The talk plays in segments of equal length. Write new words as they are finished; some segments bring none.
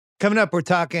Coming up, we're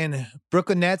talking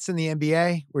Brooklyn Nets in the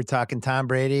NBA. We're talking Tom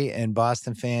Brady and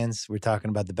Boston fans. We're talking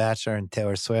about The Bachelor and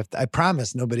Taylor Swift. I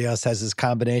promise nobody else has this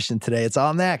combination today. It's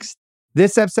all next.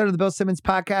 This episode of the Bill Simmons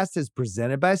podcast is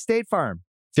presented by State Farm.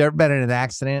 If you've ever been in an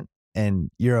accident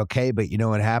and you're okay, but you know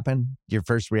what happened, your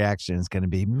first reaction is going to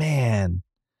be, man,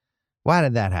 why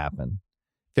did that happen?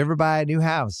 If you ever buy a new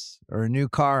house or a new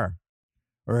car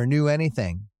or a new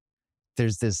anything,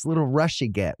 there's this little rush you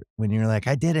get when you're like,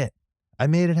 I did it. I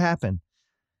made it happen.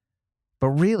 But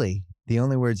really, the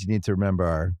only words you need to remember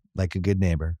are, like a good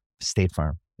neighbor, State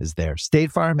Farm is there.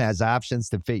 State Farm has options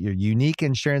to fit your unique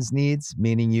insurance needs,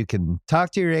 meaning you can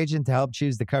talk to your agent to help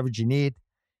choose the coverage you need,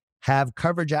 have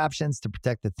coverage options to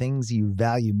protect the things you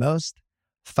value most,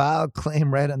 file a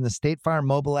claim right on the State Farm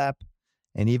mobile app,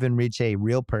 and even reach a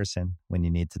real person when you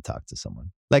need to talk to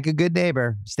someone. Like a good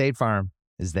neighbor, State Farm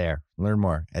is there. Learn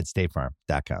more at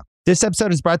statefarm.com. This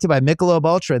episode is brought to you by Michelob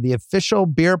Ultra, the official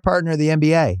beer partner of the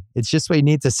NBA. It's just what you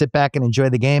need to sit back and enjoy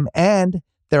the game, and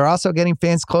they're also getting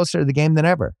fans closer to the game than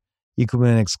ever. You can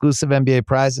win exclusive NBA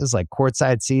prizes like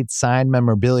courtside seats, signed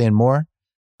memorabilia, and more.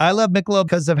 I love Michelob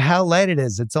because of how light it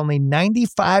is. It's only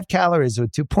 95 calories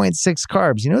with 2.6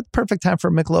 carbs. You know what the perfect time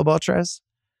for Michelob Ultra is?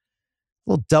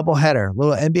 A little doubleheader,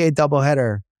 little NBA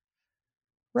doubleheader.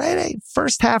 Right,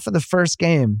 first half of the first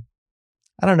game.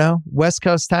 I don't know, West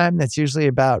Coast time. That's usually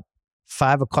about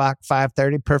 5 o'clock,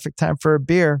 5:30, perfect time for a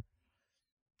beer.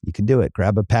 You can do it.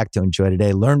 Grab a pack to enjoy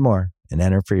today. Learn more and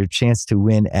enter for your chance to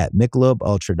win at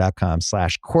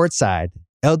michelobultra.com/courtside,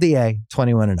 LDA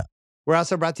 21 and up. We're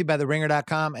also brought to you by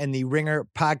TheRinger.com and the Ringer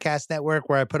Podcast Network,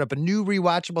 where I put up a new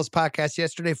Rewatchables podcast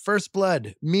yesterday, First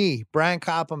Blood, me, Brian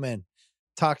Koppelman,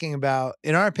 talking about,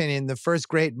 in our opinion, the first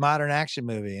great modern action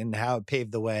movie and how it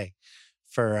paved the way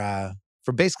for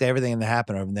basically everything that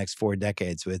happened over the next 4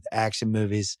 decades with action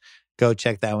movies. Go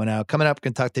check that one out. Coming up, we're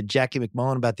going to talk to Jackie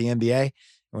MacMullan about the NBA, and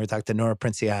we're going to talk to Nora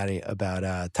Princiotti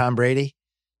about Tom Brady,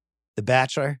 The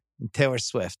Bachelor, and Taylor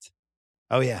Swift.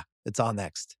 Oh, yeah, it's all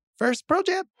next. First, Pearl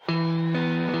Jam.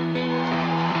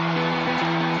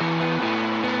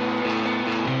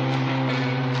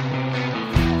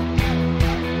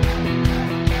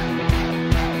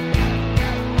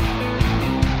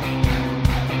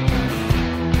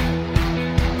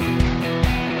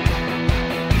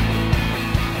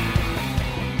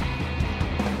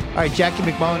 All right, Jackie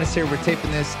MacMullan is here. We're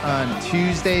taping this on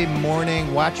Tuesday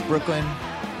morning. Watch Brooklyn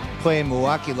play in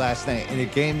Milwaukee last night in a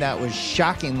game that was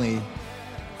shockingly,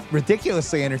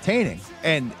 ridiculously entertaining.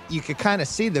 And you could kind of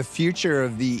see the future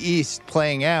of the East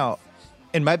playing out.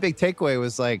 And my big takeaway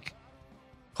was like,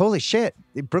 holy shit,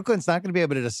 Brooklyn's not going to be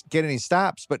able to just get any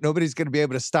stops, but nobody's going to be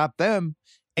able to stop them.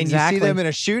 And exactly. You see them in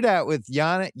a shootout with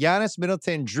Giannis,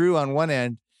 Middleton, Drew on one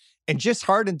end, and just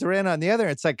Harden, Durant on the other.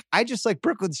 It's like, I just like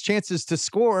Brooklyn's chances to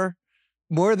score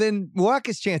more than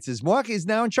Milwaukee's chances. Milwaukee's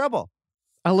now in trouble.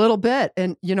 A little bit.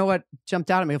 And you know what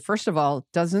jumped out at me? First of all,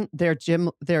 doesn't their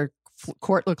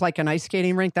court look like an ice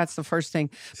skating rink? That's the first thing.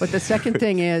 But the second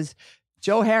thing is,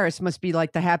 Joe Harris must be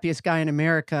like the happiest guy in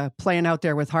America playing out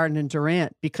there with Harden and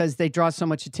Durant because they draw so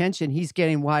much attention. He's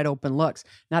getting wide open looks.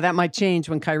 Now that might change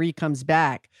when Kyrie comes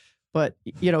back. But,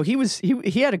 you know, he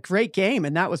had a great game,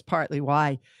 and that was partly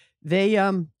why. They,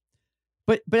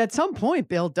 but at some point,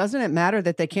 Bill, doesn't it matter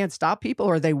that they can't stop people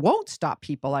or they won't stop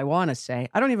people? I want to say,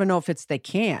 I don't even know if it's they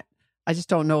can't. I just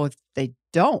don't know if they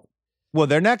don't. Well,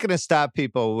 they're not going to stop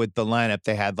people with the lineup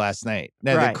they had last night.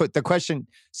 Now, right. The question,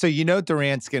 so you know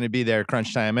Durant's going to be there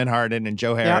crunch time, and Harden and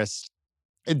Joe Harris,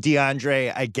 and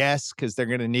DeAndre, I guess, because they're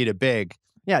going to need a big.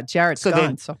 Yeah, Jarrett's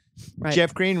gone. So right.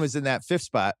 Jeff Green was in that 5th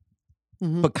spot,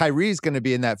 but Kyrie's going to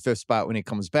be in that 5th spot when he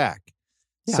comes back.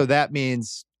 Yeah. So that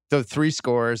means the 3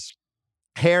 scores,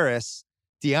 Harris,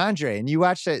 DeAndre. And you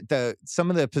watched some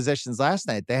of the positions last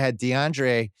night. They had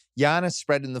DeAndre, Giannis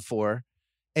spreading the floor,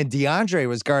 and DeAndre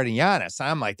was guarding Giannis.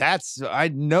 I'm like, I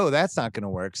know that's not going to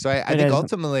work. So I think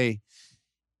ultimately,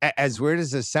 as weird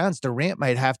as this sounds, Durant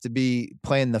might have to be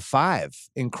playing the 5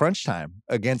 in crunch time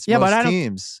against most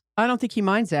teams. I don't think he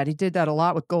minds that. He did that a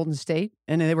lot with Golden State,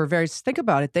 and they were think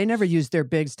about it. They never used their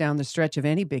bigs down the stretch of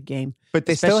any big game. But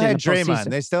they still had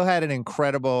Draymond. They still had an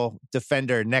incredible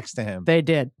defender next to him. They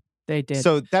did.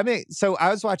 So I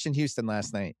was watching Houston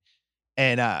last night,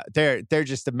 and they're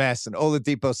just a mess. And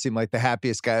Oladipo seemed like the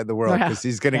happiest guy in the world because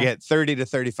he's going to get 30 to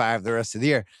 35 the rest of the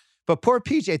year. But poor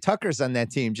PJ Tucker's on that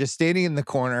team, just standing in the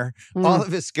corner. All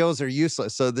of his skills are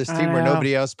useless. So this team where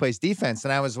nobody else plays defense.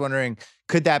 And I was wondering,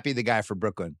 could that be the guy for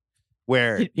Brooklyn?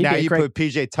 Where now you put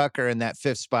PJ Tucker in that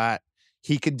 5th spot.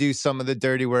 He could do some of the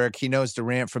dirty work. He knows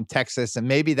Durant from Texas, and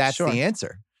maybe that's the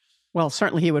answer. Well,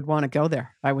 certainly he would want to go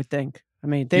there, I would think. I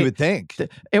mean, you would think.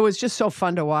 It was just so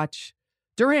fun to watch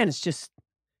Durant is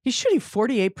he's shooting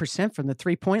 48% from the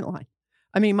 3-point line.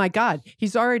 I mean, my God,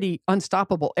 he's already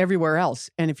unstoppable everywhere else.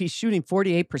 And if he's shooting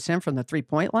 48% from the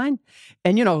 3-point line,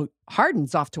 and,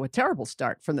 Harden's off to a terrible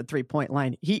start from the 3-point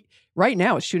line. He right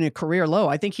now is shooting a career low.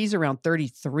 I think he's around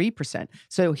 33%.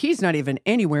 So he's not even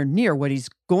anywhere near what he's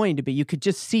going to be. You could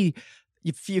just see,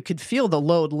 if you could feel the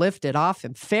load lifted off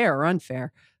him, fair or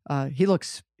unfair.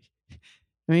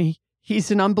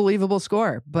 He's an unbelievable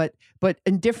scorer, but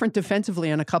indifferent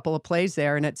defensively on a couple of plays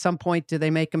there. And at some point, do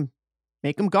they make him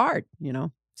guard,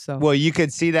 So well, you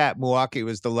could see that Milwaukee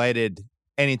was delighted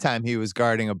anytime he was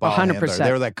guarding a ball 100%. Handler.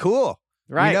 They were like, cool.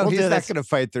 Right. He's not going to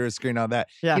fight through a screen, all that.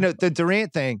 Yeah. The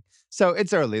Durant thing. So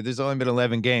it's early. There's only been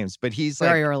 11 games, but he's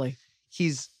very early.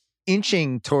 He's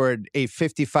inching toward a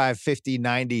 55, 50,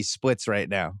 90 splits right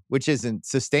now, which isn't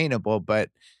sustainable, but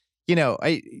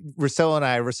Russell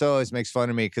always makes fun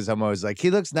of me because I'm always like, he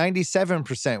looks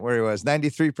 97% where he was,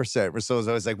 93%. Russell's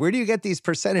always like, where do you get these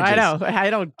percentages? I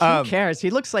don't, who cares?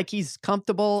 He looks like he's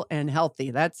comfortable and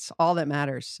healthy. That's all that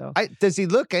matters. So does he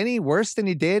look any worse than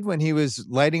he did when he was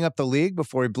lighting up the league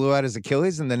before he blew out his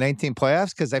Achilles in the 19 playoffs?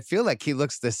 Because I feel like he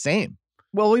looks the same.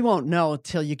 Well, we won't know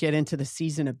until you get into the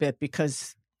season a bit,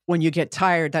 because when you get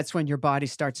tired, that's when your body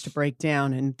starts to break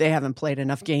down, and they haven't played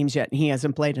enough games yet, and he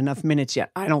hasn't played enough minutes yet.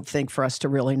 I don't think for us to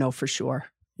really know for sure,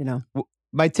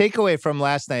 My takeaway from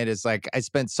last night is I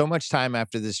spent so much time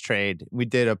after this trade. We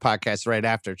did a podcast right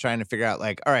after trying to figure out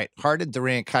all right, Harden,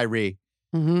 Durant, Kyrie,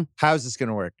 how's this going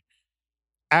to work?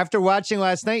 After watching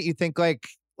last night, you think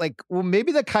well,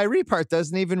 maybe the Kyrie part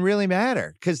doesn't even really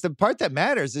matter, because the part that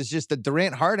matters is just the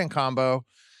Durant-Harden combo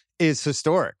is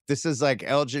historic. This is like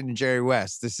Elgin and Jerry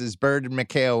West. This is Bird and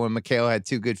McHale when McHale had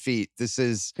 2 good feet. This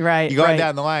is you going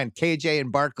down the line, KJ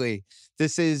and Barkley.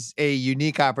 This is a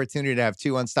unique opportunity to have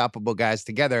 2 unstoppable guys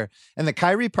together. And the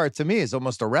Kyrie part to me is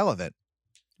almost irrelevant.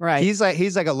 Right. He's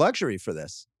like a luxury for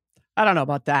this. I don't know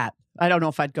about that. I don't know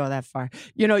if I'd go that far.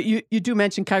 You do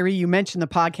mention Kyrie. You mentioned the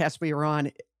podcast we were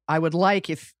on. I would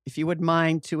like, if you wouldn't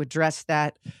mind, to address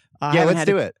that. Yeah, let's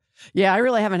do it. Yeah, I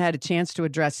really haven't had a chance to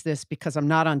address this because I'm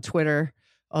not on Twitter,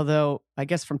 although I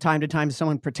guess from time to time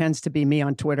someone pretends to be me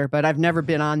on Twitter, but I've never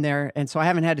been on there. And so I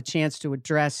haven't had a chance to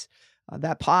address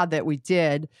that pod that we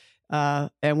did.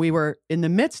 And we were in the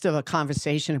midst of a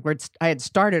conversation where I had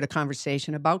started a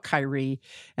conversation about Kyrie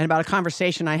and about a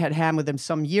conversation I had with him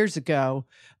some years ago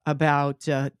about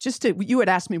you had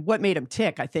asked me what made him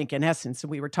tick, I think, in essence. And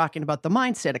we were talking about the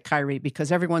mindset of Kyrie,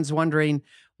 because everyone's wondering,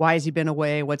 why has he been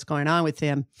away? What's going on with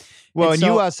him? Well,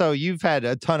 and you've had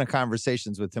a ton of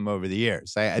conversations with him over the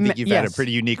years. I think you've had a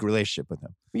pretty unique relationship with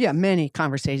him. Yeah, many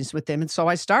conversations with him. And so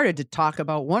I started to talk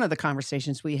about one of the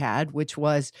conversations we had, which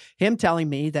was him telling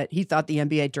me that he thought the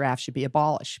NBA draft should be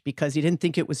abolished because he didn't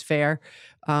think it was fair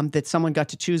that someone got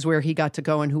to choose where he got to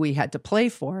go and who he had to play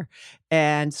for.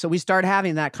 And so we started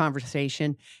having that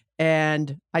conversation,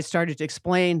 and I started to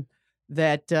explain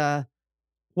that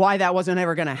why that wasn't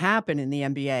ever going to happen in the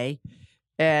NBA.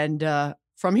 And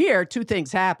from here, 2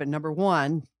 things happened. Number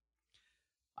one,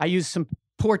 I used some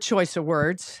poor choice of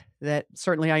words that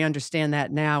certainly I understand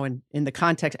that now. And in the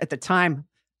context at the time,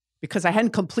 because I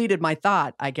hadn't completed my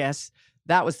thought, I guess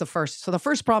that was the first. So the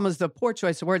first problem was the poor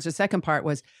choice of words. The second part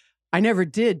was I never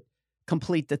did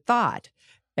complete the thought.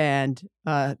 And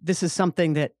this is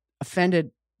something that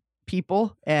offended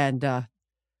people. And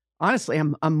honestly,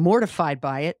 I'm mortified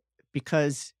by it,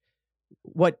 because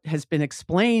what has been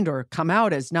explained or come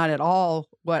out is not at all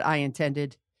what I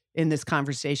intended in this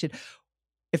conversation.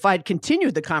 If I'd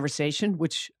continued the conversation,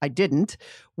 which I didn't,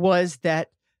 was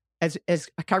that as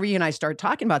Kyrie and I started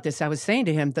talking about this, I was saying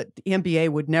to him that the NBA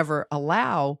would never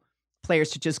allow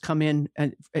players to just come in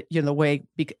and the way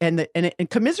and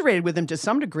commiserated with him to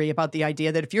some degree about the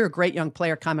idea that if you're a great young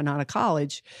player coming out of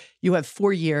college, you have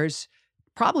 4 years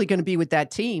probably going to be with that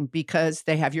team because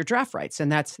they have your draft rights, and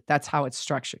that's how it's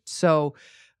structured. So,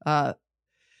 that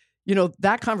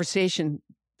conversation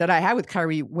that I had with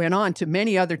Kyrie went on to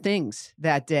many other things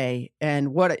that day,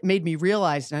 and what it made me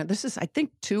realize, now this is, I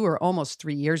think, 2 or almost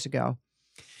 3 years ago,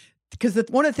 because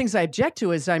one of the things I object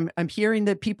to is I'm hearing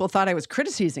that people thought I was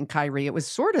criticizing Kyrie. It was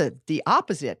sort of the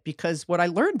opposite, because what I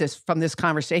learned from this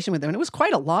conversation with him, and it was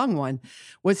quite a long one,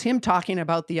 was him talking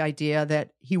about the idea that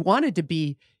he wanted to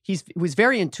be. He was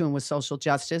very in tune with social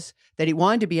justice, that he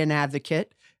wanted to be an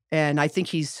advocate. And I think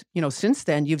he's, since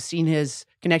then, you've seen his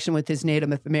connection with his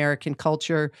Native American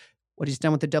culture, what he's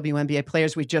done with the WNBA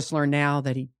players. We just learned now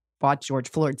that he bought George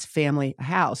Floyd's family a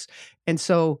house. And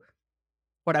so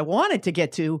what I wanted to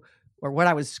get to, or what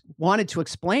I wanted to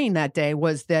explain that day,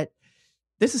 was that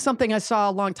this is something I saw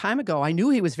a long time ago. I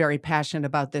knew he was very passionate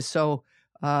about this. So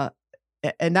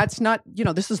And that's not,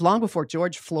 this is long before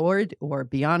George Floyd or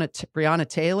Breonna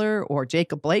Taylor or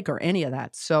Jacob Blake or any of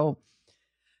that. So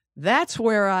that's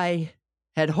where I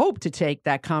had hoped to take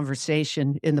that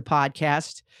conversation in the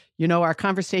podcast. Our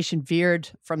conversation veered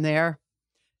from there.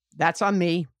 That's on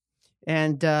me.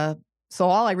 And so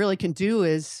all I really can do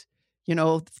is,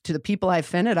 to the people I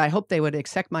offended, I hope they would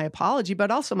accept my apology,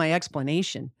 but also my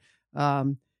explanation.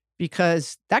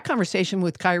 Because that conversation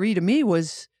with Kyrie to me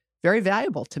was very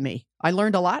valuable to me. I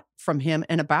learned a lot from him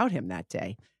and about him that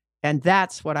day. And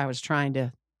that's what I was trying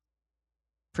to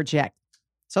project.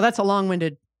 So that's a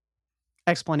long-winded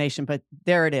explanation, but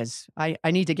there it is. I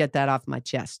need to get that off my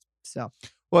chest. So.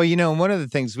 Well, one of the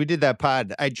things we did that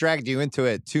pod, I dragged you into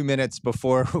it 2 minutes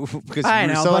before because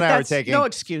Russell and I were taking. No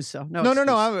excuse, though. No.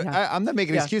 I'm not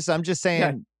making excuses. I'm just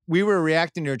saying we were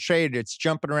reacting to a trade. It's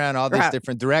jumping around all these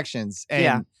different directions.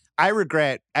 And I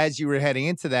regret, as you were heading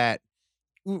into that,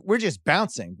 we're just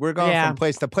bouncing. We're going from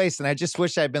place to place. And I just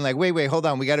wish I'd been like, wait, hold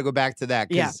on. We got to go back to that.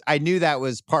 Because I knew that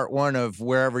was part one of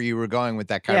wherever you were going with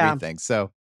that Kyrie thing.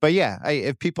 So, but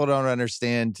if people don't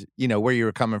understand, where you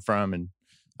were coming from and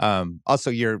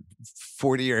also your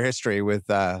 40-year history with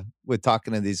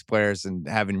talking to these players and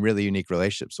having really unique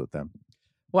relationships with them.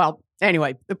 Well,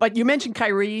 anyway, but you mentioned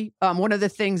Kyrie. One of the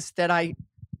things that I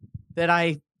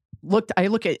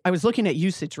was looking at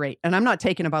usage rate, and I'm not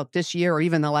talking about this year or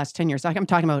even the last 10 years. I'm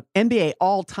talking about NBA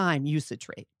all-time usage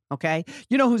rate, okay?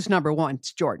 You know who's number one?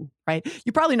 It's Jordan, right?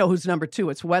 You probably know who's number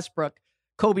two. It's Westbrook.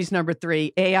 Kobe's number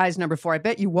 3. AI's number 4. I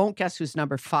bet you won't guess who's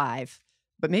number 5,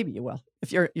 but maybe you will.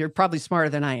 If you're probably smarter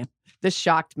than I am. This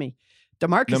shocked me.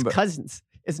 DeMarcus Cousins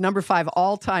is number 5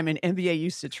 all-time in NBA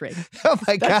usage rate. Oh,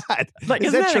 my God.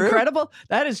 Isn't that incredible?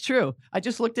 That is true. I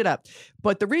just looked it up.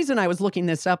 But the reason I was looking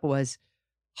this up was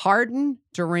Harden,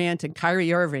 Durant, and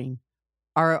Kyrie Irving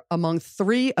are among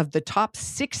 3 of the top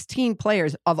 16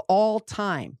 players of all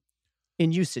time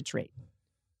in usage rate.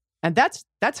 And that's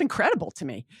incredible to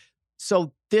me.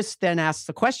 So this then asks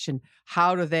the question,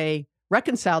 how do they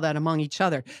reconcile that among each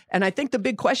other? And I think the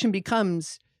big question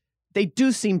becomes, they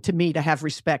do seem to me to have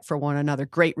respect for one another,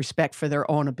 great respect for their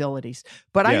own abilities.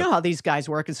 But I know how these guys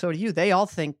work, and so do you. They all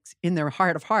think in their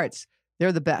heart of hearts,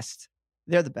 they're the best.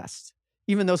 They're the best.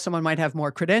 Even though someone might have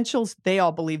more credentials, they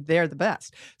all believe they're the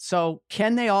best. So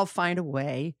can they all find a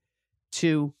way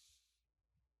to,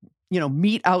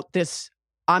 mete out this,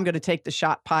 I'm going to take the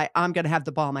shot pie, I'm going to have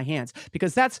the ball in my hands?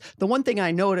 Because that's the one thing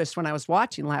I noticed when I was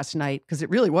watching last night, because it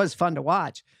really was fun to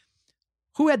watch.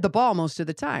 Who had the ball most of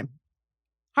the time?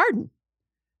 Harden.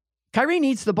 Kyrie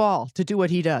needs the ball to do what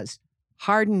he does.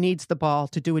 Harden needs the ball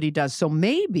to do what he does. So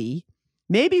maybe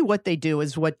what they do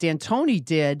is what D'Antoni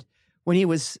did when he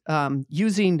was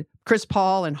using Chris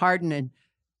Paul and Harden and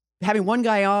having one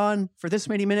guy on for this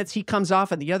many minutes, he comes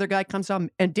off and the other guy comes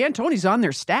on, and D'Antoni's on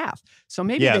their staff. So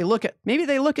maybe they look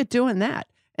at doing that,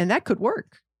 and that could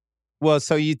work. Well,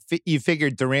 so you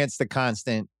figured Durant's the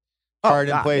constant.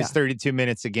 Harden plays 32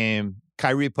 minutes a game.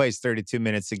 Kyrie plays 32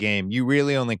 minutes a game. You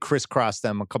really only crisscross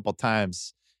them a couple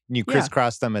times, and you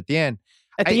crisscross them at the end.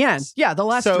 At the end, the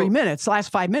last 3 minutes,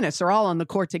 last 5 minutes, they're all on the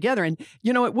court together. And,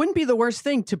 it wouldn't be the worst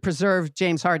thing to preserve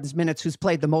James Harden's minutes, who's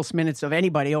played the most minutes of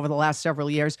anybody over the last several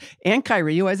years, and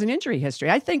Kyrie, who has an injury history.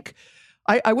 I think,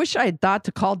 I wish I had thought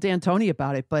to call D'Antoni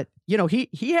about it, but,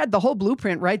 he had the whole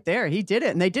blueprint right there. He did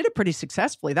it, and they did it pretty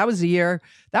successfully. That was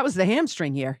the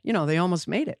hamstring year. They almost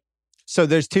made it. So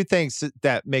there's 2 things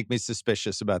that make me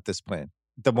suspicious about this plan.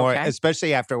 The more,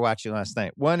 especially after watching last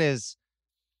night. One is,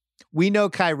 we know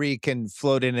Kyrie can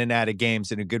float in and out of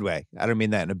games in a good way. I don't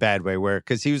mean that in a bad way,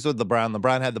 because he was with LeBron.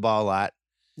 LeBron had the ball a lot.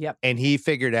 Yep. And he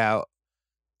figured out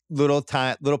little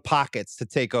pockets to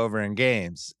take over in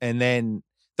games. And then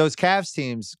those Cavs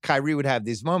teams, Kyrie would have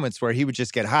these moments where he would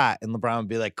just get hot and LeBron would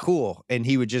be like, cool. And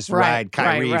he would just ride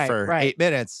Kyrie for 8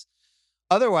 minutes.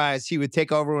 Otherwise, he would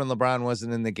take over when LeBron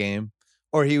wasn't in the game,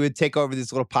 or he would take over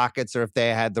these little pockets, or if they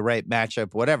had the right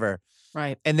matchup, whatever.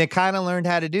 Right. And they kind of learned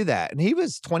how to do that. And he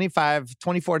was 24,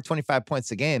 25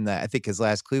 points a game, that I think his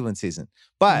last Cleveland season.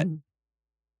 But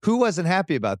who wasn't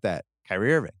happy about that?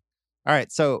 Kyrie Irving. All right.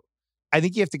 So I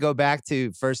think you have to go back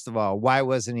to, first of all, why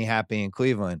wasn't he happy in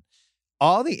Cleveland?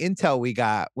 All the intel we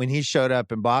got when he showed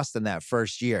up in Boston that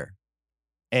first year,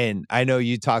 and I know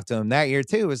you talked to him that year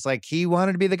too, was like he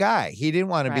wanted to be the guy. He didn't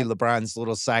want to be LeBron's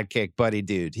little sidekick buddy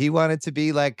dude. He wanted to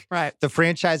be like the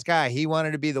franchise guy. He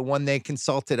wanted to be the one they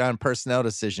consulted on personnel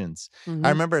decisions. I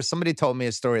remember somebody told me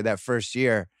a story that first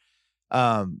year.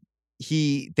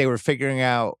 They were figuring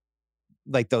out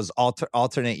like those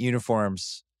alternate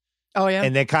uniforms. Oh yeah.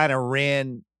 And they kind of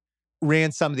ran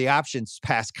some of the options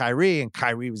past Kyrie, and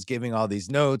Kyrie was giving all these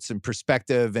notes and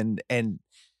perspective, and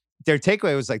their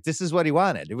takeaway was like, this is what he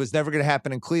wanted. It was never going to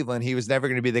happen in Cleveland. He was never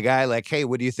going to be the guy like, hey,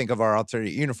 what do you think of our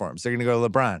alternate uniforms? They're going to go to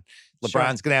LeBron.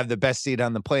 LeBron's going to have the best seat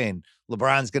on the plane.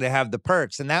 LeBron's going to have the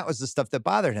perks. And that was the stuff that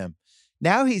bothered him.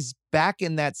 Now he's back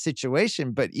in that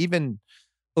situation, but even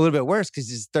a little bit worse because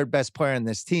he's the third best player in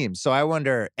this team. So I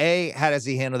wonder, A, how does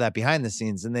he handle that behind the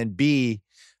scenes? And then B,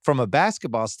 from a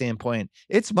basketball standpoint,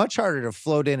 it's much harder to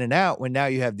float in and out when now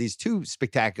you have these two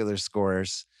spectacular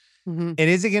scorers. Mm-hmm. And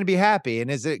is he going to be happy? And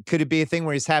could it be a thing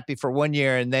where he's happy for 1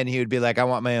 year and then he would be like, I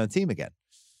want my own team again?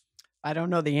 I don't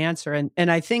know the answer.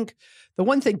 And I think the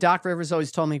one thing Doc Rivers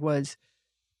always told me was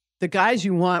the guys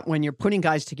you want when you're putting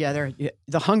guys together,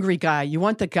 the hungry guy, you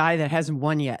want the guy that hasn't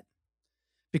won yet.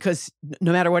 Because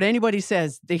no matter what anybody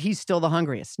says, he's still the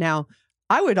hungriest. Now,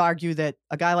 I would argue that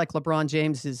a guy like LeBron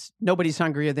James nobody's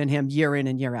hungrier than him year in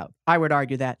and year out. I would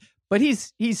argue that. But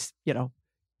he's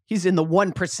in the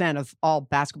 1% of all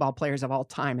basketball players of all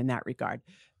time in that regard.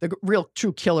 The real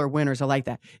true killer winners are like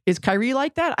that. Is Kyrie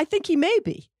like that? I think he may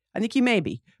be.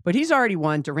 But he's already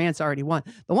won. Durant's already won.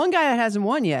 The one guy that hasn't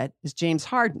won yet is James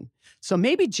Harden. So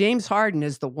maybe James Harden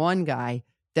is the one guy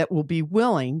that will be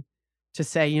willing to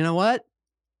say, you know what?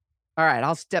 All right,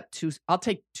 I'll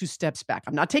take 2 steps back.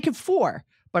 I'm not taking 4,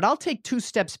 but I'll take 2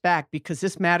 steps back because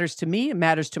this matters to me. It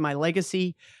matters to my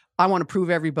legacy. I want to prove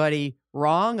everybody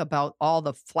wrong about all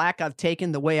the flack I've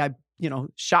taken, the way I,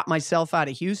 shot myself out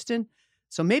of Houston.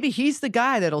 So maybe he's the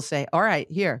guy that'll say, all right,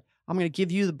 here, I'm going to give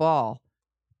you the ball.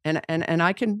 And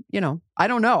I can, I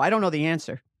don't know. I don't know the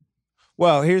answer.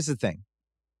 Well, here's the thing.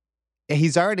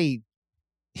 He's already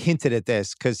hinted at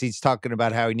this because he's talking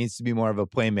about how he needs to be more of a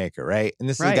playmaker, right? And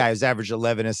this is a guy who's averaged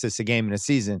 11 assists a game in a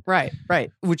season. Right.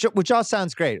 Which all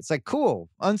sounds great. It's like, cool,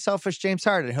 unselfish James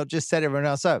Harden. He'll just set everyone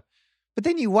else up. But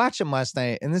then you watch him last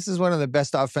night, and this is one of the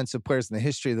best offensive players in the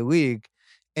history of the league.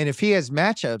 And if he has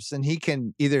matchups and he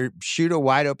can either shoot a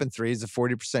wide open three, he's a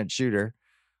 40% shooter,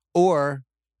 or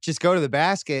just go to the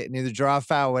basket and either draw a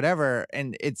foul, whatever.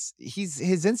 And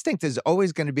his instinct is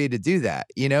always going to be to do that.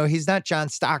 He's not John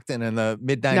Stockton in the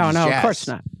mid-90s. No, Jazz. Of course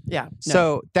not. Yeah.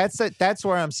 So that's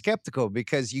where I'm skeptical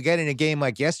because you get in a game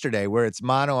like yesterday where it's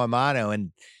mano a mano,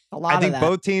 and I think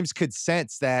both teams could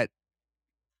sense that,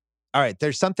 all right,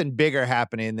 there's something bigger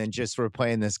happening than just we're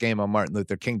playing this game on Martin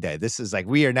Luther King Day. This is like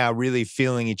we are now really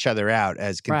feeling each other out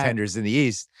as contenders in the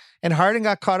East. And Harden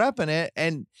got caught up in it,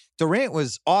 and Durant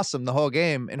was awesome the whole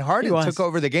game, and Harden took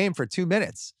over the game for 2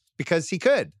 minutes because he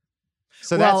could.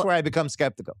 So that's where I become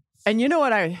skeptical. And you know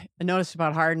what I noticed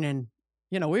about Harden, and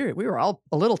we were all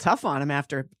a little tough on him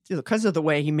after because of the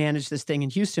way he managed this thing in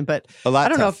Houston. But I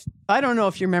don't know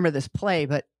if you remember this play,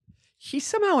 but he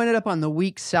somehow ended up on the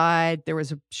weak side. There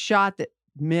was a shot that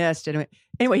missed. Anyway,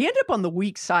 he ended up on the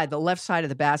weak side, the left side of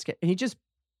the basket, and he just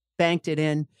banked it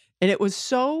in. And it was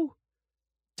so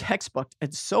textbook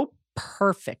and so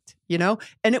perfect, and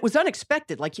it was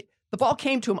unexpected. Like the ball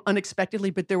came to him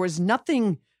unexpectedly, but there was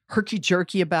nothing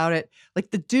herky-jerky about it. Like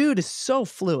the dude is so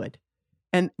fluid.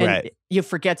 And you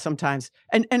forget sometimes.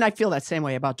 And I feel that same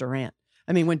way about Durant.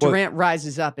 I mean, when Durant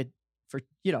rises up,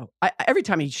 every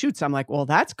time he shoots, I'm like, well,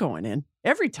 that's going in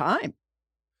every time.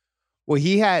 Well,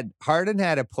 Harden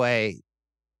had a play.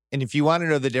 And if you want to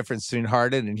know the difference between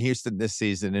Harden and Houston this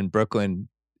season in Brooklyn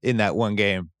in that one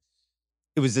game,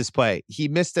 it was this play. He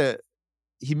missed a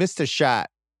shot,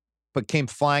 but came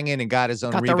flying in and got his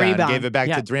own rebound. Gave it back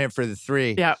to Durant for the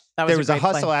 3. Yeah, there was a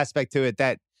hustle aspect to it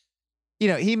that,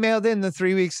 he mailed in the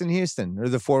 3 weeks in Houston or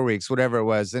the 4 weeks, whatever it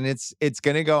was. And it's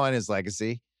going to go on his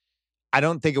legacy. I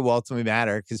don't think it will ultimately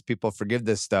matter because people forgive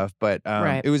this stuff, but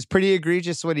it was pretty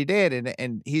egregious what he did.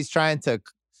 And he's trying to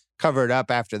cover it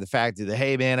up after the fact.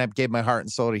 Hey, man, I gave my heart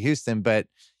and soul to Houston. But,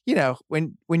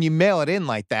 when you mail it in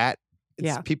like that,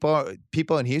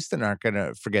 people in Houston aren't going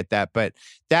to forget that. But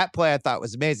that play I thought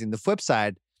was amazing. The flip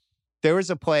side, there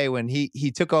was a play when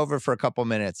he took over for a couple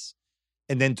minutes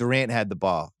and then Durant had the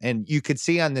ball. And you could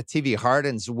see on the TV,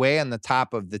 Harden's way on the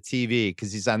top of the TV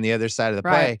because he's on the other side of the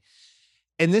play.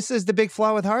 And this is the big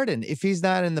flaw with Harden. If he's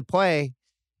not in the play,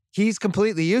 he's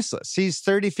completely useless. He's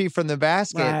 30 feet from the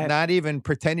basket, not even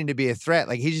pretending to be a threat.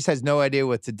 Like he just has no idea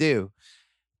what to do.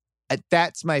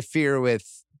 That's my fear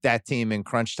with that team in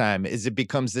crunch time is it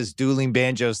becomes this dueling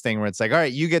banjos thing where it's like, all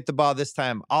right, you get the ball this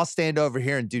time. I'll stand over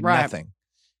here and do nothing.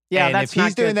 Yeah, and if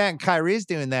he's doing that and Kyrie's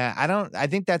doing that, I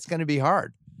think that's going to be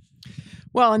hard.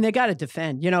 Well, and they got to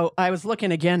defend. I was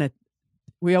looking again at,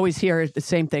 we always hear the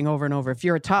same thing over and over. If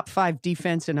you're a top 5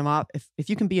 defense and if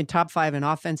you can be in top 5 in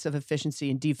offensive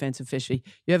efficiency and defensive efficiency,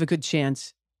 you have a good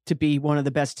chance to be one of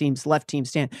the best teams, left team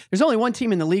stand. There's only one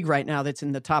team in the league right now that's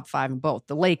in the top 5 in both,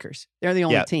 the Lakers. They're the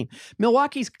only team.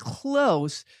 Milwaukee's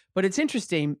close, but it's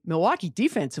interesting. Milwaukee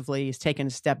defensively has taken a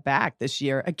step back this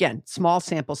year. Again, small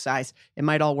sample size. It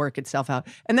might all work itself out.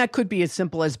 And that could be as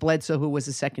simple as Bledsoe, who was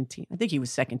a second team. I think he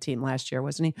was second team last year,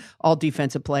 wasn't he? All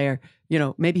defensive player.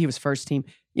 Maybe he was first team.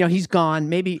 He's gone.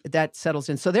 Maybe that settles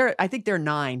in. So I think they're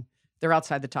 9. They're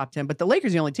outside the top 10. But the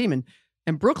Lakers are the only team.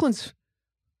 And Brooklyn's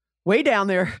way down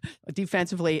there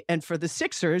defensively. And for the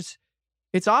Sixers,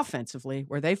 it's offensively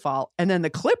where they fall. And then the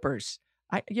Clippers,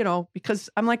 because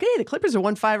I'm like, hey, the Clippers are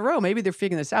 1-5 in a row. Maybe they're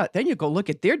figuring this out. Then you go look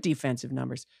at their defensive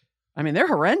numbers. I mean, they're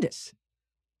horrendous.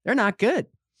 They're not good.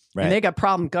 Right. And they got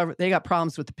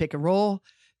problems with the pick and roll.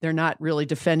 They're not really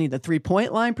defending the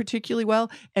 3-point line particularly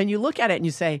well. And you look at it and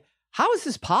you say, how is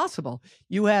this possible?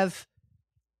 You have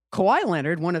Kawhi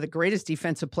Leonard, one of the greatest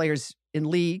defensive players in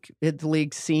the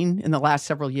league scene in the last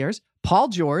several years, Paul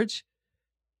George,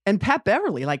 and Pat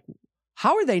Beverly. Like,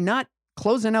 how are they not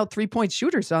closing out 3-point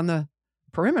shooters on the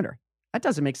perimeter? That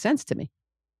doesn't make sense to me.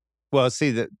 Well,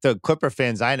 see, the Clipper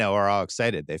fans I know are all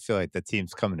excited. They feel like the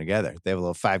team's coming together. They have a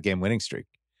little 5-game winning streak.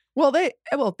 Well,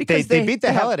 because they beat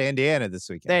the hell out of Indiana this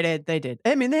weekend. They did.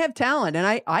 I mean, they have talent, and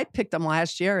I picked them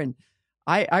last year, and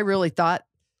I really thought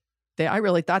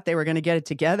they were going to get it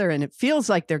together, and it feels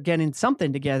like they're getting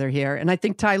something together here. And I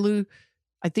think Ty Lue,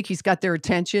 I think he's got their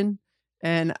attention,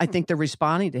 and I think they're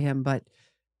responding to him. But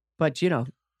I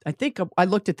think I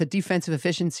looked at the defensive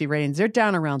efficiency ratings; they're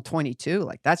down around 22.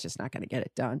 Like, that's just not going to get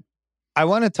it done. I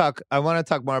want to talk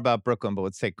more about Brooklyn, but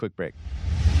let's take a quick break.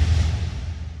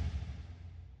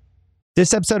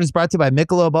 This episode is brought to you by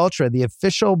Michelob Ultra, the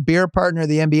official beer partner of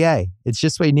the NBA. It's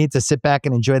just what you need to sit back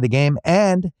and enjoy the game,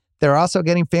 and they're also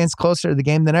getting fans closer to the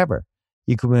game than ever.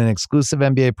 You can win exclusive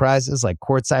NBA prizes like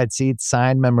courtside seats,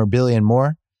 signed memorabilia, and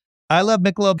more. I love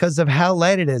Michelob because of how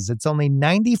light it is. It's only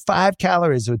 95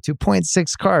 calories with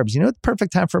 2.6 carbs. You know what the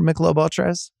perfect time for Michelob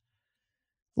Ultra is?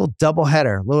 A little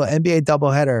NBA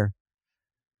doubleheader.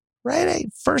 Right?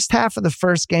 First half of the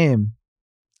first game.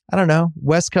 I don't know,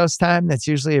 West Coast time. That's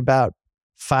usually about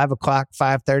 5 o'clock,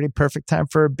 5:30. Perfect time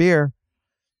for a beer.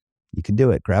 You can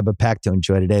do it. Grab a pack to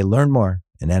enjoy today. Learn more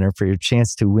and enter for your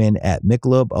chance to win at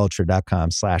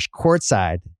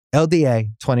MichelobUltra.com/courtside. LDA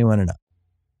 21 and up.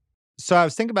 So I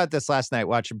was thinking about this last night,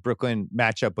 watching Brooklyn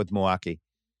match up with Milwaukee,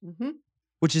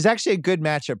 which is actually a good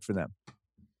matchup for them.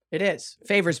 It is.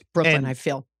 Favors Brooklyn, and I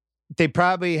feel. They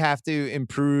probably have to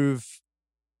improve.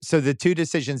 So the two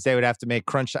decisions they would have to make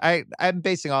crunch. I'm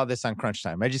basing all this on crunch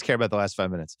time. I just care about the last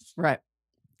 5 minutes. Right.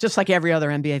 Just like every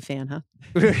other NBA fan, huh?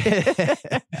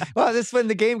 Well, this is when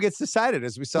the game gets decided,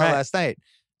 as we saw last night.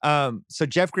 So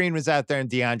Jeff Green was out there and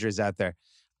DeAndre's out there.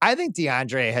 I think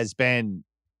DeAndre has been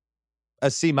a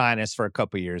C- for a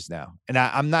couple years now. And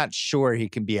I'm not sure he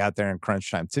can be out there in crunch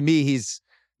time. To me, he's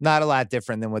not a lot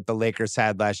different than what the Lakers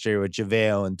had last year with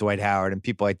JaVale and Dwight Howard and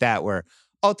people like that, where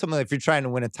ultimately, if you're trying to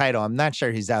win a title, I'm not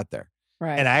sure he's out there.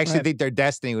 Right. And I actually think their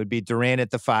destiny would be Durant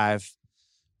at the 5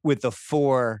 with the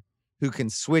 4 who can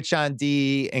switch on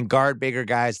D and guard bigger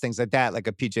guys, things like that, like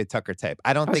a PJ Tucker type.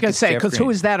 I was going to say, because who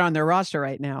is that on their roster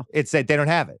right now? It's that they don't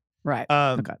have it. Right.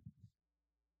 Okay.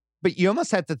 But you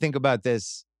almost have to think about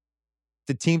this,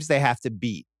 the teams they have to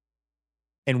beat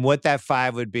and what that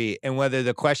 5 would be, and whether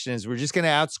the question is, we're just going to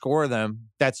outscore them.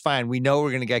 That's fine. We know we're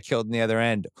going to get killed in the other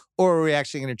end. Or are we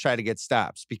actually going to try to get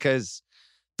stops? Because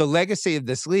the legacy of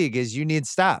this league is you need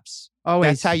stops. Always.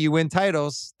 That's how you win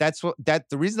titles. The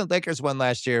reason the Lakers won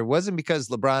last year wasn't because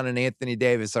LeBron and Anthony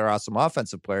Davis are awesome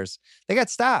offensive players. They got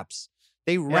stops.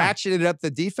 They ratcheted up the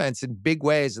defense in big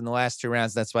ways in the last 2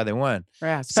 rounds. That's why they won.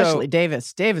 Yeah, especially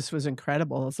Davis. Davis was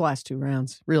incredible those last 2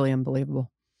 rounds. Really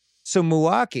unbelievable. So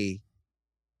Milwaukee,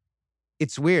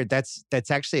 it's weird. That's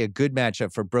actually a good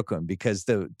matchup for Brooklyn, because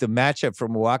the matchup for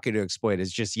Milwaukee to exploit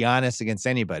is just Giannis against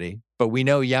anybody. But we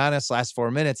know Giannis last 4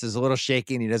 minutes is a little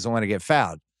shaky and he doesn't want to get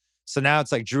fouled. So now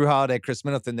it's like Drew Holiday, Chris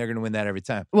Middleton, they're going to win that every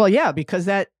time. Well, yeah, because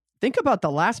think about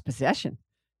the last possession.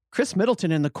 Chris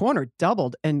Middleton in the corner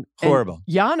doubled, and horrible.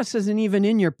 And Giannis isn't even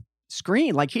in your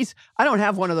screen. Like I don't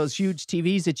have one of those huge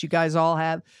TVs that you guys all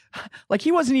have. Like,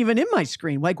 he wasn't even in my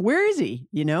screen. Like, where is he?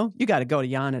 You got to go to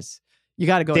Giannis. You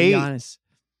got to go to Giannis.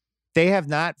 They have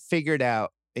not figured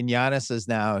out, and Giannis is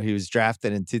now, he was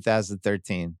drafted in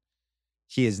 2013.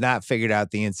 He has not figured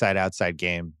out the inside-outside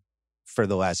game for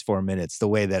the last 4 minutes the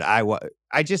way that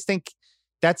I just think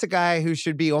that's a guy who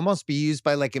should almost be used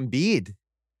by like Embiid.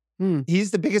 He's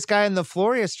the biggest guy on the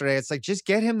floor yesterday. It's like, just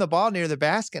get him the ball near the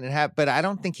basket but I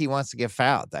don't think he wants to get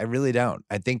fouled. I really don't.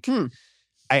 I think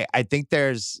I think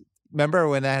there's, remember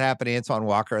when that happened to Antoine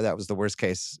Walker? That was the worst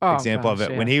case example of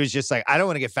it. Yeah. When he was just like, I don't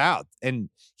want to get fouled. And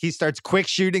he starts quick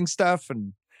shooting stuff.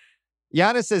 And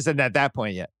Giannis isn't at that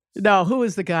point yet. No, who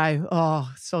was the guy?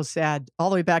 Oh, so sad. All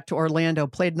the way back to Orlando,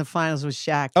 played in the finals with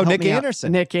Shaq. Oh, Nick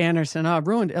Anderson. Nick Anderson. Oh,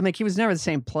 ruined. I mean, he was never the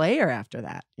same player after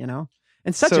that,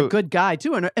 And such a good guy,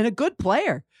 too, and a good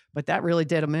player. But that really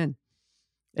did him in.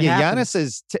 Giannis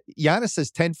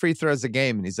is 10 free throws a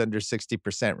game, and he's under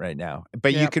 60% right now.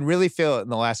 But you can really feel it in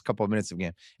the last couple of minutes of the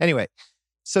game. Anyway,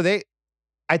 so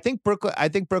I think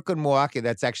Brooklyn, Milwaukee,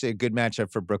 that's actually a good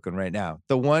matchup for Brooklyn right now.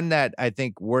 The one that I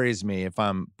think worries me if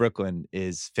I'm Brooklyn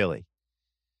is Philly.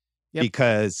 Yep.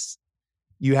 Because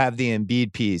you have the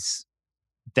Embiid piece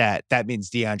that means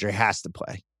DeAndre has to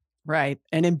play. Right.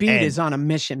 And Embiid is on a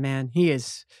mission, man. He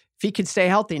is, if he can stay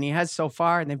healthy, and he has so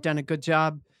far, and they've done a good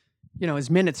job, his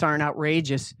minutes aren't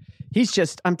outrageous. He's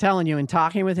just, I'm telling you, in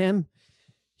talking with him,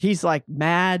 he's like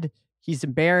mad. He's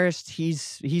embarrassed.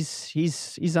 He's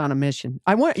on a mission.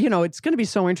 I want, it's going to be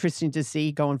so interesting to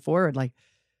see going forward. Like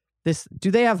this, do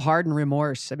they have Harden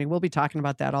remorse? I mean, we'll be talking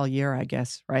about that all year, I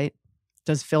guess, right?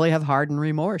 Does Philly have Harden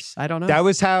remorse? I don't know. That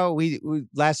was how we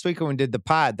last week when we did the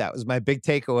pod. That was my big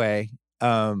takeaway.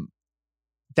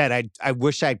 That I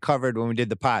wish I'd covered when we did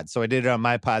the pod. So I did it on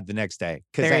my pod the next day.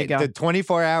 Because the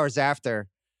 24 hours after,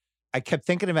 I kept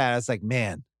thinking about it. I was like,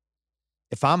 man,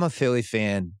 if I'm a Philly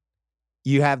fan,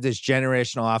 you have this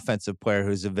generational offensive player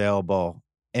who's available.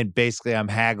 And basically I'm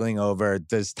haggling over,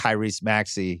 does Tyrese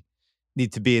Maxey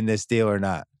need to be in this deal or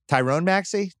not? Tyrone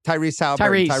Maxey? Tyrese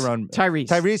Halliburton?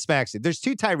 Tyrese Maxey. There's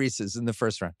two Tyreses in the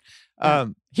first round.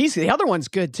 The other one's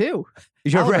good too.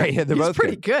 You're right. Yeah, they're both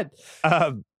pretty good.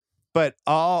 But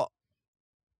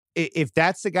if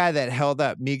that's the guy that held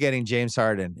up me getting James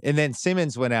Harden, and then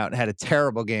Simmons went out and had a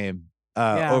terrible game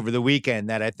over the weekend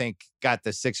that I think got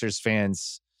the Sixers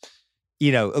fans,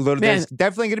 a little. There's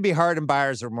definitely going to be Harden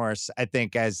buyer's remorse, I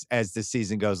think, as the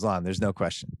season goes along. There's no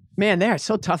question. Man, they are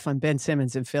so tough on Ben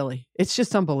Simmons in Philly. It's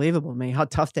just unbelievable to me how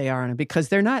tough they are on him, because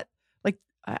they're not like,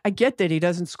 I get that he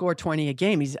doesn't score 20 a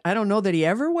game. I don't know that he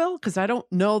ever will, because I don't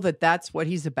know that that's what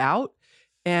he's about.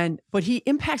 But he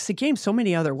impacts the game so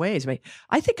many other ways.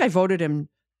 I think I voted him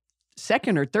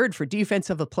second or third for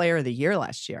defensive player of the year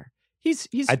last year. He's.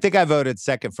 I think I voted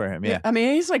second for him. Yeah. I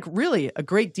mean, he's like really a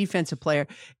great defensive player,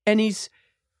 and he's,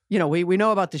 we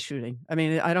know about the shooting. I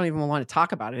mean, I don't even want to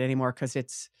talk about it anymore because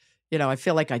it's, I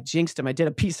feel like I jinxed him. I did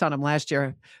a piece on him last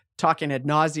year, talking ad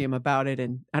nauseum about it,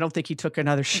 and I don't think he took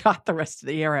another shot the rest of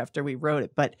the year after we wrote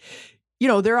it. But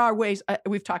there are ways.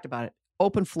 We've talked about it.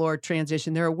 Open floor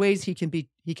transition. There are ways he can be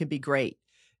great.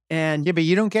 And yeah, but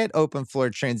you don't get open floor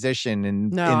transition in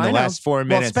the last 4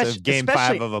 minutes of game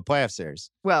 5 of a playoff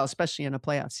series. Well, especially in a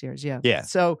playoff series. Yeah. Yeah.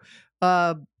 So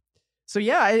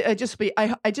yeah, I just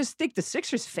think the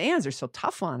Sixers fans are so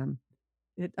tough on him.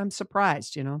 I'm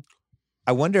surprised,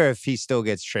 I wonder if he still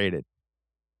gets traded.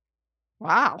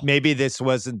 Wow. Maybe this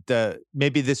wasn't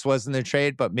the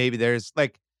trade, but maybe there's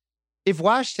if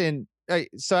Washington.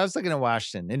 So I was looking at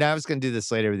Washington, and I was going to do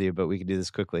this later with you, but we can do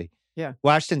this quickly. Yeah.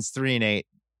 Washington's 3-8.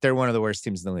 They're one of the worst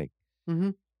teams in the league. Mm-hmm.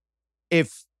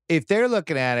 If they're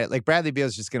looking at it, like Bradley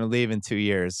Beal's just going to leave in 2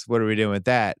 years, what are we doing with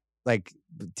that? Like,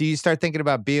 do you start thinking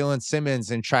about Beal and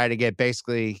Simmons and try to get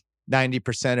basically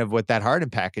 90% of what that Harden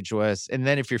package was? And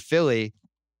then if you're Philly,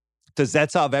 does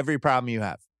that solve every problem you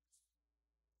have?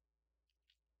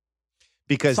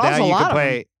 Because now you can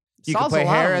play. You can play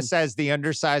Harris as the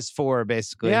undersized 4,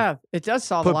 basically. Yeah, it does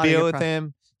solve a lot. Put Beal with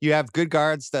him. You have good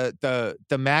guards. The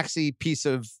Maxey piece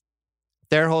of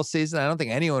their whole season, I don't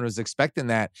think anyone was expecting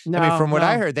that. No, I mean, from what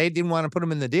I heard, they didn't want to put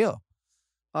him in the deal.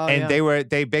 Oh, and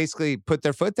they basically put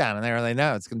their foot down, and they were like,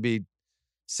 no, it's going to be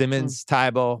Simmons,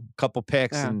 Tybal, couple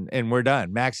picks, and we're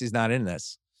done. Maxey's not in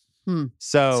this.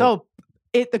 So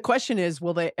the question is,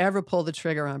 will they ever pull the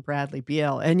trigger on Bradley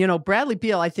Beal? And, Bradley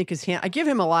Beal, I think I give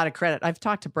him a lot of credit. I've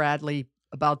talked to Bradley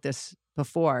about this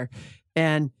before,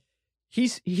 and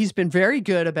he's been very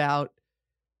good about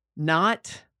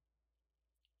not,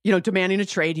 demanding a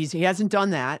trade. He hasn't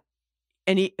done that.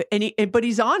 But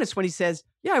he's honest when he says,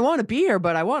 yeah, I want to be here,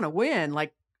 but I want to win.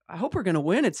 Like, I hope we're going to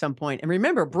win at some point. And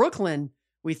remember, Brooklyn,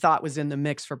 we thought was in the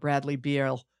mix for Bradley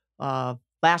Beal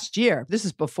last year. This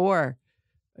is before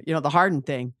the Harden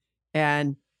thing.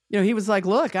 And, he was like,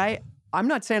 look, I'm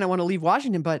not saying I want to leave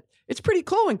Washington, but it's pretty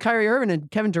cool when Kyrie Irving and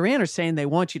Kevin Durant are saying they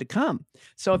want you to come.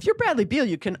 So if you're Bradley Beal,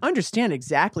 you can understand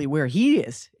exactly where he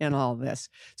is in all of this.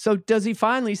 So does he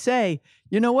finally say,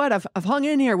 you know what, I've hung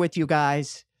in here with you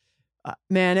guys.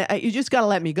 Man, you just got to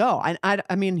let me go.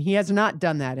 I mean, he has not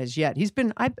done that as yet.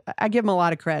 I give him a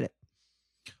lot of credit.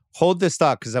 Hold this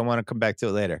thought because I want to come back to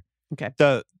it later. Okay.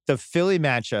 The Philly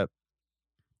matchup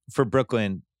for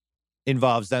Brooklyn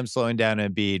involves them slowing down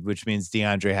Embiid, which means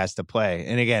DeAndre has to play.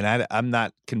 And again, I'm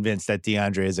not convinced that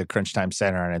DeAndre is a crunch time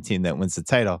center on a team that wins the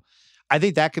title. I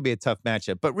think that could be a tough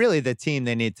matchup. But really, the team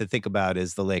they need to think about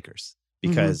is the Lakers,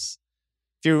 because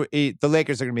the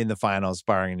Lakers are going to be in the finals,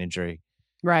 barring an injury.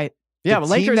 Right. Yeah, well,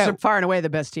 Lakers are far and away the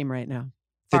best team right now.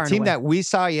 The team that we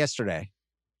saw yesterday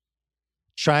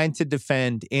trying to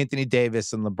defend Anthony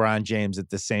Davis and LeBron James at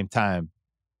the same time,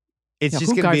 it's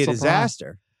just going to be a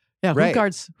disaster. Yeah, right.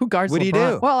 Who guards LeBron? What do you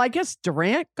do? Well, I guess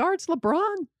Durant guards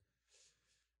LeBron.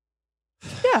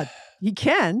 Yeah, he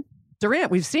can.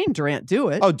 Durant, we've seen Durant do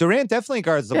it. Oh, Durant definitely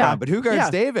guards LeBron, but who guards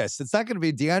Davis? It's not going to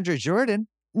be DeAndre Jordan.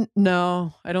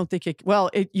 No, I don't think it. Well,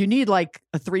 you need like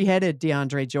a three-headed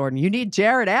DeAndre Jordan. You need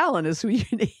Jared Allen is who you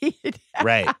need.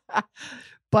 Right.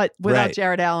 But without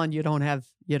Jared Allen, you don't have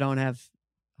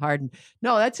Harden.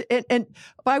 No, that's it.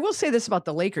 But I will say this about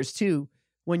the Lakers too.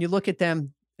 When you look at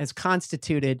them as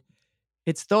constituted,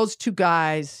 it's those two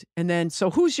guys, and then so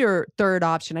who's your third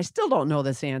option? I still don't know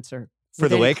this answer for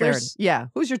the Lakers. Clarity. Yeah,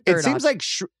 who's your third? It seems like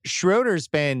Schroeder's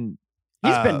been.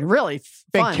 He's been really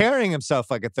fun. Carrying himself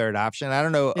like a third option. I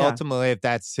don't know ultimately if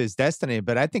that's his destiny,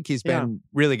 but I think he's been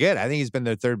really good. I think he's been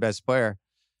their third best player.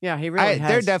 Yeah, he really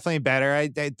has. They're definitely better.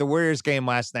 The Warriors game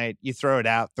last night, you throw it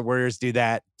out. The Warriors do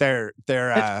that. They're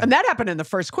and that happened in the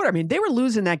first quarter. I mean, they were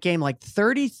losing that game like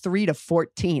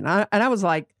 33-14. And I was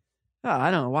like, oh, I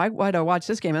don't know. Why do I watch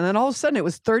this game? And then all of a sudden it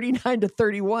was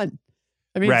 39-31.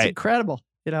 I mean, it's incredible,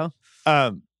 you know?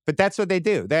 But that's what they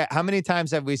do. How many times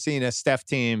have we seen a Steph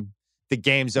team, the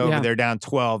game's over, they're down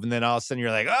 12, and then all of a sudden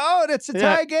you're like, oh, that's a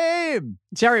tie game.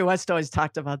 Jerry West always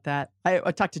talked about that. I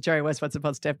talked to Jerry West once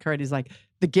about Steph Curry. He's like,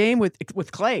 the game with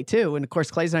Clay, too. And, of course,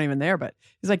 Clay's not even there. But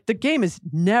he's like, the game is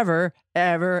never,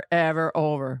 ever, ever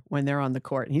over when they're on the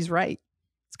court. And he's right.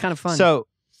 It's kind of fun. So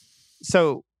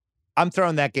I'm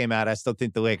throwing that game out. I still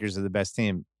think the Lakers are the best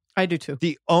team. I do, too.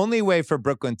 The only way for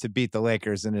Brooklyn to beat the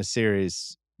Lakers in a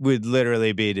series would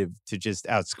literally be to just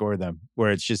outscore them,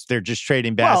 where it's just they're just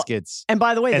trading baskets. And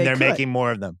by the way, they're making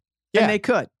more of them. Yeah, and they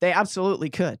could. They absolutely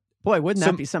could. Boy, wouldn't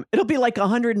that be something? It'll be like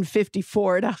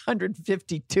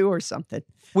 154-152 or something.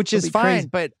 Which is fine, crazy.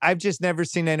 But I've just never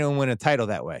seen anyone win a title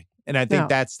that way. And I think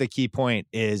that's the key point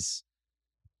is,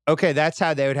 okay, that's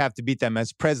how they would have to beat them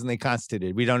as presently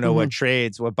constituted. We don't know what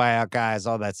trades, what buyout guys,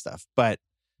 all that stuff. But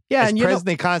as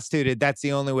presently constituted, that's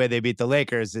the only way they beat the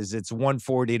Lakers is it's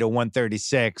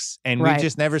 140-136. And we've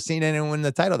just never seen anyone win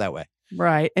the title that way.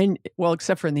 Right. And well,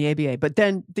 except for in the ABA. But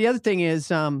then the other thing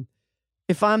is,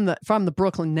 if I'm the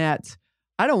Brooklyn Nets,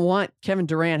 I don't want Kevin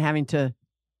Durant having to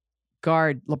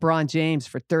guard LeBron James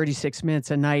for 36 minutes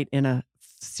a night in a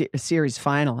series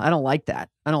final. I don't like that.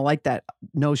 I don't like that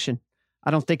notion.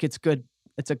 I don't think it's good.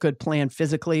 It's a good plan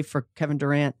physically for Kevin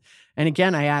Durant. And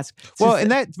again, I ask. Well,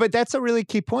 but that's a really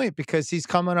key point because he's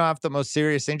coming off the most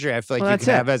serious injury I feel like you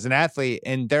can have as an athlete,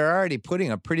 and they're already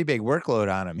putting a pretty big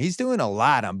workload on him. He's doing a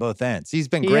lot on both ends. He's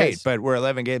been great, but we're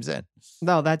 11 games in.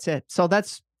 No, that's it. So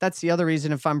that's the other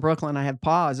reason if I'm Brooklyn, I have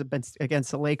pause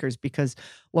against the Lakers because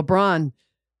LeBron,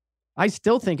 I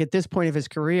still think at this point of his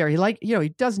career, he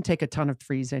doesn't take a ton of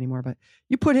threes anymore, but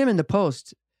you put him in the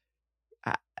post,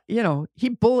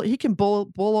 he can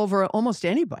bowl over almost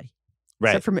anybody.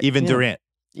 Right. Even Durant.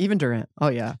 Even Durant. Oh,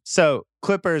 yeah. So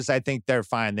Clippers, I think they're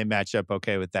fine. They match up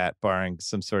okay with that, barring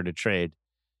some sort of trade.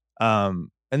 And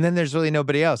then there's really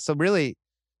nobody else. So really,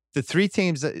 the three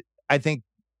teams, I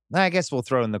guess we'll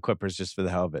throw in the Clippers just for the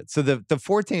hell of it. So the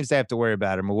four teams they have to worry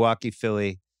about are Milwaukee,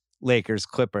 Philly, Lakers,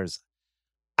 Clippers.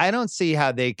 I don't see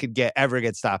how they could ever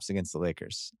get stops against the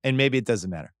Lakers. And maybe it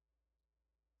doesn't matter.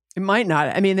 It might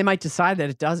not. I mean, they might decide that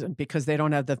it doesn't because they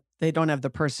don't have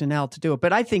the personnel to do it.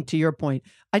 But I think, to your point,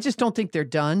 I just don't think they're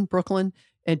done, Brooklyn.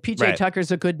 And PJ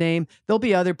Tucker's a good name. There'll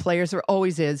be other players. There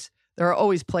always is. There are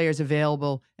always players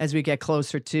available as we get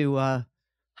closer to. I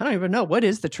don't even know what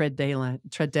is the trade deadline.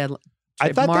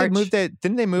 I thought March, they moved it.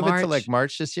 Didn't they move it to like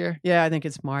March this year? Yeah, I think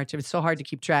it's March. It's so hard to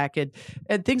keep track, and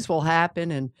things will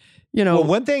happen. And well,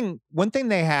 one thing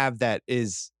they have that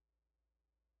is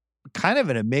kind of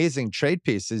an amazing trade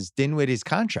piece is Dinwiddie's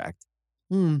contract,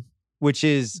 which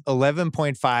is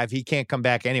 11.5. He can't come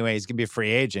back anyway. He's gonna be a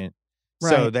free agent. Right.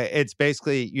 So it's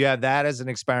basically you have that as an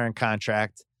expiring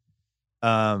contract.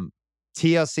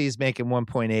 TLC is making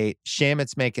 1.8.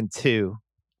 Shamit's making 2.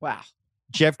 Wow.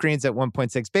 Jeff Green's at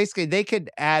 1.6. Basically, they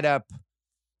could add up.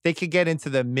 They could get into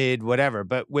the mid whatever.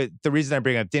 But the reason I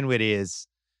bring up Dinwiddie is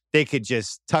they could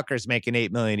Tucker's making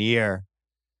 $8 million a year.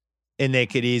 And they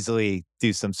could easily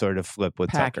do some sort of flip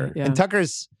with Tucker. Yeah. And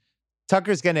Tucker's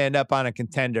Tucker's going to end up on a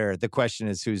contender. The question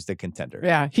is, who's the contender?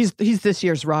 Yeah, he's this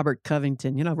year's Robert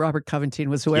Covington. You know, Robert Covington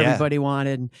was who everybody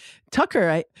wanted. And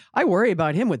Tucker, I worry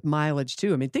about him with mileage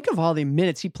too. I mean, think of all the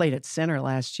minutes he played at center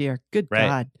last year. Good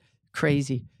God,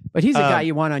 crazy. But he's a guy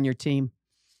you want on your team.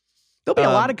 There'll be a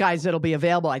lot of guys that'll be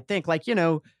available, I think. Like, you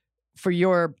know, for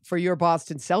your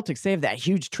Boston Celtics, they have that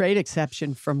huge trade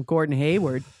exception from Gordon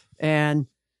Hayward. And,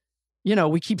 you know,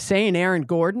 we keep saying Aaron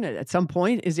Gordon. At some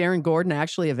point, is Aaron Gordon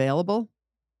actually available?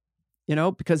 You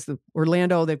know, because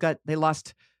Orlando, they've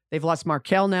lost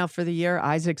Markelle now for the year.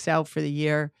 Isaac's out for the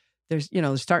year. They're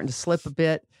starting to slip a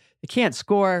bit. They can't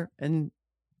score. And,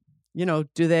 you know,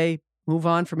 do they move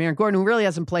on from Aaron Gordon, who really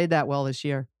hasn't played that well this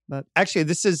year? But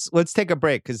actually, let's take a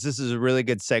break because this is a really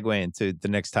good segue into the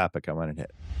next topic I want to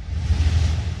hit.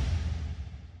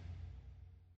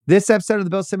 This episode of the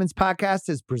Bill Simmons podcast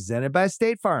is presented by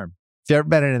State Farm. If you've ever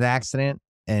been in an accident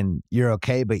and you're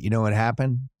okay, but you know what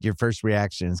happened, your first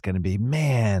reaction is going to be,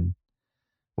 man,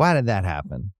 why did that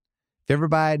happen? If you ever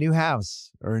buy a new house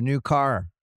or a new car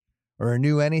or a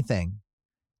new anything,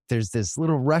 there's this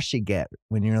little rush you get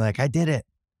when you're like, I did it.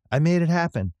 I made it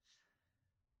happen.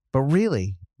 But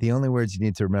really, the only words you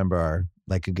need to remember are,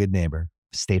 like a good neighbor,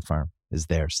 State Farm is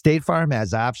there. State Farm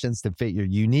has options to fit your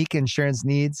unique insurance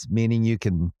needs, meaning you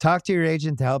can talk to your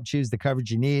agent to help choose the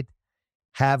coverage you need,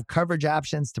 have coverage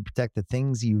options to protect the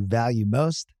things you value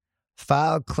most,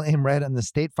 file a claim right on the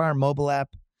State Farm mobile app,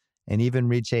 and even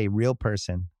reach a real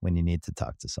person when you need to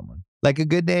talk to someone. Like a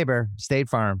good neighbor, State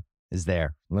Farm is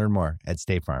there. Learn more at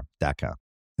statefarm.com.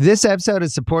 This episode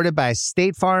is supported by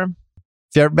State Farm.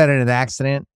 If you've ever been in an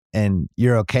accident and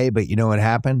you're okay, but you know what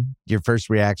happened, your first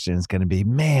reaction is going to be,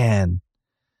 man,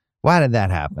 why did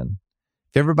that happen?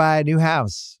 If you ever buy a new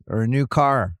house or a new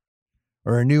car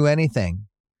or a new anything,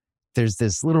 there's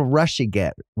this little rush you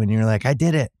get when you're like, I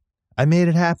did it. I made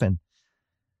it happen.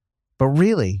 But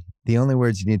really, the only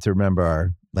words you need to remember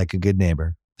are, like a good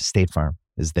neighbor, State Farm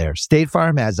is there. State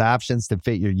Farm has options to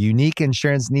fit your unique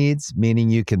insurance needs, meaning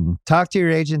you can talk to your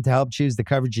agent to help choose the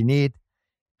coverage you need,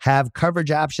 have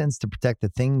coverage options to protect the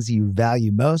things you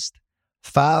value most,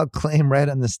 file a claim right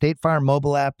on the State Farm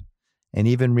mobile app, and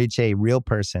even reach a real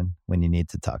person when you need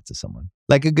to talk to someone.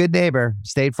 Like a good neighbor,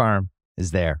 State Farm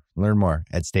is there. Learn more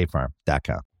at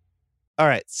statefarm.com. All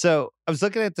right, so I was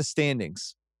looking at the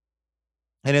standings,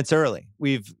 and it's early.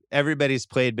 Everybody's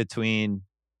played between,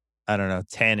 I don't know,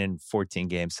 10 and 14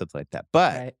 games, something like that.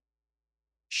 But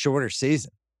shorter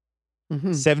season.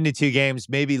 72 games,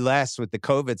 maybe less with the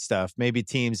COVID stuff. Maybe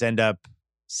teams end up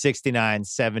 69,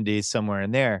 70, somewhere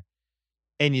in there.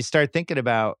 And you start thinking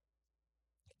about,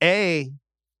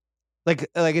 like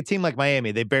a team like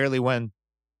Miami, they barely won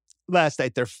last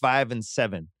night. They're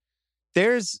 5-7.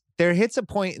 There hits a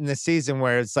point in the season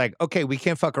where it's like, okay, we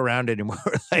can't fuck around anymore.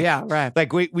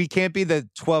 Like we can't be the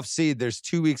 12th seed. There's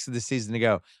 2 weeks of the season to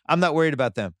go. I'm not worried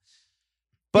about them.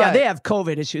 But they have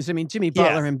COVID issues. I mean, Jimmy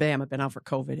Butler and Bam have been out for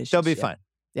COVID issues. They'll be fine.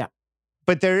 Yeah.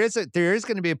 But there is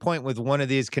going to be a point with one of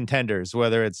these contenders,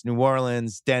 whether it's New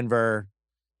Orleans, Denver,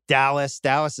 Dallas.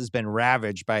 Dallas has been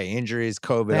ravaged by injuries,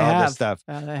 COVID, this stuff.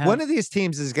 One of these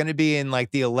teams is going to be in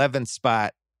like the 11th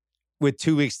spot with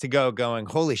 2 weeks to go going,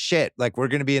 holy shit, like we're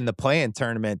going to be in the play-in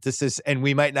tournament. And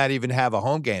we might not even have a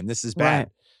home game. This is bad.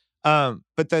 Right.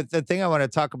 But the thing I want to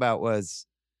talk about was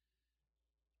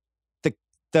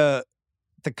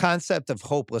the concept of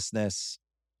hopelessness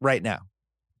right now.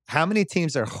 How many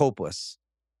teams are hopeless?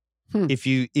 If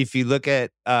you look at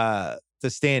the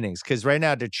standings, because right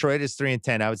now Detroit is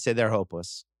 3-10. I would say they're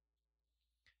hopeless.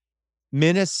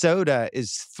 Minnesota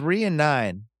is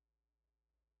 3-9,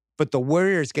 but the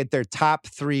Warriors get their top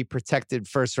 3 protected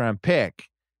first round pick.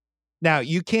 Now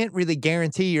you can't really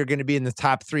guarantee you're going to be in the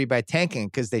top 3 by tanking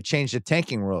because they changed the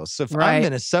tanking rules. So if I'm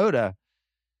Minnesota,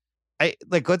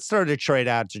 let's throw Detroit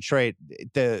out.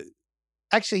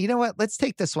 Actually, you know what? Let's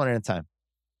take this one at a time.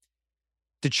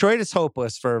 Detroit is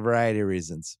hopeless for a variety of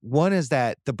reasons. One is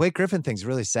that the Blake Griffin thing's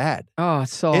really sad. Oh,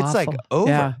 it's so it's awful. Like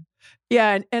over.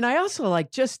 Yeah. And I also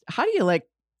how do you let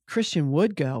Christian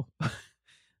Wood go? I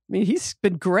mean, he's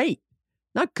been great.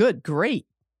 Not good, great.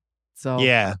 So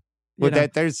yeah. Well,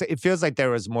 it feels like there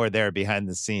was more there behind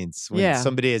the scenes when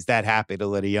somebody is that happy to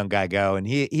let a young guy go. And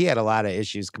he had a lot of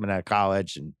issues coming out of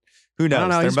college, and who knows?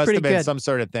 There must have been some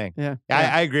sort of thing. Yeah.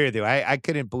 I agree with you. I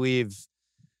couldn't believe,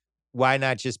 why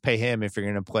not just pay him if you're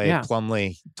going to play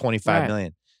Plumlee $25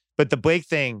 million? But the Blake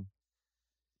thing,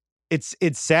 it's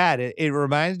sad. It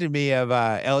reminded me of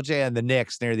LJ and the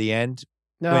Knicks near the end,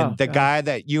 when the guy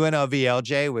that UNLV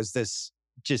LJ was this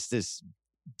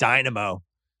dynamo.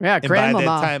 Yeah,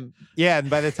 and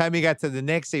by the time he got to the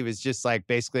Knicks, he was just like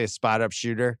basically a spot up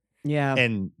shooter. Yeah.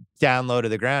 and down low to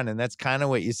the ground. And that's kind of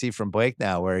what you see from Blake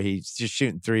now, where he's just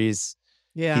shooting threes.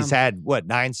 Yeah. He's had 9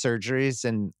 surgeries,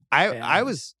 and I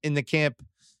was in the camp.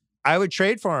 I would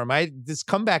trade for him. This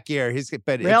comeback year,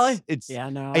 really? It's yeah,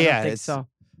 no, I don't think so.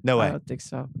 No way. I don't think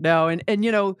so. No, and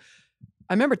I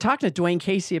remember talking to Dwayne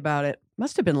Casey about it.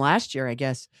 Must have been last year, I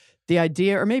guess. The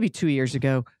idea, or maybe 2 years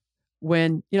ago,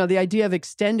 when the idea of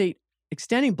extending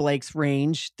Blake's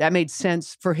range, that made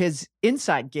sense for his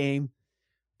inside game.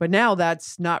 But now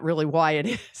that's not really why it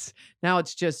is. Now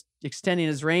it's just extending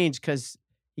his range because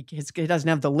he doesn't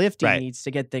have the lift he needs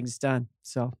to get things done.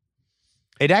 So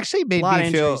it actually made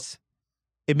me feel.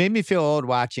 It made me feel old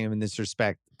watching him in this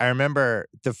respect. I remember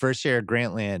the first year at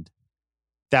Grantland.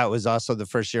 That was also the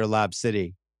first year of Lob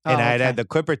City, and I had the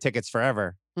Clipper tickets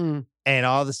forever. Mm. And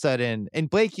all of a sudden, and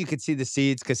Blake, you could see the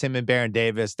seeds because him and Baron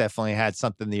Davis definitely had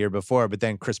something the year before. But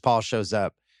then Chris Paul shows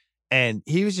up. And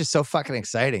he was just so fucking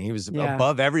exciting. He was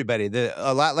above everybody.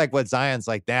 A lot like what Zion's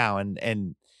like now.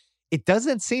 And it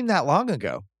doesn't seem that long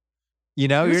ago.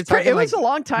 You're talking it was a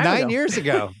long time 9 ago. years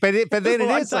ago. But then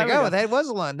it is like, ago. that was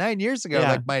a long 9 years ago.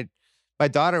 Yeah. Like my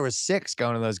daughter was 6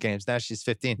 going to those games. Now she's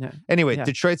 15. Yeah. Anyway, Yeah.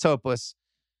 Detroit's hopeless.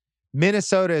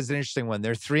 Minnesota is an interesting one.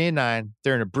 They're 3-9.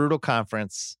 They're in a brutal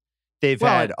conference. They've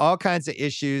had all kinds of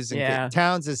issues. And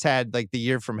Towns has had like the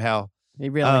year from hell. He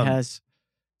really has.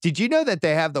 Did you know that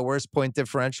they have the worst point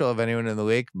differential of anyone in the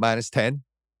league, -10?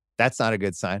 That's not a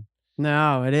good sign.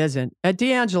 No, it isn't. At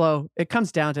D'Angelo, it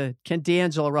comes down to, can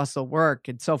D'Angelo Russell work?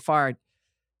 And so far,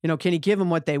 can he give them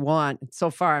what they want? And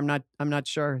so far, I'm not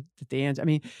sure that D'Angelo. I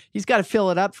mean, he's got to fill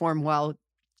it up for him while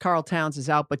Karl Towns is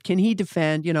out. But can he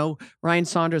defend? Ryan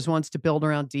Saunders wants to build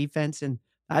around defense, and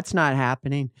that's not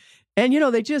happening. And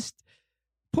they just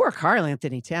poor Karl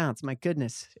Anthony Towns. My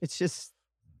goodness, it's just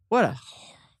what a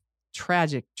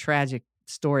tragic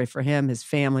story for him, his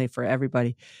family, for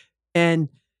everybody. And,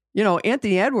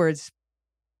 Anthony Edwards,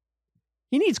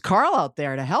 he needs Karl out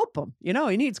there to help him. He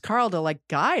needs Karl to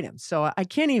guide him. So I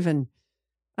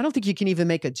don't think you can even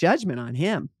make a judgment on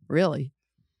him, really.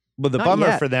 Well, the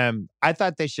bummer for them, I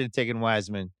thought they should have taken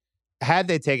Wiseman. Had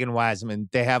they taken Wiseman,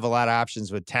 they have a lot of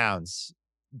options with Towns,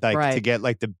 to get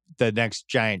the next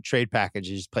giant trade package.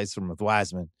 You just place them with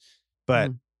Wiseman.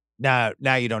 But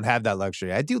now you don't have that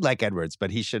luxury. I do like Edwards,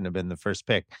 but he shouldn't have been the first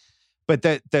pick. But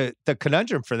the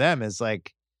conundrum for them is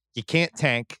you can't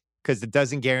tank because it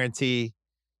doesn't guarantee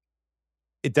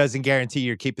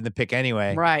you're keeping the pick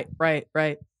anyway.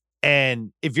 Right.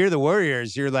 And if you're the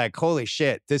Warriors, you're like, holy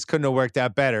shit, this couldn't have worked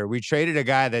out better. We traded a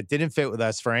guy that didn't fit with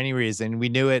us for any reason. We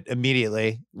knew it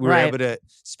immediately. We were able to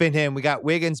spin him. We got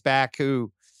Wiggins back,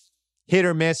 who hit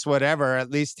or miss, whatever. At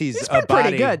least he's been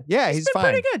pretty good. Yeah, he's fine.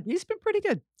 Pretty good. He's been pretty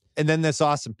good. And then this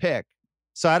awesome pick.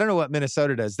 So I don't know what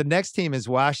Minnesota does. The next team is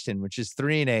Washington, which is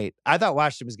 3-8. I thought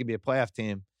Washington was going to be a playoff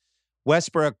team.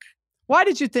 Westbrook. Why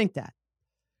did you think that?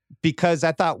 Because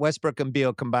I thought Westbrook and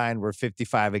Beal combined were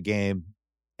 55 a game.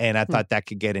 And I thought that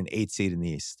could get an 8 seed in the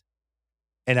East.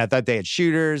 And I thought they had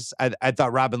shooters. I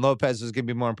thought Robin Lopez was going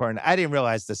to be more important. I didn't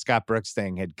realize the Scott Brooks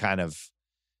thing had kind of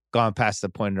gone past the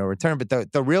point of no return.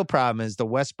 But the real problem is the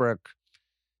Westbrook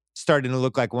starting to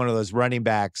look like one of those running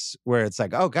backs where it's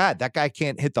like, oh, God, that guy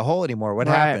can't hit the hole anymore. What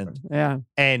happened? Yeah.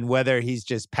 And whether he's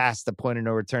just past the point of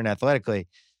no return athletically.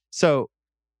 So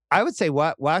I would say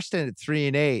Washington at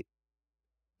 3-8,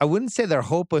 I wouldn't say they're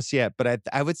hopeless yet, but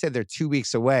I would say they're 2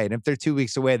 weeks away. And if they're 2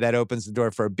 weeks away, that opens the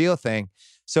door for a Beal thing.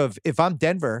 So if I'm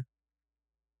Denver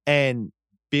and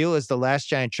Beal is the last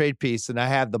giant trade piece and I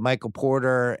have the Michael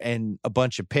Porter and a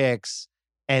bunch of picks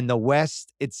and the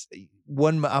West,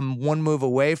 I'm one move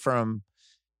away from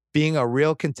being a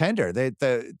real contender.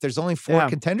 There's only 4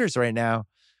 contenders right now.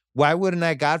 Why wouldn't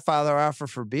I Godfather offer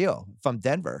for Beal if I'm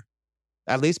Denver?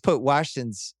 At least put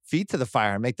Washington's feet to the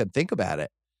fire and make them think about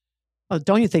it. Oh,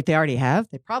 don't you think they already have?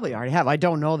 They probably already have. I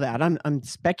don't know that. I'm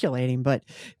speculating, but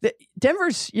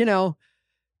Denver's,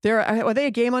 are they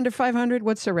a game under 500?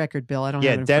 What's their record, Bill? I don't know.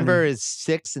 Yeah, Denver is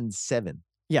 6-7.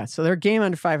 Yeah, so they're a game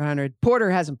under 500.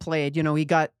 Porter hasn't played. He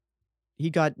got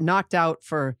knocked out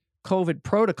for COVID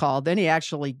protocol. Then he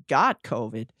actually got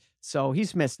COVID. So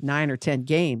he's missed 9 or 10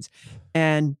 games.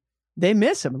 And they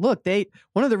miss him. Look,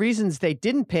 one of the reasons they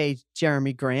didn't pay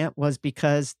Jeremy Grant was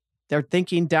because they're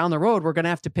thinking down the road, we're going to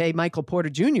have to pay Michael Porter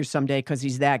Jr. someday because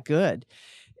he's that good.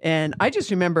 And I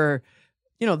just remember,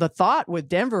 the thought with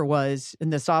Denver was in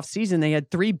this offseason, they had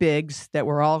 3 bigs that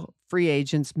were all free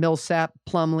agents, Millsap,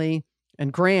 Plumlee,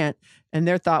 and Grant. And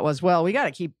their thought was, well, we got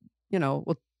to keep,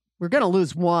 we're going to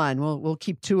lose one. We'll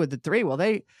keep 2 of the 3. Well,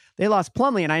 they lost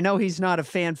Plumlee. And I know he's not a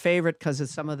fan favorite because of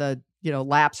some of the,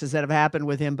 lapses that have happened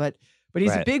with him, but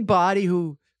he's a big body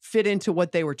who fit into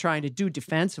what they were trying to do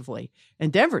defensively.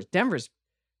 And Denver's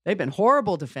they've been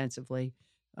horrible defensively.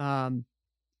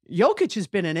 Jokic has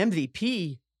been an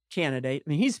MVP candidate. I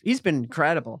mean, he's been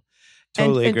incredible.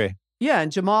 Totally agree. Yeah,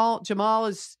 and Jamal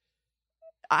is.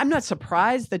 I'm not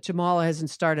surprised that Jamal hasn't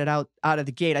started out of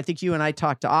the gate. I think you and I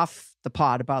talked off the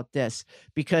pod about this,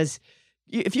 because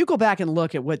if you go back and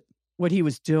look at what he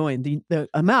was doing, the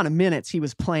amount of minutes he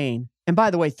was playing, and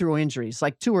by the way, through injuries,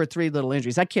 like 2 or 3 little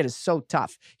injuries, that kid is so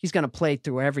tough. He's going to play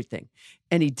through everything,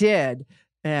 and he did.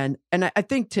 And I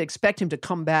think to expect him to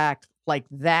come back like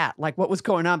that, like what was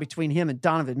going on between him and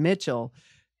Donovan Mitchell,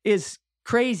 is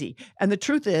crazy. And the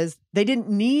truth is, they didn't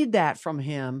need that from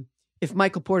him if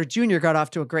Michael Porter Jr. got off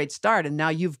to a great start, and now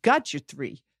you've got your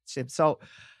 3. So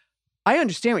I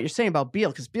understand what you're saying about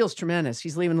Beal, because Beal's tremendous.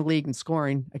 He's leaving the league and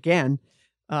scoring again.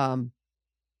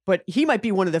 But he might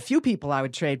be one of the few people I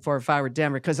would trade for if I were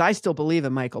Denver, because I still believe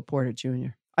in Michael Porter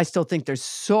Jr. I still think there's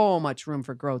so much room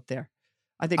for growth there.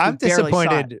 I think I'm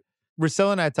disappointed.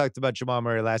 Russillo and I talked about Jamal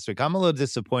Murray last week. I'm a little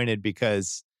disappointed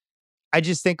because I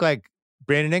just think like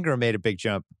Brandon Ingram made a big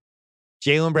jump.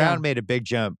 Jaylen Brown made a big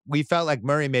jump. We felt like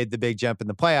Murray made the big jump in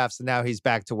the playoffs, and now he's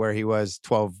back to where he was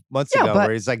 12 months ago,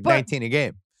 where he's like 19 a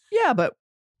game. Yeah, but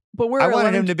I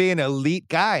wanted him to be an elite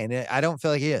guy, and I don't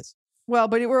feel like he is. Well,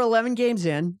 but we're 11 games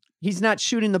in. He's not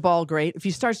shooting the ball great. If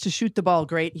he starts to shoot the ball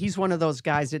great, he's one of those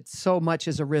guys that so much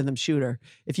is a rhythm shooter.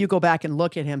 If you go back and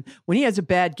look at him, when he has a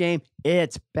bad game,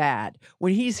 it's bad.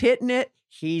 When he's hitting it,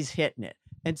 he's hitting it.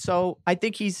 And so I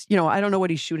think he's, I don't know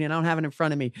what he's shooting. I don't have it in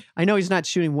front of me. I know he's not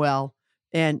shooting well.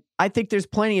 And I think there's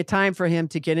plenty of time for him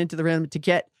to get into the rhythm, to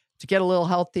get a little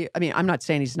healthy. I mean, I'm not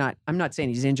saying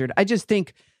he's injured. I just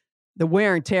think the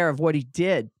wear and tear of what he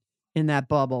did in that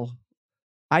bubble,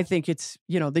 I think it's,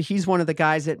 he's one of the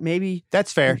guys that maybe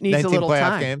that's fair. Needs a little playoff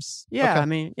time. Games. Yeah, okay. I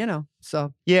mean,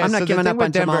 so yeah, I'm not giving up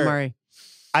on Jamal Murray.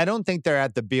 I don't think they're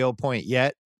at the Beal point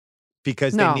yet,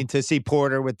 because they need to see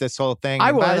Porter with this whole thing.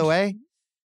 By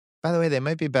the way, they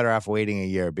might be better off waiting a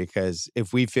year, because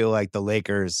if we feel like the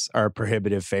Lakers are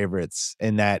prohibitive favorites,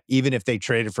 and that even if they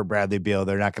traded for Bradley Beal,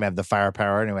 they're not going to have the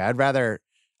firepower anyway. I'd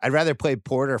rather play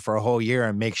Porter for a whole year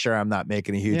and make sure I'm not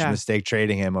making a huge mistake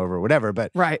trading him over whatever.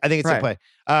 But I think it's a play.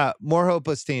 More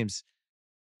hopeless teams.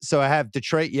 So I have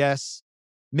Detroit, yes.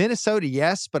 Minnesota,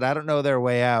 yes, but I don't know their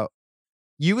way out.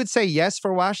 You would say yes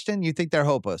for Washington? You think they're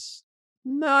hopeless?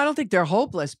 No, I don't think they're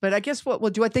hopeless, but I guess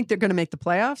do I think they're going to make the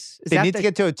playoffs? They need to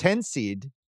get to a 10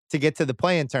 seed to get to the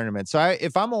play-in tournament. So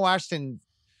if I'm a Washington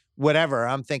whatever,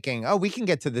 I'm thinking, we can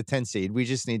get to the 10 seed. We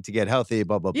just need to get healthy,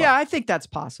 blah, blah, blah. Yeah, I think that's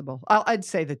possible. I'd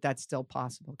say that that's still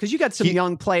possible, because you got some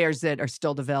young players that are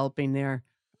still developing there.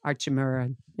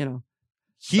 Archimura,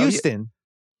 Houston's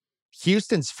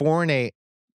 4-8.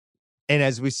 And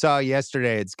as we saw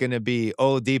yesterday, it's going to be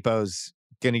Oladipo's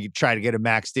going to try to get a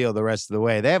max deal the rest of the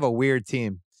way. They have a weird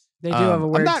team. They do have a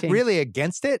weird team. I'm not really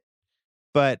against it,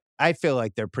 but I feel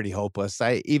like they're pretty hopeless.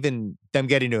 Even them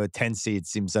getting to a 10 seed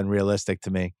seems unrealistic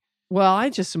to me. Well,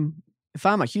 if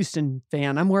I'm a Houston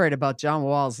fan, I'm worried about John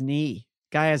Wall's knee.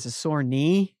 Guy has a sore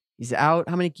knee. He's out.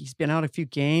 He's been out a few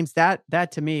games. That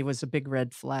to me was a big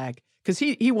red flag, because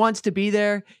he wants to be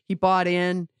there. He bought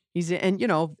in. If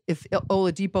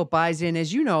Oladipo buys in,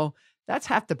 as you know, that's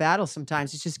half the battle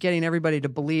sometimes. It's just getting everybody to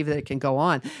believe that it can go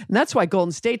on. And that's why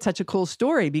Golden State's such a cool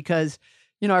story, because,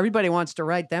 everybody wants to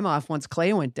write them off once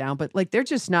Clay went down, but like, they're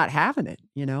just not having it,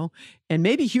 and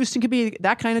maybe Houston could be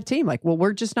that kind of team. Like, well,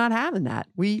 we're just not having that.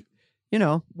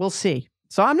 We'll see.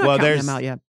 So I'm not counting them out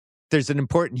yet. There's an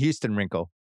important Houston wrinkle.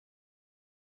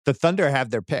 The Thunder have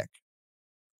their pick,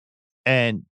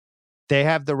 and they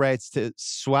have the rights to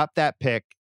swap that pick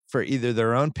for either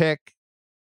their own pick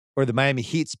or the Miami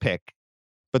Heat's pick.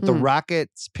 But the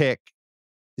Rockets pick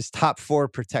is top 4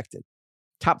 protected.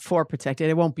 Top 4 protected.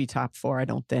 It won't be top 4, I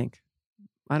don't think.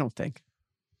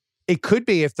 It could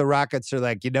be if the Rockets are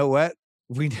like, you know what?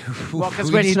 We need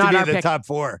to be the top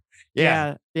 4.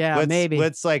 Yeah, maybe.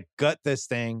 Let's like gut this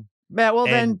thing. Yeah, well,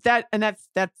 then that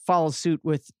follows suit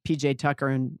with PJ Tucker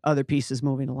and other pieces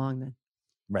moving along then.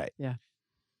 Right. Yeah.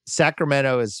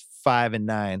 Sacramento is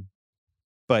 5-9,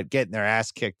 but getting their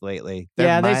ass kicked lately.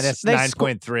 They're minus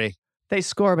 9.3. They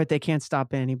score, but they can't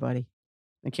stop anybody.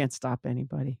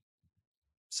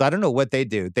 So I don't know what they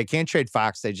do. They can't trade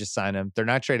Fox. They just sign him. They're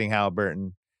not trading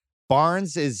Halliburton.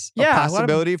 Barnes is a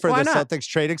possibility for the Celtics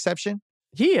trade exception.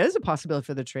 He is a possibility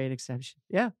for the trade exception.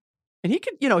 Yeah. And he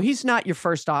could, he's not your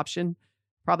first option.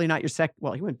 Probably not your second.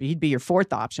 Well, he wouldn't be. He'd be your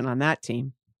 4th option on that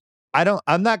team.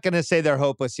 I'm not going to say they're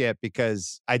hopeless yet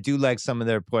because I do like some of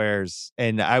their players,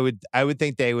 and I would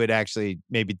think they would actually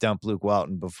maybe dump Luke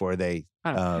Walton before they.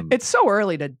 It's so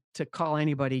early to call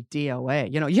anybody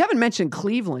DOA. You haven't mentioned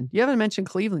Cleveland. You haven't mentioned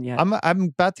Cleveland yet. I'm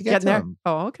about to get to them.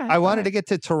 Oh, okay. I wanted to get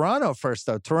to Toronto first,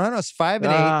 though. Toronto's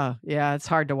 5-8. Yeah, it's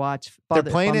hard to watch. They're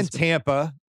playing in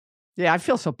Tampa. Yeah, I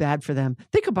feel so bad for them.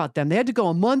 Think about them. They had to go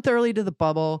a month early to the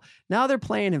bubble. Now they're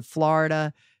playing in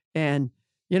Florida. And,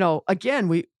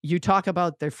 again, you talk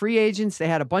about their free agents. They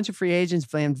had a bunch of free agents.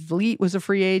 Van Vliet was a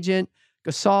free agent.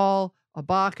 Gasol,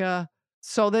 Ibaka.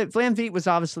 So that Van Vliet was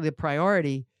obviously the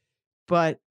priority.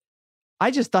 But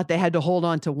I just thought they had to hold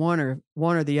on to one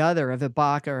or the other of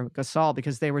Ibaka or Gasol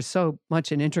because they were so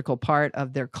much an integral part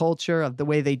of their culture, of the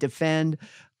way they defend,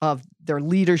 of their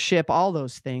leadership, all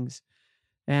those things.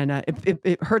 And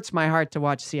it hurts my heart to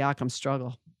watch Siakam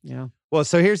struggle, Well,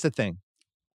 so here's the thing.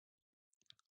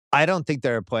 I don't think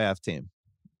they're a playoff team.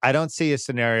 I don't see a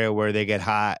scenario where they get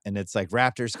hot and it's like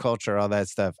Raptors culture, all that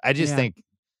stuff. I just think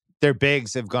their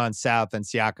bigs have gone south and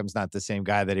Siakam's not the same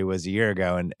guy that he was a year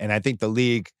ago. And I think the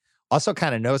league also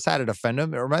kind of knows how to defend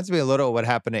him. It reminds me a little of what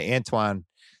happened to Antoine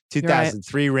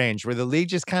 2003 range, where the league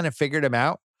just kind of figured him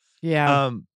out.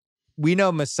 Yeah. We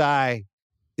know Masai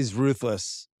is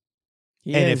ruthless.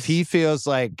 If he just feels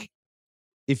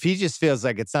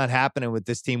like it's not happening with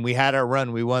this team, we had our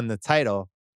run, we won the title.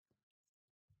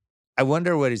 I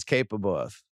wonder what he's capable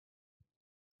of.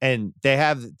 And they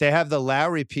have the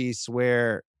Lowry piece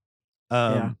where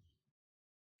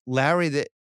Lowry,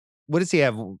 what does he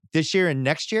have this year and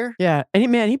next year? Yeah.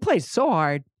 And he plays so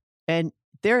hard, and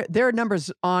their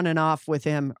numbers on and off with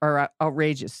him are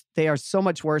outrageous. They are so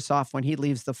much worse off when he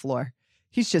leaves the floor.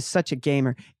 He's just such a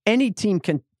gamer. Any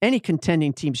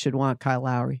contending team should want Kyle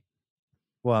Lowry.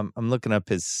 Well, I'm looking up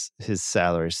his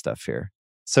salary stuff here.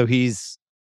 So he's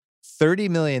 $30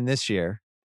 million this year,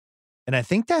 and I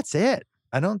think that's it.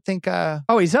 I don't think.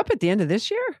 He's up at the end of this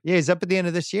year? Yeah, he's up at the end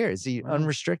of this year. Is he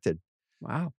unrestricted?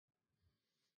 Wow.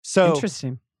 So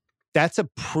interesting. That's a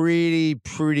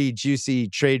pretty juicy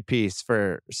trade piece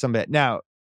for somebody. Now,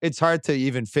 it's hard to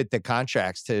even fit the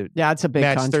contracts to it's a big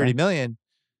match contract. $30 million.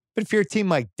 But if you're a team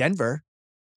like Denver,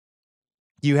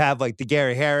 you have like the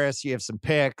Gary Harris, you have some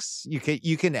picks.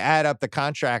 You can add up the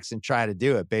contracts and try to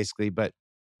do it, basically. But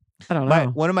I don't know.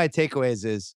 One of my takeaways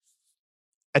is,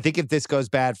 I think if this goes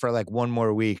bad for like one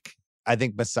more week, I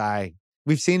think Masai,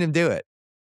 we've seen him do it.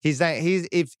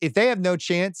 If they have no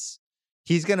chance,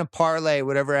 he's going to parlay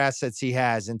whatever assets he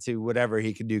has into whatever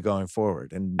he can do going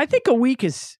forward. And I think a week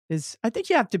is I think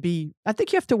you have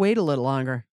to wait a little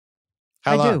longer.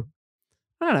 How long? I do.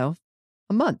 I don't know.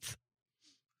 A month.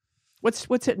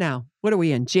 What's it now? What are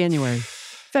we in? January,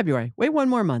 February. Wait one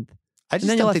more month. I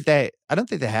don't think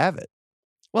they have it.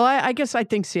 Well, I guess I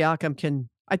think Siakam can.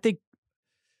 I think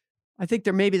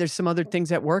there's some other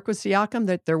things at work with Siakam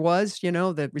that there was,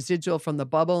 the residual from the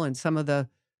bubble and some of the,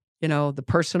 the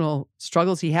personal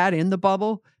struggles he had in the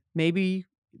bubble. Maybe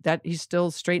that he's still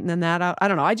straightening that out. I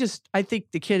don't know. I think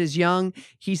the kid is young.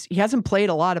 He hasn't played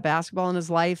a lot of basketball in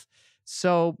his life.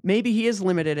 So maybe he is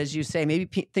limited, as you say. Maybe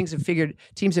teams have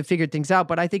figured things out,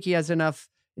 but I think he has enough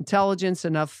intelligence,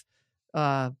 enough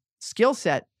skill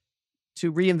set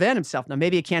to reinvent himself. Now,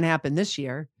 maybe it can't happen this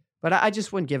year, but I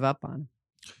just wouldn't give up on him.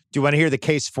 Do you want to hear the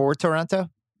case for Toronto?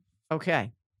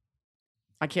 Okay.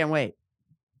 I can't wait.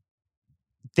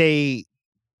 They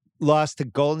lost to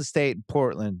Golden State and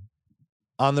Portland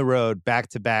on the road,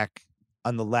 back-to-back,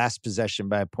 on the last possession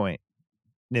by a point.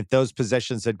 And if those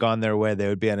possessions had gone their way, they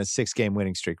would be on a 6-game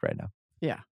winning streak right now.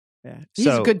 Yeah. He's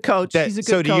a good coach. He's a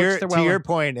good coach. To your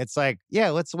point, it's like,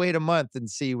 let's wait a month and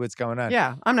see what's going on.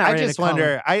 Yeah, I'm not ready to call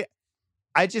him.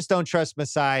 I just don't trust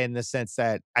Masai in the sense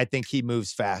that I think he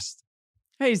moves fast.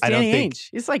 Hey, he's Danny Ainge.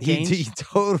 He's like Ainge. He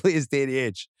totally is Danny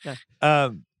Ainge. Yeah.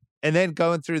 And then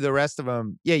going through the rest of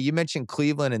them, you mentioned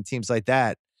Cleveland and teams like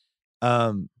that.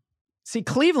 See,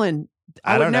 Cleveland,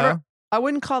 I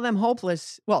wouldn't call them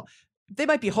hopeless. Well, they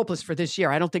might be hopeless for this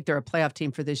year. I don't think they're a playoff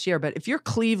team for this year. But if you're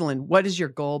Cleveland, what has your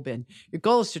goal been? Your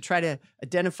goal is to try to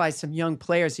identify some young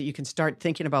players that you can start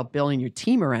thinking about building your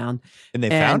team around. And they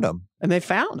found them. And they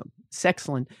found them. It's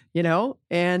excellent,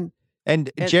 And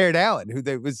Jared Allen,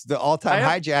 was the all-time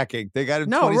hijacking. They got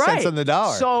him 20 cents on the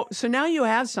dollar. So now you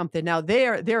have something. Now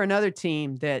they're another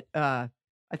team that I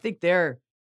think they're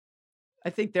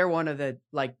one of the,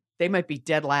 like, they might be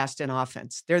dead last in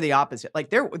offense. They're the opposite. Like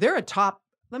they're a top.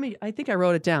 I think I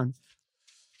wrote it down.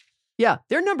 Yeah,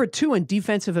 they're number 2 in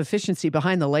defensive efficiency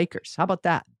behind the Lakers. How about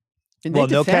that? Well,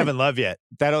 no Kevin Love yet.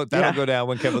 That'll go down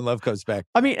when Kevin Love comes back.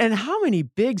 I mean, and how many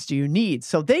bigs do you need?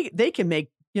 So they can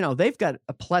make they've got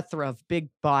a plethora of big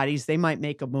bodies. They might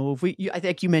make a move. I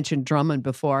think you mentioned Drummond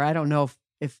before. I don't know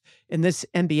if in this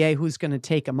NBA who's going to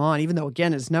take him on, even though,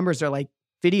 again, his numbers are like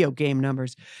video game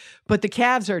numbers. But the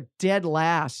Cavs are dead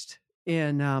last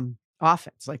in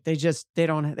offense. Like they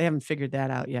haven't figured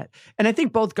that out yet. And I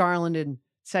think both Garland and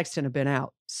Sexton have been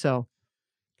out. So,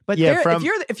 but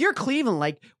if you're Cleveland,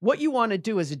 like what you want to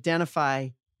do is identify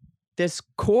this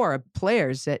core of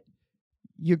players that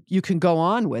you can go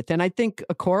on with. And I think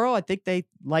I think they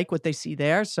like what they see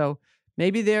there. So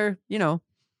maybe they're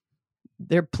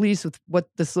pleased with what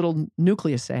this little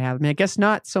nucleus they have. I mean, I guess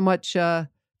not so much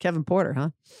Kevin Porter,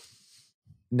 huh?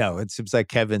 No, it seems like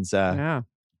Kevin's on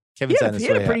his way. He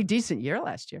had a pretty decent year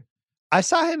last year. I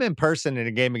saw him in person in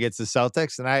a game against the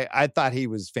Celtics, and I thought he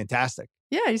was fantastic.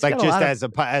 Yeah, he's like got just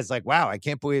as like, wow, I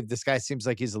can't believe this guy seems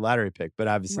like he's a lottery pick, but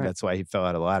obviously that's why he fell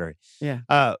out of the lottery. Yeah.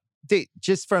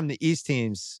 Just from the East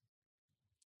teams,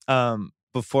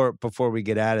 before we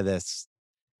get out of this,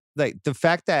 like the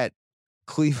fact that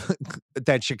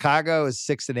that Chicago is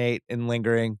 6-8 and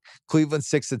lingering, Cleveland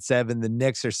 6-7, the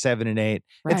Knicks are 7-8. Right.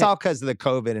 It's all because of the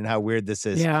COVID and how weird this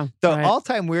is. Yeah, the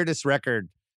all-time weirdest record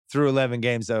through 11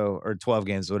 games though, or 12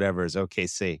 games, whatever, is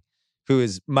OKC, who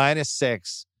is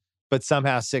 -6, but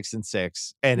somehow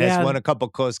 6-6, and has won a couple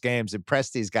close games. And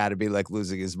Presti's got to be like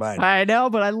losing his mind. I know,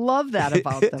 but I love that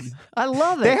about them. I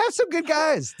love it. They have some good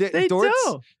guys. They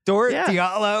do. Dort,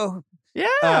 Diallo.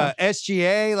 Yeah.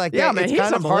 SGA, like that. It's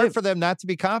kind of hard for them not to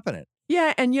be competent.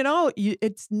 Yeah. And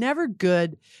it's never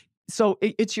good. So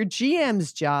it's your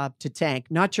GM's job to tank,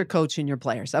 not your coach and your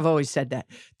players. I've always said that.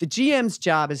 The GM's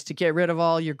job is to get rid of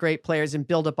all your great players and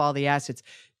build up all the assets.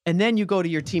 And then you go to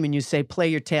your team and you say, play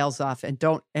your tails off and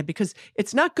because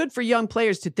it's not good for young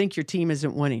players to think your team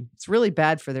isn't winning. It's really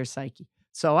bad for their psyche.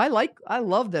 So I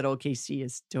love that OKC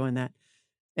is doing that.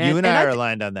 You and I are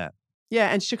aligned on that.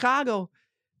 Yeah. And Chicago,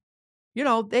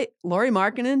 Lauri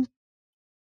Markkanen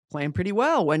playing pretty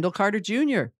well. Wendell Carter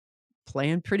Jr.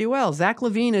 playing pretty well. Zach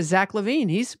LaVine is Zach LaVine.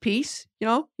 He's a piece.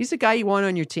 He's a guy you want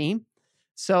on your team.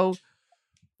 So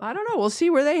I don't know. We'll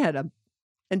see where they head up.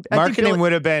 And Markkanen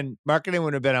would have been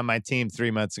on my team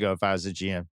 3 months ago if I was a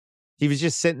GM. He was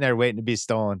just sitting there waiting to be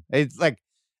stolen. It's like,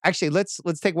 actually, let's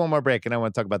take one more break, and I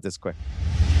want to talk about this quick.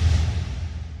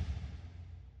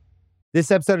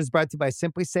 This episode is brought to you by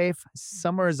Simply Safe.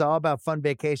 Summer is all about fun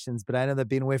vacations, but I know that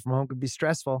being away from home can be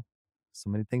stressful. So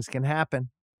many things can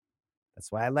happen.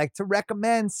 That's why I like to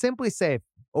recommend Simply Safe,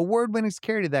 award-winning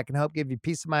security that can help give you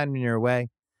peace of mind when you're away.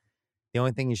 The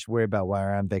only thing you should worry about while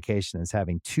you're on vacation is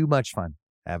having too much fun.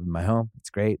 I have it in my home. It's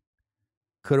great.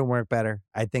 Couldn't work better.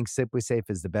 I think Simply Safe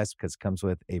is the best because it comes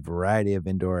with a variety of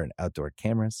indoor and outdoor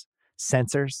cameras,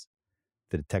 sensors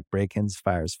to detect break-ins,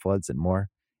 fires, floods, and more.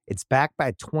 It's backed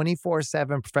by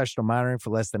 24/7 professional monitoring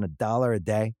for less than $1 a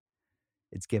day.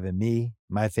 It's given me,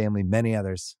 my family, many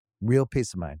others real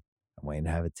peace of mind. I'm waiting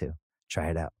to have it too. Try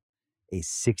it out. A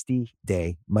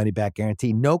 60-day money-back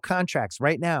guarantee. No contracts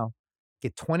right now.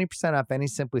 Get 20% off any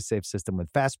Simply Safe system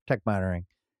with Fast Protect monitoring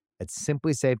at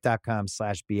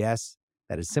simplysafe.com/BS.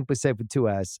 That is Simply Safe with 2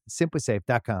 S's.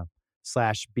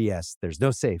 Simplysafe.com/BS. There's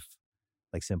no safe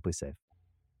like Simply Safe.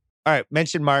 All right,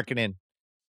 mention Markkanen.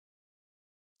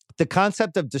 The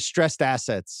concept of distressed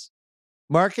assets.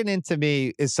 Markkanen to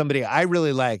me is somebody I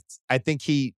really liked. I think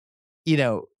he,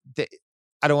 I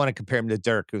don't want to compare him to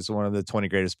Dirk, who's one of the 20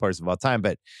 greatest players of all time,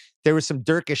 but there was some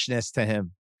Dirkishness to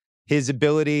him. His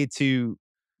ability to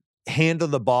handle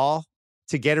the ball,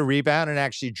 to get a rebound and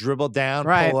actually dribble down,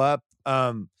 pull up.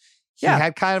 He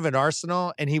had kind of an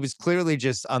arsenal, and he was clearly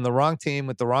just on the wrong team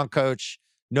with the wrong coach.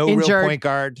 No real point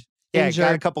guard. Yeah,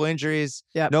 got a couple injuries.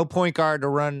 Yep. No point guard to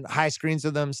run high screens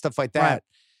with them, stuff like that. Right.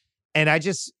 And I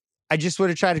just would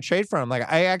have tried to trade for him. Like,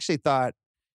 I actually thought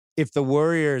if the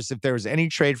Warriors, if there was any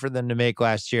trade for them to make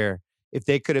last year, if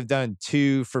they could have done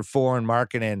 2 for 4 in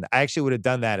Markkanen, I actually would have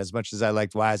done that as much as I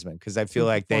liked Wiseman, because I feel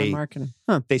like they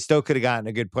still could have gotten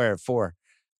a good player at 4.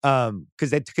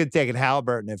 Because they could have taken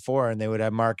Halliburton at 4 and they would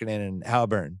have Markkanen and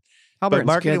Halliburton. But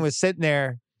Markkanen was sitting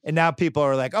there, and now people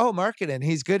are like, oh, Markkanen,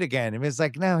 he's good again. And it was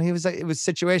like, no, it was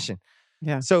situation.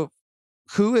 Yeah. So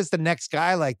who is the next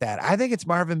guy like that? I think it's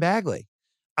Marvin Bagley.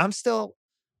 I'm still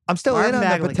in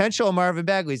on the potential of Marvin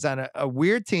Bagley. He's on a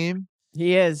weird team.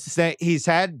 He is. He's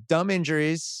had dumb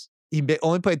injuries. He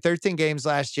only played 13 games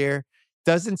last year.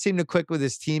 Doesn't seem to click with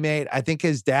his teammate. I think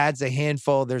his dad's a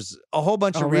handful. There's a whole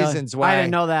bunch of reasons why. I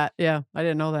didn't know that. Yeah, I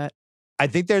didn't know that. I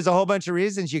think there's a whole bunch of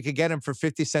reasons you could get him for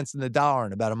 50 cents in the dollar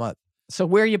in about a month. So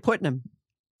where are you putting him?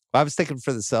 Well, I was thinking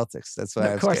for the Celtics. That's why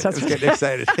I was getting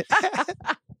excited.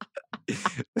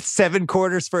 7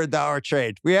 quarters for $1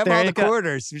 trade. We have all the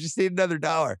quarters. We just need another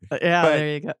 $1.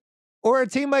 There you go. Or a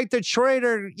team like Detroit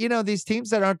or, these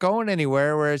teams that aren't going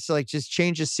anywhere where it's like just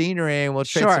change the scenery and we'll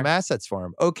trade some assets for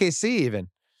them. OKC even.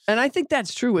 And I think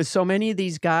that's true with so many of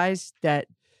these guys that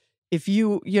if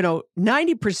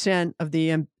 90% of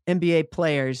the NBA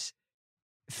players,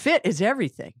 fit is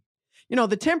everything. The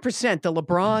 10%, the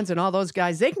LeBrons and all those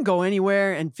guys, they can go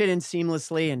anywhere and fit in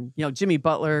seamlessly. And, Jimmy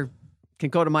Butler can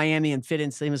go to Miami and fit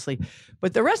in seamlessly.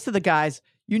 But the rest of the guys,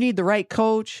 you need the right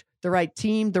coach, the right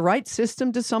team, the right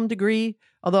system to some degree.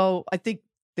 Although I think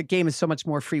the game is so much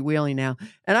more freewheeling now.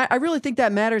 And I really think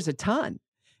that matters a ton.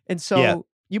 And so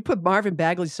you put Marvin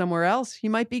Bagley somewhere else, he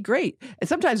might be great. And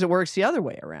sometimes it works the other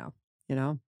way around,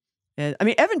 And I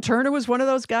mean, Evan Turner was one of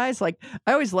those guys. Like,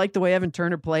 I always liked the way Evan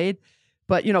Turner played.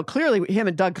 But, clearly him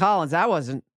and Doug Collins, that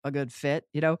wasn't a good fit,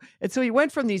 And so he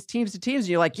went from these teams to teams, and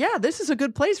you're like, yeah, this is a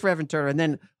good place for Evan Turner. And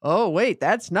then, oh, wait,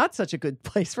 that's not such a good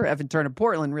place for Evan Turner.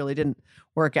 Portland really didn't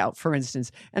work out, for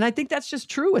instance. And I think that's just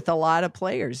true with a lot of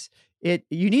players.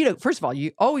 First of all,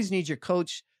 you always need the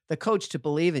coach to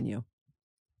believe in you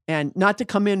and not to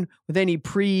come in with any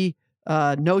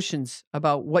notions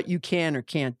about what you can or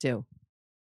can't do.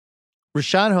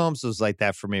 Rashawn Holmes was like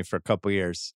that for me for a couple of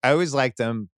years. I always liked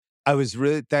him. I was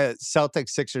really the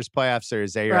Celtics-Sixers playoff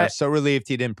series that year. I was so relieved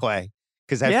he didn't play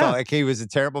because I felt like he was a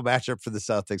terrible matchup for the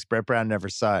Celtics. Brett Brown never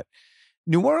saw it.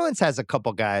 New Orleans has a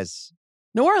couple guys.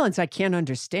 New Orleans, I can't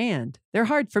understand. They're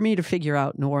hard for me to figure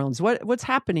out. New Orleans, what's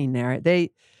happening there?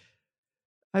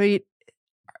 Do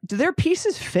their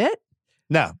pieces fit?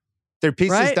 No, their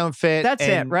pieces don't fit. That's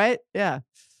it, right? Yeah.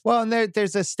 Well, and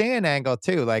there's a Stan angle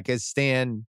too. Like,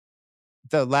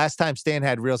 the last time Stan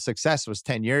had real success was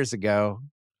 10 years ago.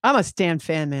 I'm a Stan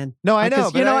fan, man. No, I know,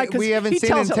 but we haven't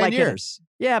seen it in 10 years.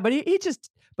 Yeah, but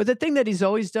but the thing that he's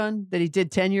always done, that he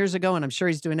did 10 years ago, and I'm sure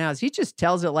he's doing now, is he just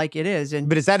tells it like it is.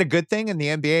 But is that a good thing in the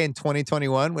NBA in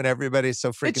 2021 when everybody's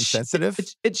so freaking sensitive?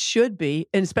 It should be,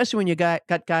 and especially when you got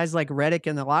guys like Redick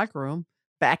in the locker room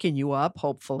backing you up,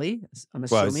 hopefully, I'm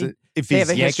assuming. Well, if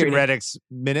he's yanking Redick's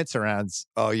minutes around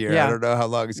all year, I don't know how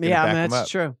long he's going to back him up.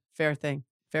 That's true. Fair thing.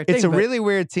 It's a really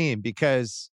weird team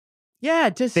because...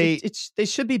 Yeah, they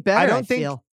should be better, I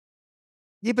feel.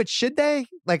 Yeah, but should they?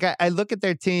 Like, I look at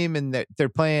their team and they're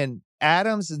playing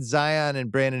Adams and Zion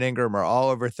and Brandon Ingram are all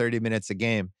over 30 minutes a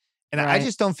game. And I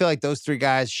just don't feel like those three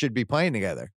guys should be playing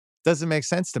together. Doesn't make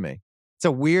sense to me. It's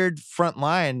a weird front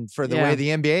line for the way the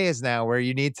NBA is now where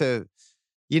you need to,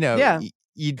 you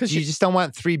just don't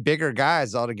want three bigger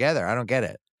guys all together. I don't get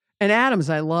it. And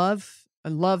Adams, I love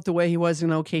the way he was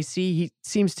in OKC. He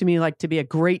seems to me like to be a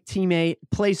great teammate,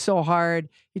 plays so hard.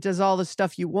 He does all the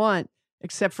stuff you want,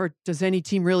 except for does any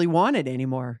team really want it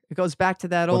anymore? It goes back to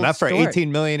that old not for story. $18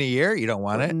 million a year. You don't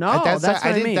want it. No, that's what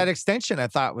I mean. That extension I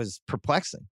thought was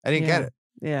perplexing. I didn't get it.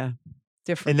 Yeah.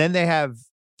 Different. And then they have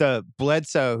the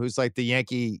Bledsoe, who's like the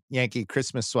Yankee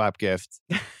Christmas swap gift.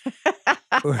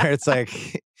 Where it's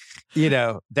like,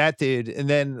 that dude. And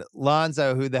then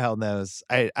Lonzo, who the hell knows?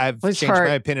 I've changed my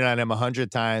opinion on him 100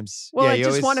 times. Well, I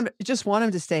just want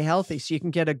him to stay healthy so you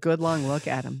can get a good long look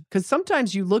at him. Because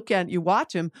sometimes you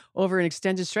watch him over an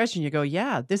extended stretch and you go,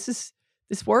 yeah, this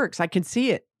works. I can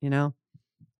see it,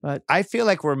 But I feel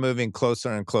like we're moving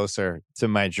closer and closer to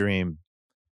my dream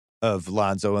of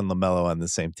Lonzo and LaMelo on the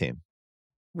same team.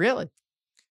 Really?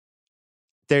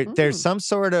 There's some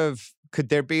sort of... Could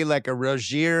there be like a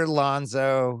Rozier,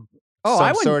 Lonzo,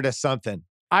 sort of something?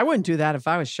 I wouldn't do that if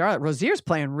I was Charlotte. Rozier's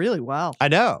playing really well. I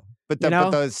know. But the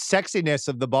sexiness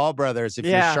of the Ball brothers, if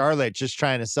you're Charlotte, just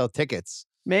trying to sell tickets.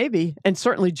 Maybe. And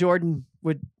certainly Jordan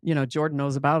would, Jordan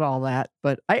knows about all that.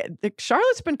 But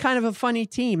Charlotte's been kind of a funny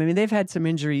team. I mean, they've had some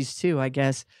injuries too, I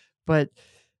guess. But,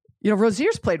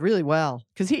 Rozier's played really well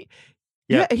because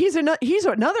he's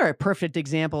another perfect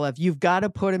example of you've got to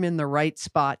put him in the right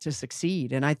spot to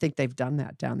succeed. And I think they've done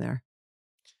that down there.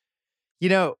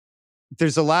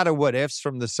 There's a lot of what ifs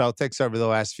from the Celtics over the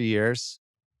last few years.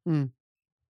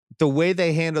 The way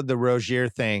they handled the Rozier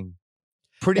thing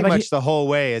pretty much the whole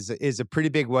way is a pretty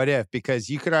big what if, because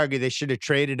you could argue they should have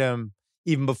traded him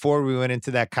even before we went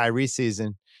into that Kyrie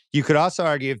season. You could also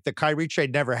argue if the Kyrie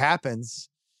trade never happens,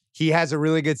 he has a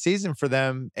really good season for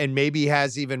them, and maybe he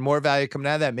has even more value coming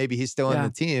out of that. Maybe he's still on the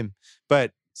team,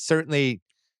 but certainly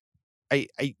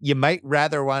you might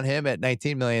rather want him at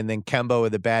 $19 million than Kemba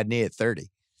with a bad knee at 30.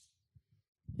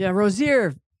 Yeah,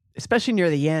 Rozier, especially near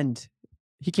the end,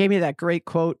 he gave me that great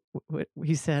quote.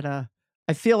 He said,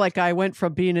 I feel like I went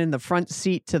from being in the front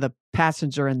seat to the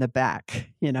passenger in the back,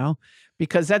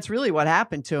 because that's really what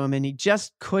happened to him, and he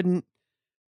just couldn't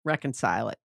reconcile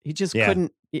it. He just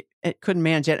couldn't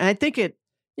manage it. And I think it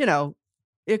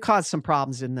caused some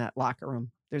problems in that locker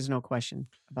room. There's no question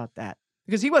about that.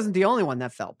 Because he wasn't the only one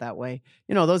that felt that way.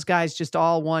 Those guys just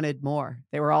all wanted more.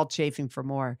 They were all chafing for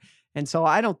more. And so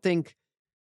I don't think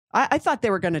I thought they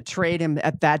were going to trade him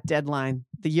at that deadline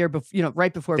the year before,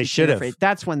 right before they should have.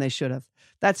 That's when they should have.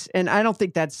 And I don't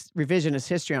think that's revisionist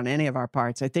history on any of our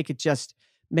parts. I think it just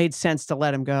made sense to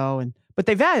let him go. But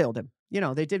they valued him.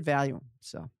 They did value him.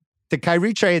 So the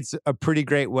Kyrie trade's a pretty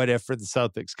great what if for the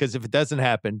Celtics, because if it doesn't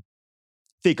happen,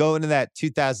 they go into that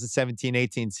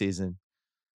 2017-18 season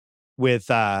with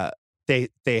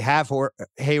they have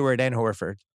Hayward and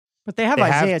Horford, but they have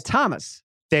Isaiah Thomas.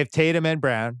 They have Tatum and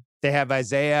Brown. They have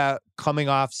Isaiah coming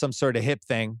off some sort of hip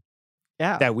thing.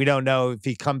 Yeah, that we don't know if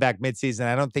he come back midseason.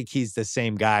 I don't think he's the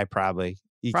same guy probably,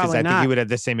 because I think he would have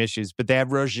the same issues. But they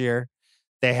have Rozier.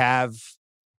 They have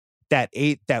that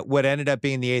what ended up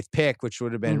being the 8th pick, which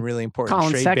would have been really important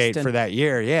Colin trade Sexton. bait for that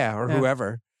year, or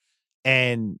whoever.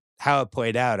 And how it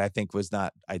played out, I think, was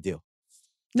not ideal.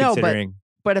 No,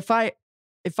 but if I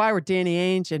were Danny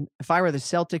Ainge and if I were the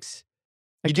Celtics,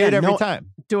 you do it every time.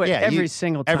 Do it every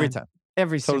single time. Every time.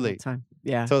 Every totally. single time.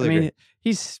 Yeah. Totally. I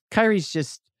mean,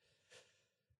 Kyrie's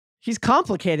he's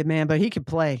complicated, man, but he can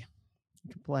play.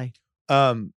 He can play.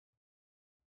 Russillo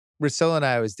and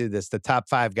I always do this, the top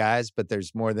 5 guys, but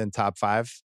there's more than top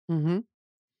 5. Mm-hmm.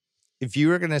 If you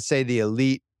were going to say the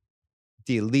elite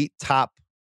top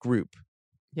group.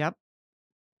 Yep.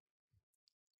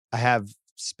 I have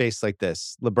space like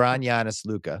this: LeBron, Giannis,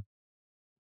 Luka.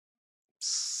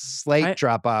 Slight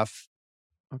drop off.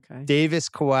 Okay. Davis,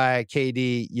 Kawhi,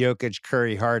 KD, Jokic,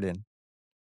 Curry, Harden.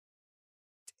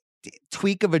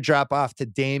 Tweak of a drop off to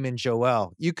Dame and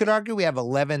Joel. You could argue we have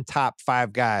 11 top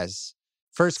 5 guys.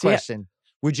 First question: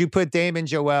 would you put Dame and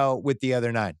Joel with the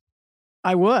other 9?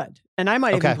 I would, and I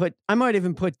might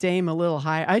even put Dame a little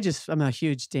higher. I'm a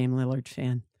huge Dame Lillard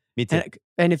fan. Me too.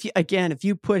 And if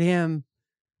you put him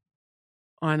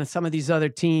on some of these other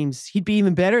teams, he'd be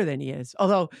even better than he is.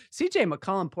 Although CJ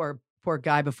McCollum, poor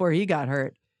guy, before he got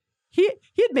hurt, he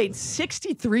had made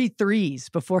 63 threes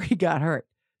before he got hurt.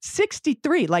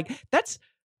 63. Like, that's,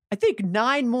 I think,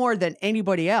 9 more than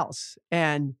anybody else.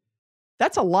 And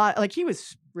that's a lot. Like, he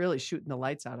was really shooting the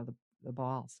lights out of the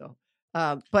ball. So,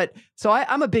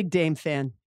 I'm a big Dame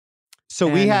fan. So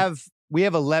we have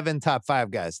 11 top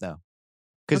 5 guys now.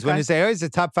 Because when you say, he's a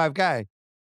top 5 guy.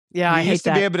 Yeah, I hate that. used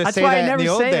to be able to say that in the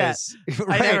old days.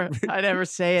 Right. I never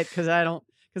say it because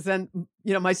then,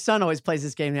 my son always plays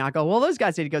this game. And I go, well, those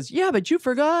guys did. He goes, yeah, but you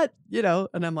forgot,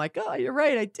 and I'm like, oh, you're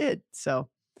right. I did. So,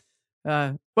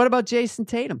 what about Jason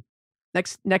Tatum?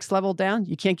 Next level down?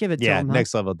 You can't give it to him. Yeah,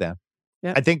 next level down.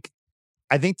 Yeah. I think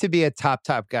to be a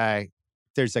top guy,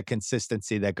 there's a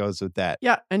consistency that goes with that.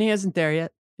 Yeah, and he isn't there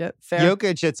yet. Yeah, fair.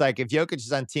 Jokic, it's like if Jokic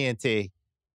is on TNT,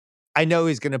 I know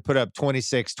he's going to put up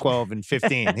 26, 12, and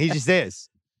 15. He just is.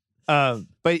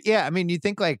 But yeah, I mean, you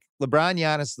think like LeBron,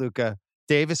 Giannis, Luka,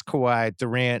 Davis, Kawhi,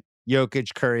 Durant,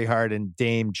 Jokic, Curry, Harden,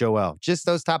 Dame, Joel. Just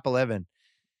those top 11.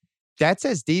 That's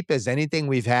as deep as anything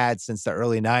we've had since the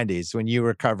early 90s when you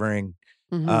were covering,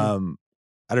 I don't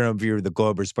know if you were the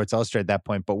Globe or Sports Illustrated at that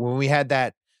point, but when we had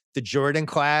the Jordan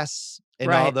class and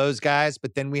all those guys,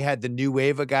 but then we had the new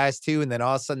wave of guys too, and then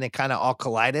all of a sudden they kind of all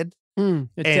collided.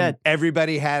 It did.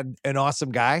 Everybody had an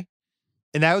awesome guy.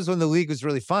 And that was when the league was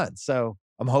really fun. So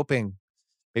I'm hoping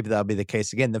maybe that'll be the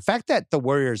case again. The fact that the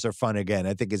Warriors are fun again,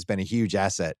 I think has been a huge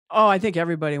asset. Oh, I think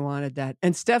everybody wanted that.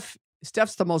 And Steph's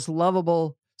the most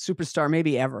lovable superstar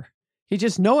maybe ever.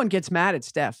 No one gets mad at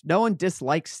Steph. No one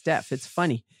dislikes Steph. It's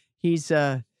funny. He's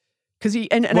because he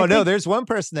there's one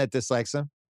person that dislikes him.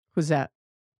 Who's that?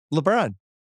 LeBron.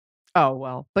 Oh,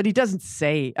 well, but he doesn't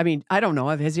say, I mean, I don't know.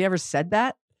 Has he ever said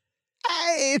that?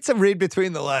 It's a read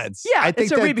between the lines. Yeah, I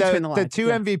think it's a read between the lines. The 2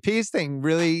 MVPs thing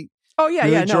really. Oh yeah,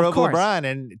 really yeah, no, drove of course. LeBron,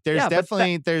 and there's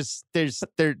definitely there's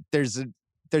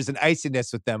an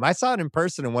iciness with them. I saw it in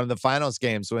person in one of the finals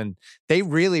games when they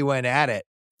really went at it.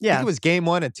 Yeah, I think it was game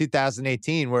 1 of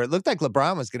 2018 where it looked like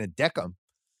LeBron was going to deck them.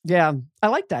 Yeah, I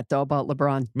like that though about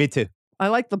LeBron. Me too. I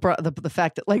like the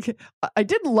fact that, like, I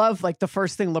didn't love, like, the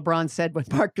first thing LeBron said when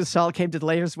Marc Gasol came to the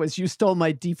Lakers was, "You stole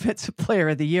my Defensive Player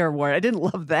of the Year award." I didn't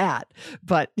love that,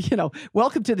 but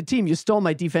welcome to the team. You stole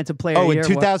my Defensive Player of the Year. Oh,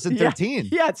 in 2013.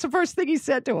 Yeah, it's the first thing he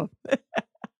said to him.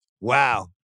 Wow.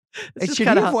 Should he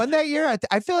have won that year?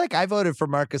 I feel like I voted for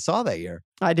Marc Gasol that year.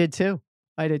 I did too.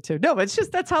 No, it's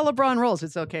just that's how LeBron rolls.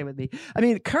 It's okay with me. I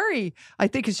mean, Curry, I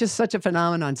think, is just such a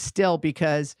phenomenon still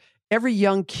because every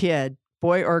young kid,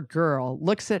 boy or girl,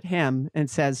 looks at him and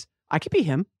says, I could be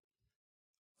him.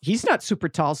 He's not super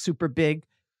tall, super big.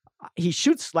 He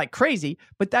shoots like crazy,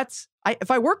 but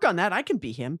if I work on that, I can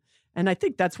be him. And I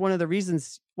think that's one of the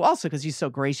reasons, well, also because he's so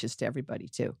gracious to everybody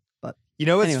too. But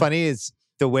what's funny is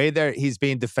the way that he's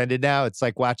being defended now, it's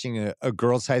like watching a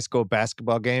girls' high school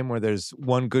basketball game where there's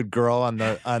one good girl on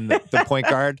the point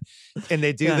guard, and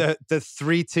they do the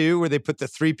 3-2 where they put the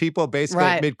three people basically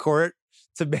at midcourt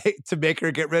to make her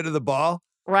get rid of the ball,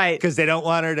 right? Because they don't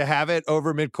want her to have it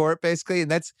over midcourt, basically, and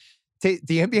that's. The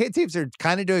NBA teams are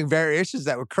kind of doing variations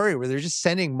that with Curry, where they're just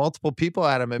sending multiple people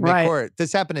at him at midcourt.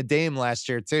 This happened to Dame last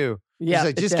year too. Yeah,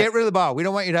 like, just get rid of the ball. We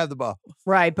don't want you to have the ball.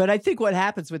 Right, but I think what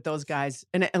happens with those guys,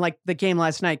 and like the game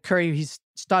last night, Curry, he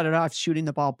started off shooting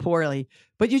the ball poorly,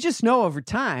 but you just know over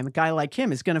time, a guy like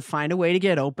him is going to find a way to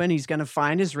get open. He's going to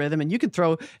find his rhythm, and you can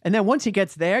throw. And then once he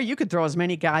gets there, you could throw as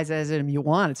many guys as him you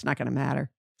want. It's not going to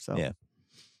matter. So yeah.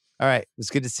 All right,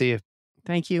 it's good to see you.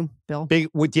 Thank you, Bill. Do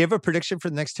you have a prediction for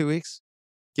the next 2 weeks?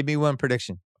 Give me one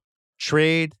prediction.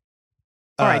 Trade,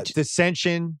 all right,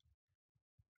 dissension,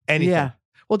 anything. Yeah.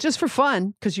 Well, just for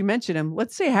fun, because you mentioned him,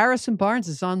 let's say Harrison Barnes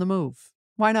is on the move.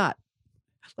 Why not?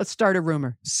 Let's start a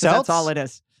rumor. That's all it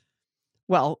is.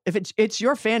 Well, if it's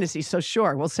your fantasy, so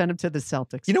sure, we'll send him to the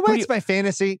Celtics. You know why it's my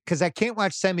fantasy? Because I can't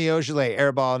watch Semi Ojeleye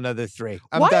airball another 3.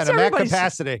 I'm why done. I'm at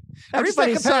capacity.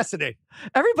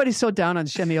 Everybody's so down on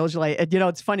Semi Ojeleye. And,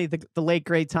 it's funny, the late,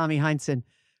 great Tommy Heinsohn,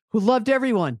 who loved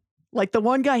everyone. Like the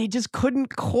one guy he just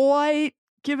couldn't quite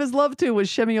give his love to was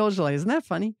Semi Ojeleye. Isn't that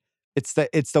funny? It's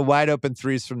the wide open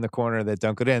threes from the corner that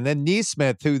don't go in. And then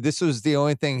Neesmith, who this was the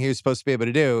only thing he was supposed to be able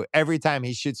to do, every time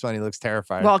he shoots one, he looks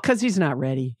terrified. Well, because he's not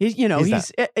ready.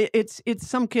 It's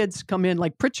some kids come in,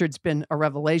 like Pritchard's been a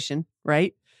revelation,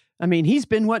 right? I mean, he's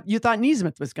been what you thought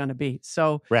Neesmith was going to be.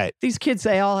 So these kids,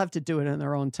 they all have to do it in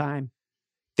their own time.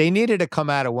 They needed to come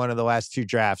out of one of the last 2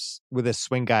 drafts with a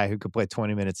swing guy who could play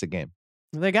 20 minutes a game.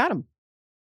 They got him.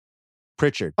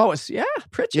 Pritchard. Oh,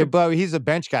 Pritchard. Yeah, but he's a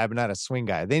bench guy, but not a swing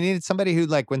guy. They needed somebody who,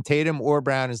 like, when Tatum or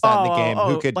Brown is not in the game,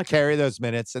 who could carry those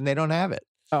minutes, and they don't have it.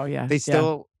 Oh, yeah. They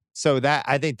still, so that,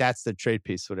 I think that's the trade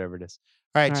piece, whatever it is.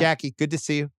 All right, Jackie, good to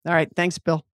see you. All right, thanks,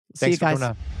 Bill. Thanks see you guys. For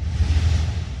coming on.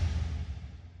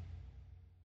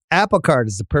 Apple Card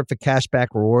is the perfect cashback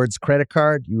rewards credit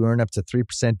card. You earn up to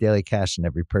 3% daily cash on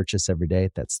every purchase every day.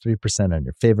 That's 3% on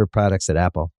your favorite products at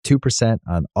Apple, 2%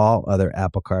 on all other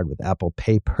Apple Card with Apple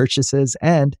Pay purchases,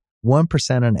 and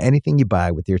 1% on anything you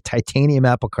buy with your titanium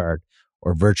Apple Card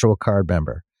or virtual card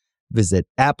member. Visit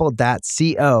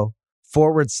apple.co/card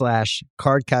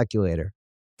calculator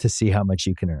to see how much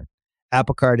you can earn.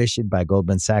 Apple Card issued by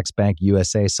Goldman Sachs Bank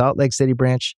USA, Salt Lake City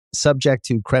branch, subject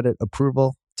to credit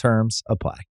approval. Terms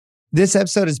apply. This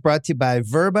episode is brought to you by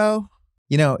Vrbo.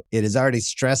 It is already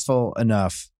stressful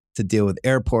enough to deal with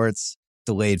airports,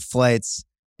 delayed flights,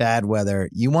 bad weather.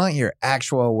 You want your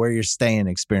actual where you're staying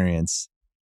experience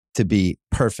to be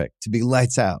perfect, to be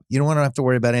lights out. You don't want to have to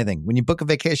worry about anything. When you book a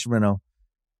vacation rental,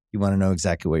 you want to know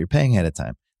exactly what you're paying ahead of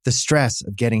time. The stress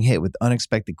of getting hit with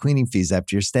unexpected cleaning fees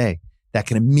after your stay, that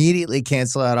can immediately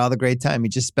cancel out all the great time you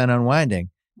just spent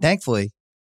unwinding. Thankfully,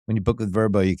 when you book with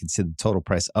Vrbo, you can see the total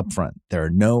price upfront. There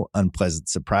are no unpleasant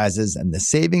surprises, and the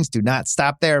savings do not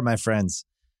stop there, my friends.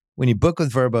 When you book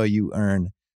with Vrbo, you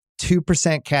earn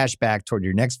 2% cash back toward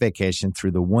your next vacation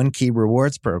through the One Key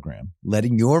Rewards program,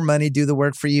 letting your money do the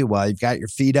work for you while you've got your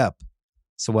feet up.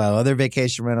 So while other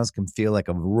vacation rentals can feel like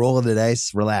a roll of the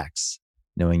dice, relax,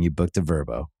 knowing you booked a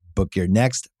Vrbo. Book your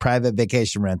next private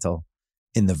vacation rental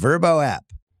in the Vrbo app.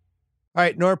 All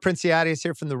right, Nora Princiotti is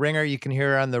here from The Ringer. You can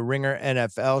hear her on The Ringer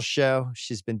NFL show.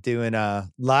 She's been doing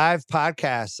live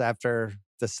podcasts after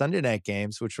the Sunday night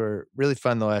games, which were really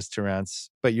fun the last 2 rounds.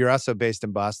 But you're also based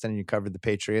in Boston, and you covered the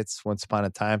Patriots once upon a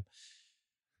time.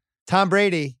 Tom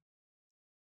Brady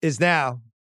is now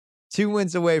 2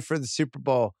 wins away for the Super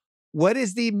Bowl. What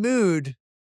is the mood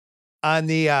on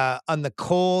the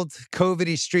cold,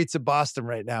 COVID-y streets of Boston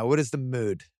right now? What is the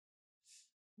mood?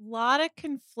 A lot of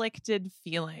conflicted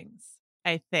feelings,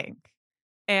 I think.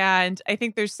 And I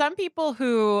think there's some people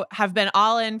who have been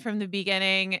all in from the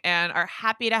beginning and are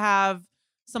happy to have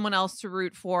someone else to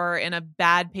root for in a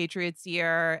bad Patriots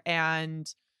year and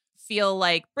feel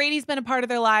like Brady's been a part of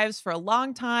their lives for a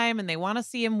long time and they want to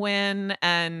see him win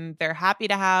and they're happy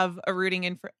to have a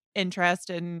rooting interest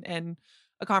in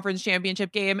a conference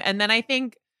championship game. And then I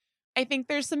think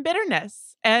there's some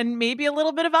bitterness and maybe a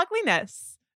little bit of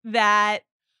ugliness. That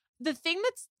the thing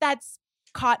that's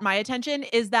caught my attention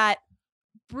is that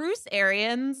Bruce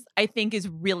Arians, I think, is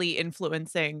really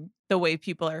influencing the way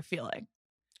people are feeling.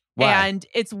 Why? And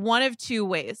it's one of 2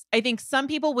 ways. I think some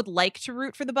people would like to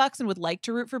root for the Bucs and would like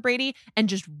to root for Brady and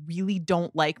just really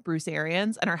don't like Bruce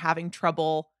Arians and are having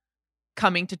trouble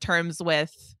coming to terms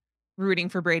with rooting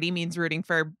for Brady means rooting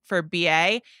for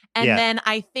BA. And then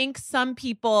I think some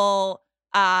people,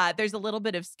 there's a little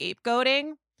bit of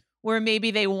scapegoating where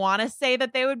maybe they want to say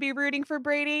that they would be rooting for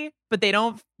Brady, but they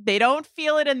don't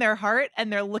feel it in their heart,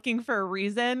 and they're looking for a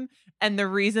reason. And the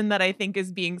reason that I think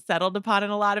is being settled upon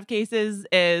in a lot of cases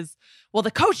is, well,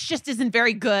 the coach just isn't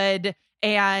very good,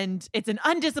 and it's an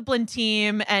undisciplined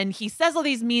team, and he says all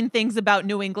these mean things about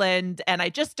New England, and I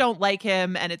just don't like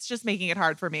him, and it's just making it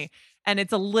hard for me. And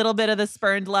it's a little bit of the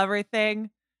spurned lover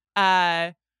thing.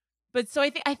 But so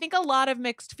I think a lot of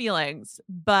mixed feelings,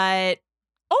 but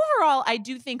overall, I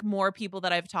do think more people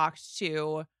that I've talked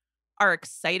to are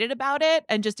excited about it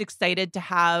and just excited to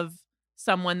have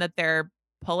someone that they're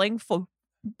pulling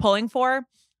for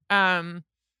than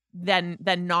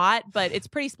not, but it's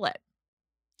pretty split.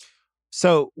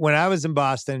 So when I was in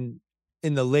Boston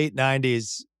in the late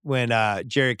 90s, when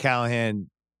Jerry Callahan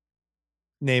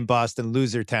named Boston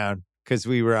Loser Town, because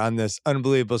we were on this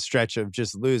unbelievable stretch of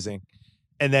just losing.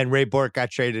 And then Ray Bork got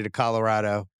traded to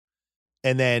Colorado.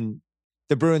 And then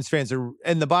the Bruins fans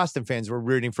and the Boston fans were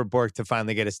rooting for Bork to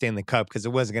finally get a Stanley Cup because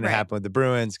it wasn't going to happen with the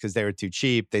Bruins because they were too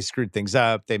cheap. They screwed things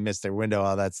up. They missed their window,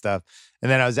 all that stuff. And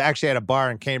then I was actually at a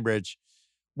bar in Cambridge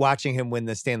watching him win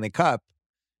the Stanley Cup.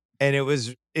 And it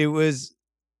was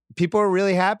people were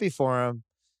really happy for him.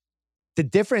 The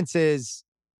difference is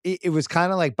it was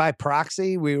kind of like by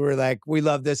proxy. We were like, we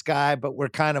love this guy, but we're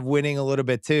kind of winning a little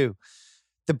bit too.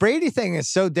 The Brady thing is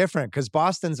so different because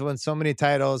Boston's won so many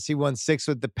titles. He won 6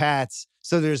 with the Pats.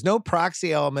 So there's no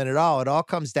proxy element at all. It all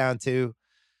comes down to,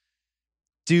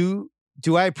 do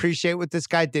I appreciate what this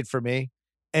guy did for me?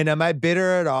 And am I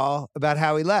bitter at all about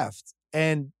how he left?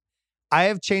 And I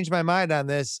have changed my mind on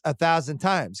this 1,000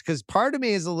 times because part of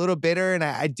me is a little bitter. And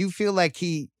I do feel like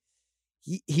he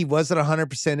wasn't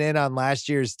 100% in on last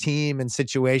year's team and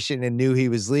situation and knew he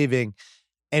was leaving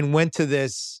and went to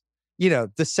this. You know,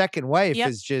 the second wife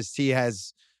is just, he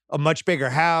has a much bigger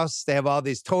house. They have all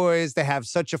these toys. They have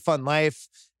such a fun life.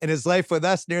 And his life with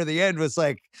us near the end was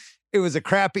like, it was a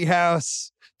crappy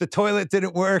house. The toilet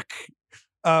didn't work.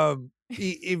 There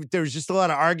was just a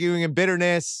lot of arguing and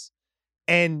bitterness.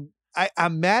 And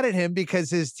I'm mad at him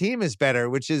because his team is better,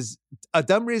 which is a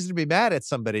dumb reason to be mad at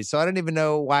somebody. So I don't even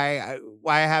know why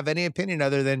I have any opinion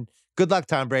other than good luck,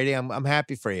 Tom Brady. I'm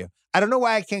happy for you. I don't know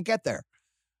why I can't get there.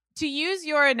 To use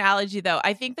your analogy, though,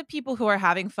 I think the people who are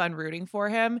having fun rooting for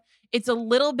him, it's a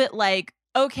little bit like,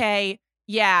 okay,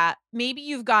 yeah, maybe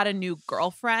you've got a new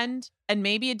girlfriend and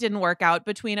maybe it didn't work out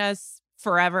between us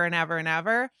forever and ever and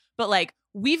ever. But like,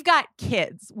 we've got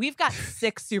kids. We've got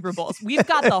 6 Super Bowls. We've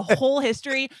got the whole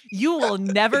history. You will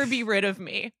never be rid of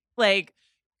me. Like,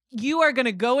 you are going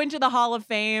to go into the Hall of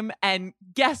Fame. And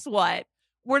guess what?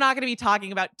 We're not going to be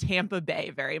talking about Tampa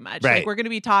Bay very much. Right. Like, we're going to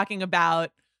be talking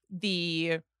about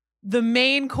the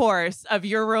main course of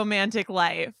your romantic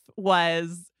life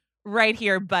was right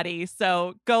here, buddy.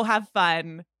 So go have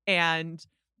fun. And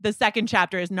the second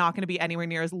chapter is not going to be anywhere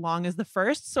near as long as the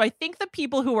first. So I think the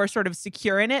people who are sort of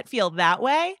secure in it feel that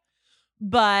way.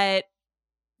 But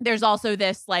there's also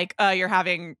this like, you're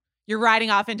riding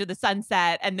off into the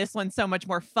sunset and this one's so much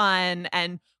more fun.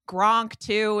 And Gronk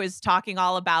too is talking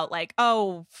all about like,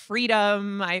 oh,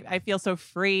 freedom. I feel so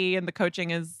free, and the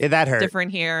coaching is that hurt.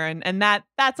 Different here, and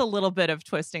that's a little bit of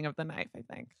twisting of the knife, I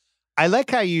think. I like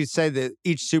how you say that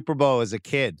each Super Bowl is a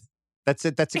kid. That's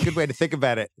it. That's a good way to think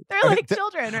about it. They're like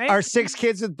children, right? Our 6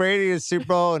 kids with Brady is Super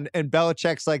Bowl, and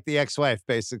Belichick's like the ex-wife,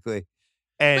 basically.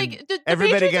 And like the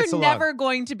everybody Patriots gets are along. never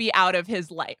going to be out of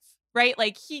his life, right?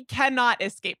 Like he cannot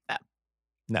escape them.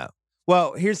 No.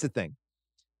 Well, here's the thing.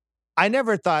 I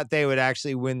never thought they would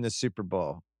actually win the Super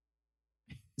Bowl.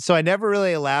 So I never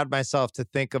really allowed myself to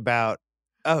think about,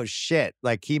 oh shit,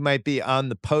 like he might be on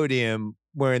the podium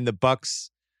wearing the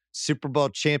Bucks Super Bowl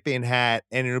champion hat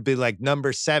and it'll be like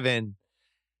number 7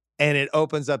 and it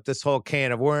opens up this whole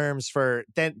can of worms for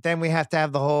then we have to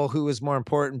have the whole who was more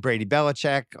important, Brady,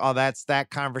 Belichick, all that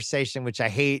conversation, which I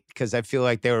hate because I feel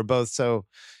like they were both so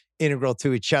integral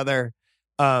to each other.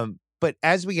 But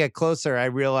as we get closer, I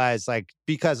realize, like,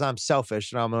 because I'm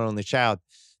selfish and I'm an only child,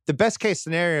 the best case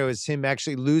scenario is him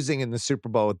actually losing in the Super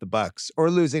Bowl with the Bucks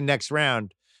or losing next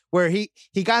round, where he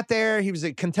got there, he was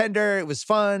a contender, it was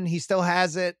fun, he still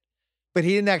has it, but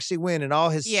he didn't actually win, and all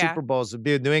his Super Bowls would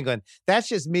be with New England. That's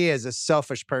just me as a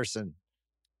selfish person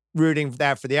rooting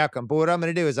for the outcome. But what I'm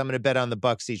going to do is I'm going to bet on the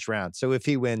Bucks each round. So if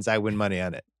he wins, I win money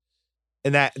on it,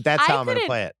 and that's how I'm going to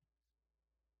play it.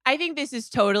 I think this is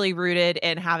totally rooted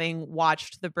in having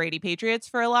watched the Brady Patriots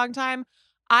for a long time.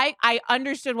 I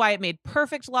understood why it made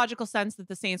perfect logical sense that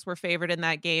the Saints were favored in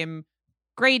that game.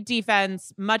 Great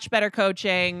defense, much better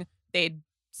coaching. They'd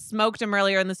smoked them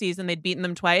earlier in the season. They'd beaten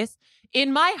them twice.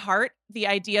 In my heart, the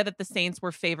idea that the Saints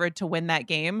were favored to win that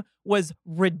game was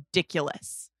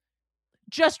ridiculous.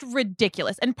 just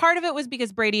ridiculous. And part of it was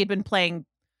because Brady had been playing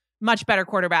much better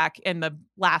quarterback in the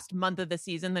last month of the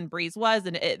season than Breeze was.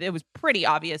 And it was pretty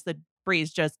obvious that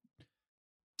Breeze just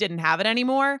didn't have it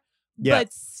anymore. Yeah.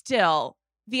 But still,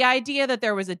 the idea that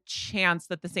there was a chance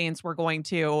that the Saints were going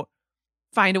to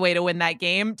find a way to win that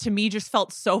game, to me, just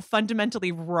felt so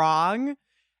fundamentally wrong.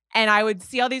 And I would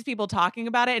see all these people talking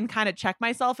about it and kind of check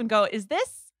myself and go, is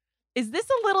this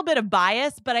a little bit of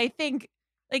bias? But I think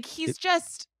like he's who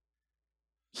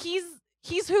he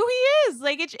is.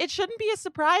 Like it shouldn't be a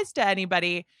surprise to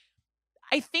anybody.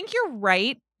 I think you're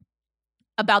right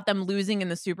about them losing in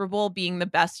the Super Bowl being the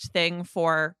best thing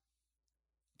for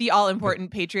the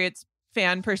all-important Patriots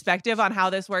fan perspective on how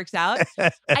this works out.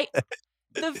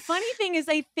 The funny thing is,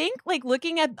 I think like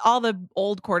looking at all the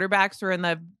old quarterbacks who are in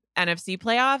the NFC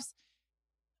playoffs,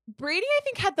 Brady, I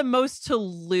think, had the most to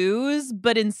lose,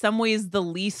 but in some ways the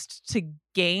least to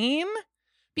gain.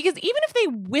 Because even if they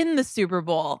win the Super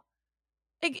Bowl,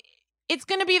 like it's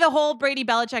going to be the whole Brady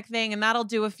Belichick thing, and that'll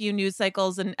do a few news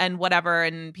cycles and whatever,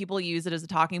 and people use it as a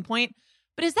talking point.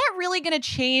 But is that really going to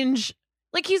change?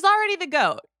 Like, he's already the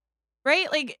GOAT,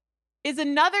 right? Like, is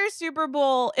another Super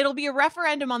Bowl, it'll be a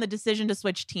referendum on the decision to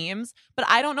switch teams, but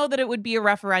I don't know that it would be a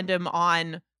referendum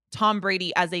on Tom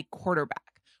Brady as a quarterback.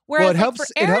 Whereas, well, it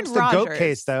helps. It helps the GOAT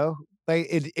case, though. Like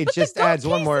it just adds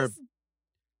one more.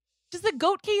 Does the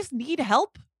GOAT case need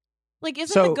help? Like,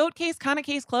 isn't the GOAT case kind of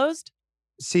case closed?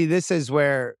 See, this is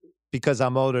where, because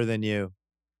I'm older than you,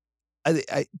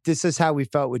 this is how we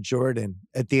felt with Jordan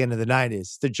at the end of the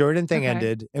 90s. The Jordan thing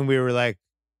ended, and we were like,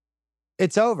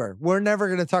 it's over. We're never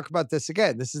going to talk about this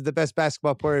again. This is the best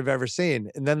basketball player we've ever seen.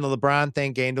 And then the LeBron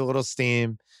thing gained a little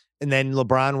steam. And then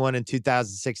LeBron won in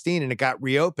 2016, and it got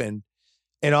reopened.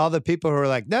 And all the people who were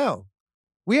like, no,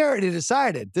 we already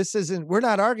decided we're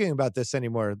not arguing about this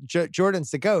anymore.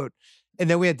 Jordan's the GOAT. And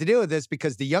then we had to deal with this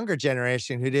because the younger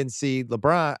generation who didn't see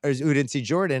LeBron or who didn't see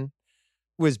Jordan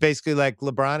was basically like,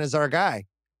 LeBron is our guy.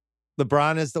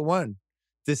 LeBron is the one.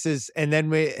 And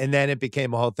then it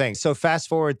became a whole thing. So fast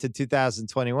forward to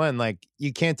 2021, like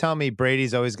you can't tell me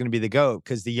Brady's always going to be the GOAT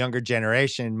because the younger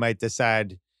generation might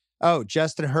decide, oh,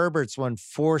 Justin Herbert's won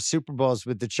 4 Super Bowls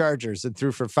with the Chargers and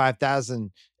threw for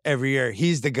 5,000 every year.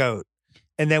 He's the GOAT.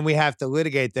 And then we have to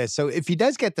litigate this. So if he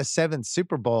does get the 7th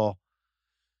Super Bowl,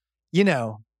 you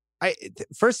know,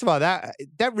 first of all, that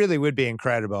really would be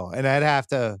incredible. And I'd have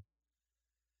to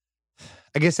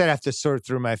sort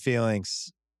through my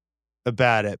feelings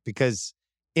about it because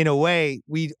in a way,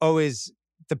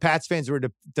 the Pats fans were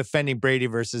defending Brady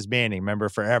versus Manning, remember,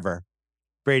 forever.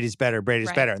 Brady's better.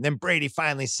 And then Brady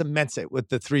finally cements it with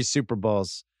the 3 Super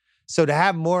Bowls. So to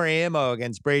have more ammo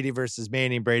against Brady versus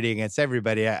Manning, Brady against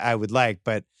everybody, I would like.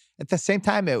 But at the same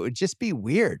time, it would just be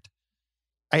weird.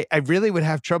 I really would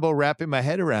have trouble wrapping my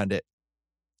head around it.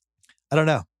 I don't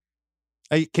know.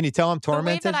 Can you tell I'm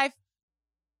tormented?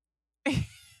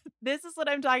 This is what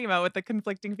I'm talking about with the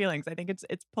conflicting feelings. I think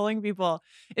it's pulling people.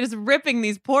 It is ripping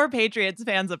these poor Patriots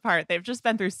fans apart. They've just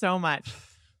been through so much.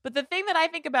 But the thing that I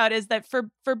think about is that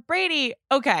for Brady,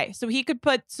 okay, so he could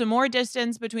put some more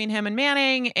distance between him and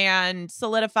Manning and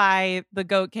solidify the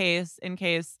GOAT case in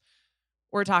case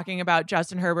we're talking about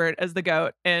Justin Herbert as the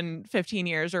GOAT in 15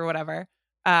 years or whatever.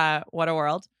 What a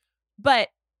world. But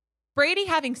Brady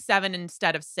having 7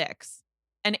 instead of 6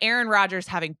 and Aaron Rodgers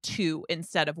having 2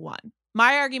 instead of 1.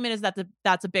 My argument is that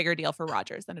that's a bigger deal for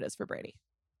Rodgers than it is for Brady.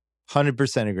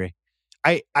 100% agree.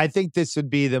 I think this would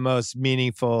be the most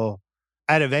meaningful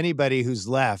out of anybody who's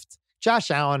left.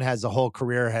 Josh Allen has a whole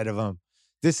career ahead of him.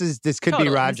 This could be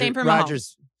Rodgers. Same for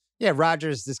Rodgers. Yeah,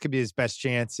 Rodgers, this could be his best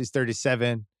chance. He's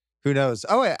 37. Who knows?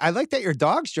 Oh, I like that your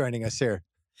dog's joining us here.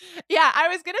 Yeah, I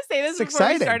was going to say this before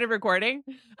exciting. We started recording.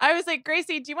 I was like,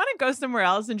 Gracie, do you want to go somewhere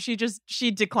else? And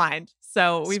she declined.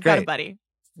 So we've got a buddy.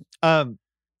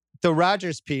 The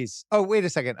Rodgers piece. Oh, wait a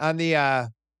second. On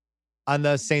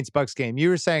the Saints-Bucks game, you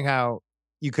were saying how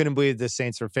you couldn't believe the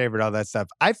Saints were favored, all that stuff.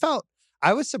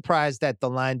 I was surprised that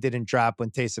the line didn't drop when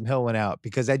Taysom Hill went out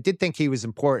because I did think he was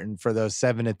important for those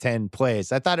 7 to 10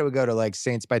 plays. I thought it would go to like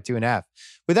Saints by 2.5.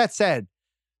 With that said,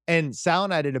 and Sal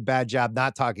and I did a bad job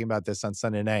not talking about this on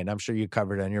Sunday night, and I'm sure you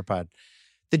covered it on your pod.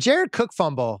 The Jared Cook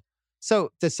fumble. So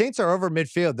the Saints are over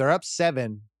midfield. They're up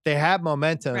 7. They have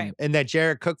momentum, right. And that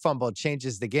Jared Cook fumble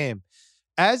changes the game.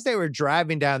 As they were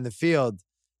driving down the field,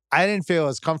 I didn't feel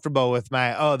as comfortable with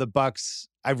the Bucks.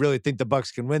 I really think the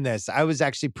Bucks can win this. I was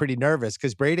actually pretty nervous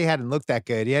because Brady hadn't looked that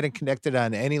good. He hadn't connected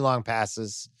on any long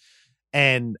passes.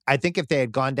 And I think if they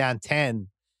had gone down 10,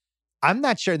 I'm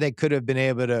not sure they could have been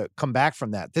able to come back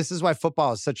from that. This is why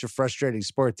football is such a frustrating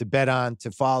sport to bet on, to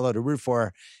follow, to root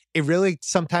for. It really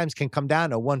sometimes can come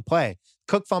down to one play.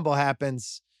 Cook fumble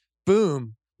happens.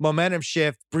 boom, momentum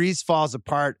shift, Breeze falls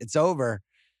apart, it's over.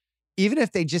 Even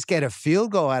if they just get a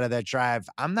field goal out of that drive,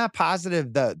 I'm not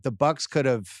positive the Bucs could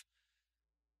have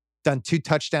done 2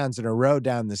 touchdowns in a row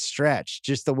down the stretch,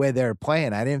 just the way they were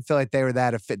playing. I didn't feel like they were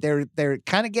that fit. They're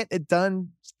kind of getting it done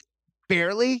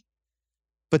barely,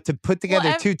 but to put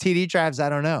together 2 TD drives, I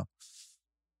don't know.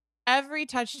 Every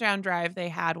touchdown drive they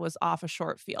had was off a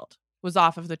short field, was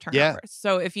off of the turnovers. Yeah.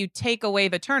 So if you take away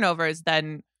the turnovers,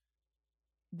 then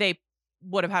they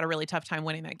would have had a really tough time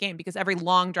winning that game, because every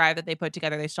long drive that they put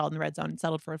together, they stalled in the red zone and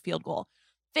settled for a field goal.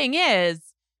 Thing is,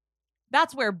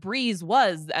 that's where Breeze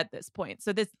was at this point.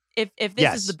 So if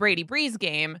this is the Brady Breeze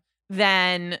game,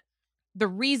 then the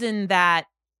reason that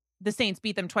the Saints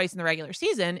beat them twice in the regular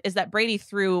season is that Brady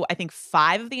threw, I think,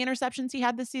 5 of the interceptions he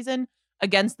had this season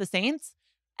against the Saints.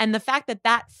 And the fact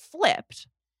that flipped,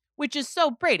 which is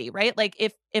so Brady, right? Like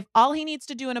if all he needs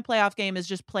to do in a playoff game is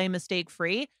just play mistake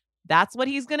free, that's what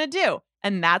he's going to do.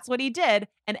 And that's what he did.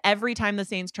 And every time the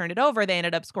Saints turned it over, they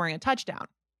ended up scoring a touchdown.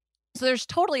 So there's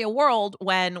totally a world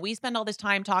when we spend all this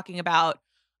time talking about,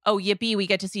 oh, yippee, we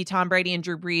get to see Tom Brady and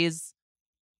Drew Brees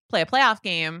play a playoff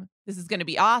game. This is going to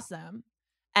be awesome.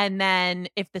 And then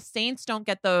if the Saints don't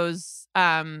get those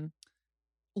long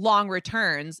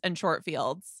returns and short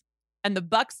fields, and the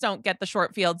Bucs don't get the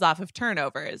short fields off of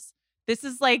turnovers, this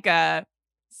is like a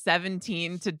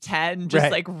 17-10,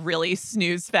 just like really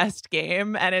snooze fest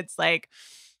game. And it's like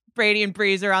Brady and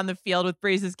Breeze are on the field with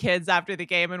Breeze's kids after the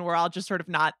game, and we're all just sort of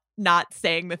not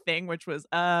saying the thing, which was,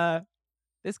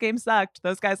 this game sucked.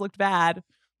 Those guys looked bad.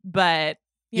 But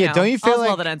you know, don't you feel all's like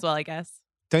well that ends well, I guess.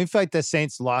 Don't you feel like the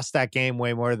Saints lost that game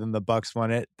way more than the Bucs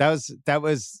won it? That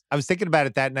was I was thinking about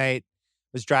it that night.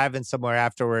 I was driving somewhere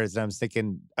afterwards, and I was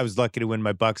thinking I was lucky to win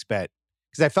my Bucs bet,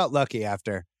 because I felt lucky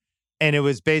after. And it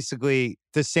was basically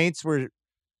the Saints were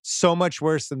so much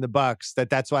worse than the Bucs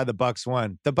that's why the Bucs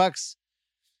won. The Bucs,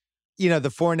 the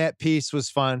Fournette piece was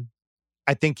fun.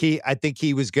 I think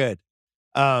he was good.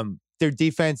 Their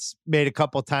defense made a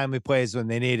couple timely plays when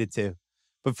they needed to,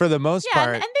 but for the most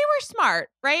part, and they were smart,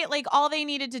 right? Like all they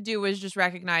needed to do was just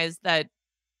recognize that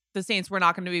the Saints were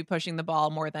not going to be pushing the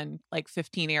ball more than like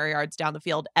 15 air yards down the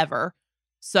field ever.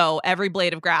 So every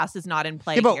blade of grass is not in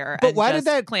play here. But why did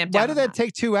that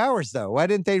take 2 hours though? Why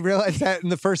didn't they realize that in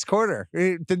the first quarter?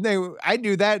 Didn't they? I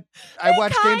knew that. I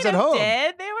watched games at home.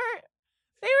 They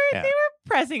were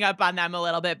pressing up on them a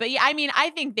little bit. But yeah, I mean, I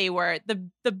think they were the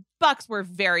Bucs were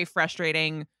very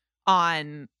frustrating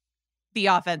on the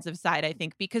offensive side, I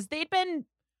think, because they'd been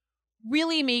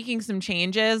really making some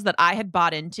changes that I had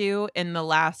bought into in the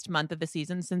last month of the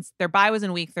season, since their bye was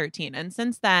in week 13. And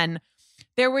since then,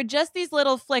 there were just these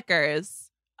little flickers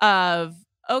of,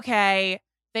 okay,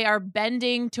 they are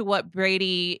bending to what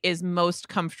Brady is most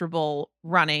comfortable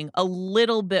running a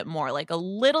little bit more, like a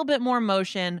little bit more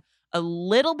motion, a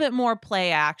little bit more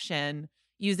play action,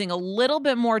 using a little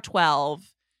bit more 12.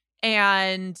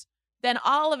 And then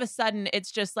all of a sudden,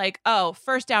 it's just like, oh,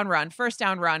 first down run.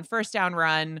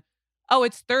 Oh,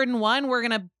 it's 3rd and 1. We're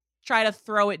going to try to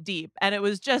throw it deep. And it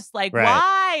was just like,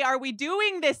 why are we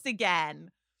doing this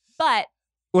again? But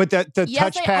with the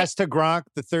touch pass to Gronk,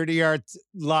 the 30-yard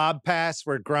lob pass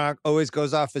where Gronk always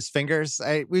goes off his fingers.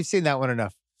 We've seen that one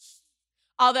enough.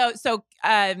 Although, so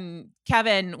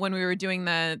Kevin, when we were doing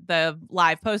the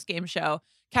live post-game show,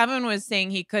 Kevin was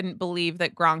saying he couldn't believe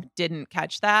that Gronk didn't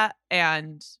catch that.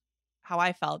 And how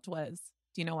I felt was,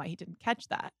 do you know why he didn't catch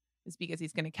that? It's because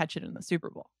he's going to catch it in the Super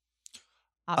Bowl.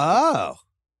 Obviously. Oh,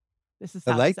 this is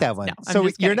I like that one. No, so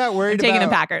you're not worried about taking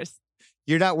the Packers.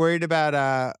 You're not worried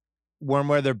about warm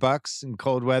weather Bucs and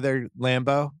cold weather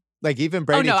Lambeau? Like even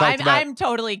Brady talked about. I'm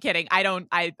totally kidding. I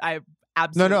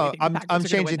absolutely. No. I'm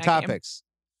changing topics.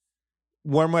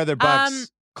 Game. Warm weather Bucs,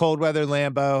 cold weather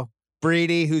Lambeau.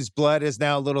 Brady, whose blood is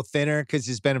now a little thinner because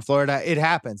he's been in Florida. It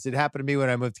happens. It happened to me when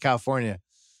I moved to California.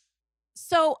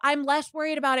 So I'm less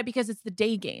worried about it because it's the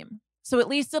day game. So at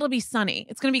least it'll be sunny.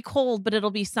 It's going to be cold, but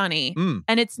it'll be sunny.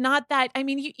 And it's not that, I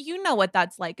mean, you know what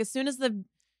that's like. As soon as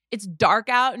it's dark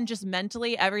out and just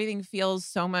mentally everything feels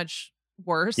so much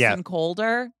worse and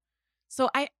colder. So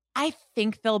I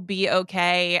think they'll be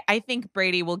okay. I think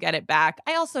Brady will get it back.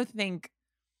 I also think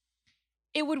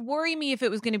it would worry me if it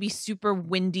was going to be super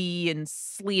windy and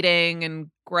sleeting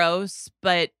and gross,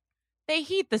 but they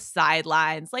heat the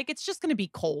sidelines. Like it's just going to be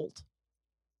cold.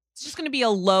 It's just going to be a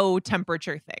low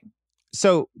temperature thing.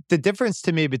 So the difference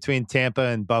to me between Tampa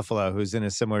and Buffalo, who's in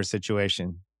a similar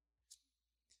situation.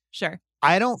 Sure.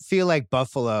 I don't feel like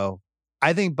Buffalo.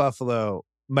 I think Buffalo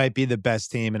might be the best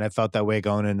team, and I felt that way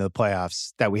going into the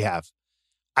playoffs that we have.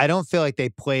 I don't feel like they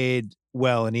played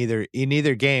well in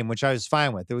either game, which I was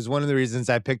fine with. It was one of the reasons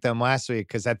I picked them last week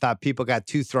because I thought people got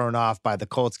too thrown off by the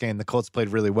Colts game. The Colts played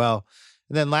really well.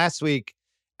 And then last week,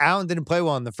 Allen didn't play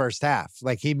well in the first half.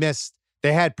 Like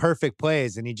they had perfect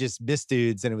plays and he just missed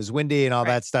dudes and it was windy and all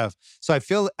that stuff. So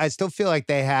I still feel like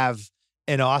they have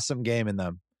an awesome game in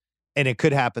them and it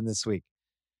could happen this week.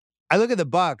 I look at the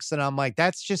Bucs and I'm like,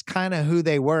 that's just kind of who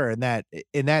they were in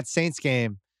that Saints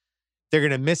game. They're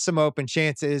going to miss some open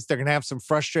chances. They're going to have some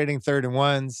frustrating 3rd and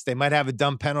 1s. They might have a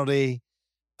dumb penalty.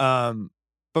 But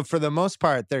for the most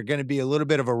part, they're going to be a little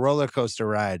bit of a roller coaster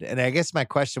ride. And I guess my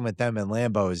question with them in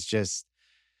Lambeau is just,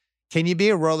 can you be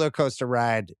a roller coaster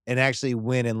ride and actually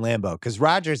win in Lambeau? Because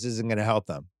Rodgers isn't going to help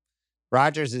them.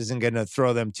 Rodgers isn't going to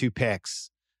throw them 2 picks.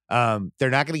 They're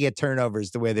not going to get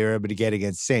turnovers the way they were able to get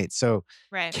against Saints. So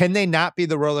can they not be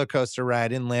the roller coaster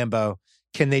ride in Lambeau?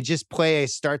 Can they just play a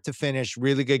start to finish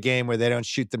really good game where they don't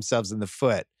shoot themselves in the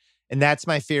foot? And that's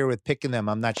my fear with picking them.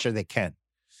 I'm not sure they can.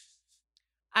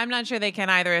 I'm not sure they can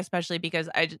either, especially because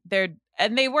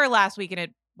they were last week and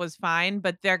it was fine,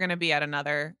 but they're going to be at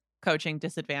another coaching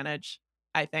disadvantage,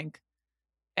 I think.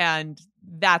 And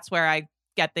that's where I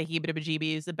get the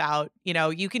heebie-jeebies about,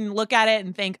 you can look at it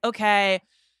and think, okay,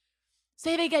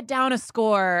 say they get down a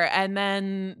score and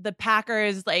then the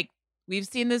Packers, we've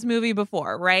seen this movie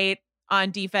before, right? On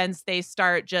defense, they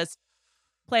start just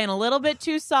playing a little bit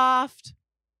too soft,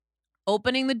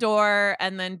 opening the door,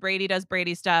 and then Brady does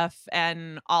Brady stuff,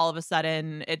 and all of a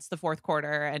sudden it's the 4th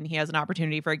quarter and he has an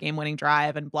opportunity for a game-winning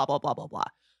drive and blah, blah, blah, blah, blah.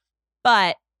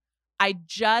 But I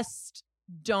just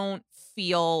don't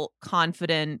feel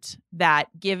confident that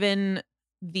given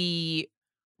the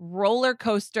roller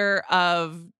coaster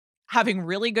of having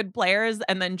really good players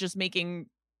and then just making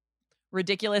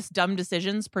ridiculous, dumb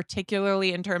decisions,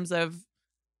 particularly in terms of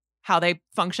how they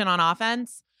function on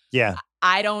offense. Yeah.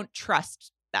 I don't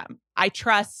trust them. I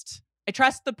trust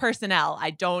the personnel.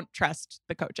 I don't trust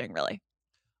the coaching, really.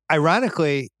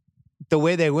 Ironically, the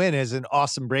way they win is an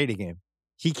awesome Brady game.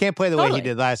 He can't play the way he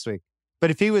did last week.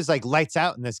 But if he was lights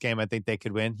out in this game, I think they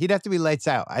could win. He'd have to be lights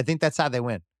out. I think that's how they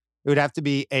win. It would have to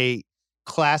be a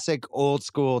classic old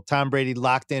school Tom Brady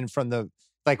locked in from with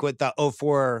the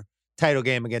 04 title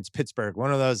game against Pittsburgh.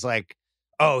 One of those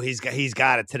he's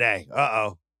got it today.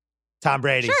 Tom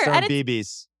Brady, throwing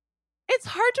BBs. It's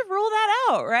hard to rule that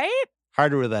out, right?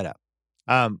 Hard to rule that out.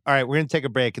 All right, we're going to take a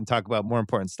break and talk about more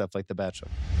important stuff like The Bachelor.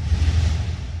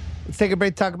 Let's take a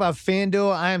break to talk about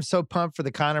FanDuel. I am so pumped for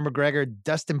the Conor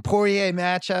McGregor-Dustin Poirier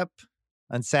matchup.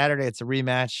 On Saturday, it's a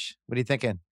rematch. What are you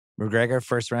thinking? McGregor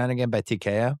first round again by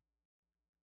TKO?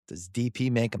 Does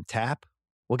DP make him tap?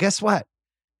 Well, guess what?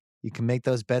 You can make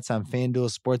those bets on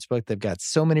FanDuel Sportsbook. They've got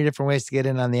so many different ways to get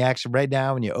in on the action. Right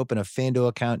now, when you open a FanDuel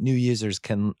account, new users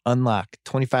can unlock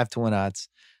 25-1 odds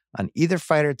on either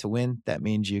fighter to win. That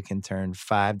means you can turn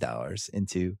 $5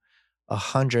 into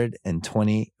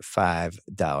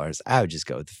 $125. I would just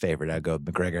go with the favorite. I'd go with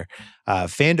McGregor.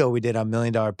 FanDuel, we did on $1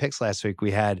 Million Picks last week. We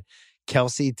had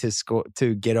Kelsey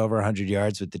to get over 100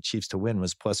 yards with the Chiefs to win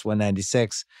was plus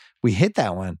 196. We hit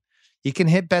that one. You can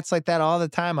hit bets like that all the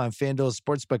time on FanDuel's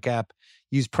Sportsbook app.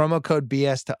 Use promo code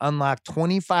BS to unlock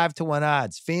 25-1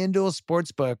 odds. FanDuel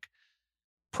Sportsbook,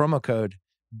 promo code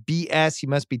BS. You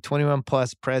must be 21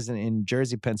 plus, present in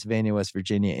Jersey, Pennsylvania, West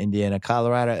Virginia, Indiana,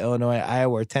 Colorado, Illinois,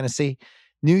 Iowa, or Tennessee.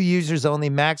 New users only.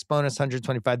 Max bonus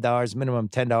 $125. Minimum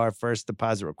 $10 first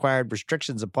deposit required.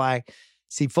 Restrictions apply.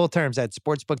 See full terms at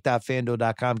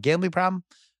sportsbook.fanduel.com. Gambling problem?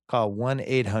 Call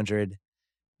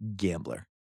 1-800-GAMBLER.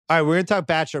 All right, we're going to talk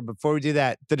Bachelor. Before we do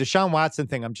that, the Deshaun Watson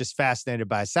thing, I'm just fascinated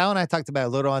by. Sal and I talked about a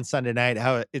little on Sunday night,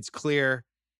 how it's clear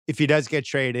if he does get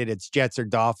traded, it's Jets or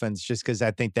Dolphins, just because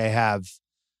I think they have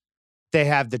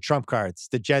the trump cards.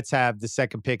 The Jets have the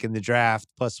second pick in the draft,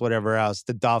 plus whatever else.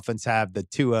 The Dolphins have the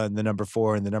Tua and the number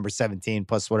 4 and the number 17,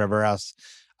 plus whatever else.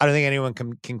 I don't think anyone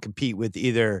can compete with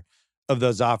either of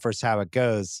those offers, how it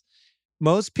goes.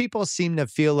 Most people seem to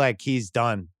feel like he's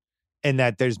done and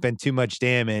that there's been too much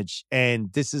damage.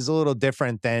 And this is a little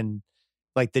different than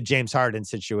the James Harden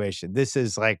situation. This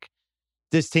is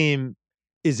this team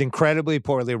is incredibly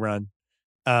poorly run.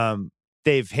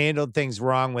 They've handled things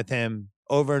wrong with him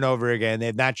over and over again.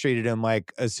 They've not treated him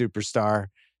like a superstar.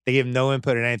 They give him no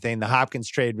input in anything. The Hopkins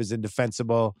trade was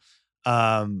indefensible.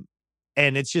 And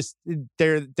it's just,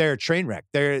 they're a train wreck.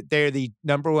 They're the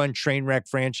number one train wreck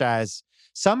franchise,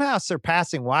 somehow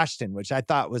surpassing Washington, which I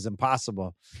thought was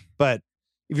impossible. But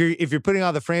if you're putting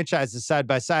all the franchises side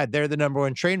by side, they're the number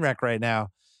one train wreck right now.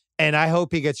 And I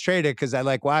hope he gets traded because I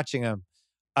like watching him.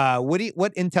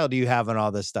 What intel do you have on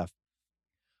all this stuff?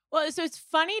 Well, so it's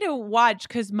funny to watch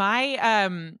because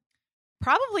my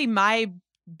probably my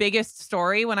biggest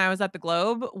story when I was at the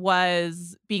Globe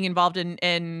was being involved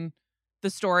in the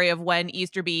story of when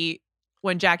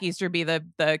Jack Easterby,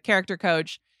 the character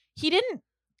coach, he didn't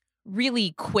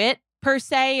really quit per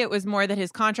se. It was more that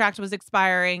his contract was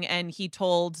expiring and he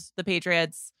told the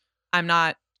Patriots, I'm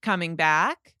not coming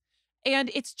back.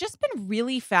 And it's just been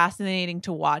really fascinating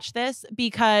to watch this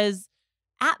because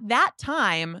at that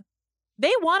time,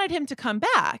 they wanted him to come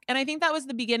back. And I think that was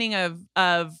the beginning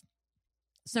of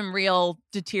some real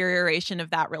deterioration of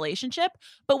that relationship.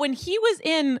 But when he was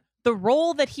in the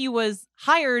role that he was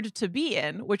hired to be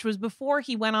in, which was before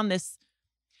he went on this,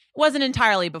 wasn't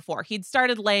entirely before, he'd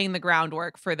started laying the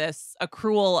groundwork for this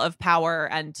accrual of power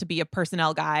and to be a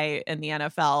personnel guy in the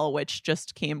NFL, which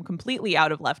just came completely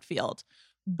out of left field.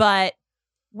 But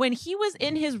when he was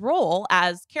in his role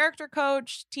as character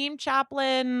coach, team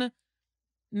chaplain,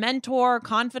 mentor,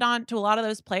 confidant to a lot of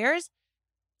those players,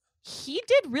 he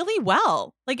did really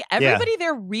well. Like everybody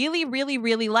there really, really,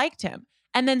 really liked him.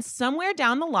 And then somewhere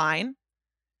down the line,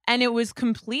 and it was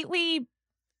completely,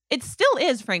 it still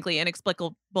is frankly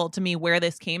inexplicable to me where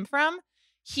this came from.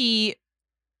 He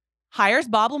hires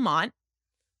Bob Lamont,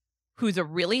 who's a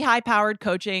really high-powered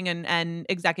coaching and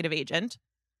executive agent.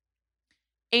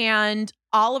 And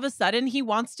all of a sudden, he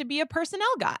wants to be a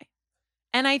personnel guy.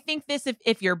 And I think this,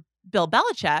 if you're Bill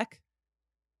Belichick,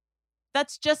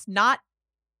 that's just not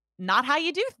how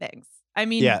you do things. I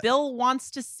mean, Bill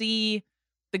wants to see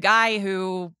the guy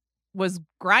who was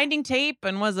grinding tape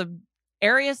and was a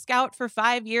area scout for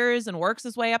 5 years and works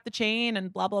his way up the chain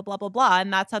and blah, blah, blah, blah, blah.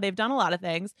 And that's how they've done a lot of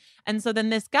things. And so then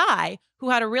this guy who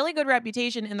had a really good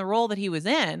reputation in the role that he was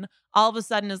in, all of a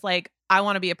sudden is like, I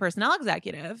want to be a personnel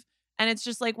executive. And it's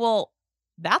just like, well,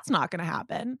 that's not going to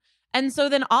happen. And so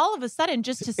then all of a sudden,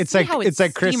 just to see how it's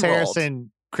like Chris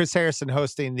Harrison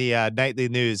hosting the nightly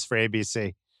news for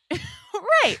ABC.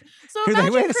 Right. So you're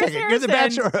like, wait a second, Harrison, you're the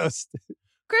Bachelor host.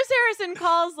 Chris Harrison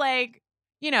calls like,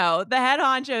 the head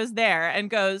honcho's there and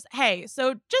goes, hey,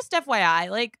 so just FYI,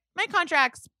 like my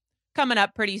contract's coming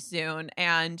up pretty soon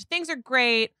and things are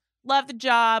great. Love the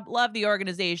job. Love the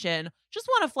organization. Just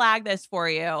want to flag this for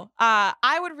you.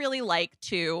 I would really like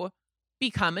to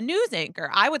become a news anchor.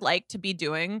 I would like to be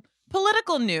doing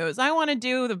political news. I want to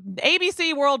do the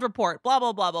ABC World Report, blah,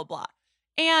 blah, blah, blah, blah.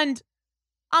 And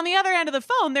on the other end of the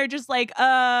phone, they're just like,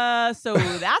 so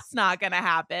that's not going to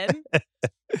happen.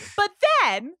 But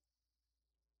then,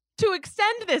 to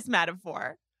extend this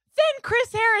metaphor, then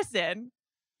Chris Harrison,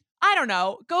 I don't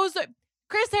know,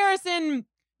 Chris Harrison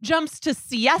jumps to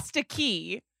Siesta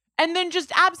Key and then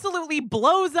just absolutely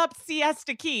blows up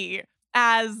Siesta Key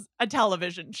as a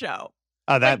television show.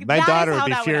 Oh, my daughter would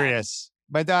be furious.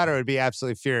 My daughter would be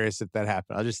absolutely furious if that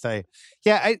happened. I'll just tell you.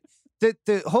 Yeah,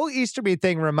 the whole Easterby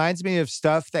thing reminds me of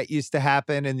stuff that used to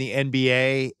happen in the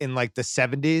NBA in like the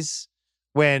 70s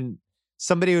when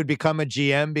somebody would become a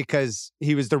GM because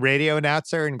he was the radio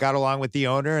announcer and got along with the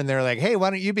owner. And they're like, hey,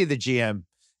 why don't you be the GM?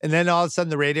 And then all of a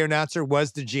sudden the radio announcer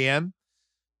was the GM.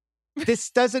 This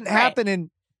doesn't happen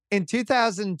in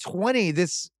 2020.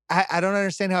 I don't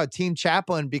understand how a team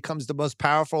chaplain becomes the most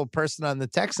powerful person on the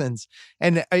Texans.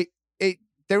 And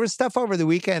there was stuff over the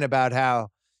weekend about how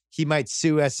he might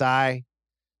sue SI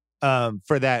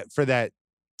for that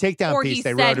takedown piece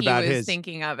they wrote about his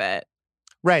thinking of it.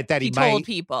 Right, that he told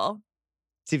people.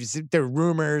 There are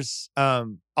rumors. All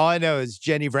I know is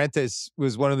Jenny Vrentas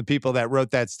was one of the people that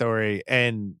wrote that story,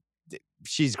 and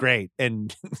she's great.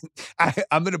 And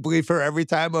I'm going to believe her every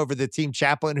time over the team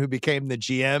chaplain who became the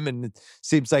GM, and it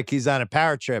seems like he's on a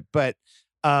power trip. But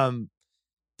the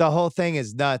whole thing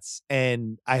is nuts,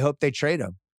 and I hope they trade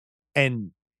him.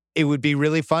 And it would be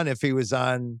really fun if he was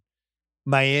on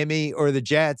Miami or the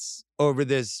Jets over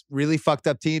this really fucked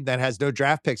up team that has no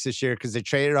draft picks this year because they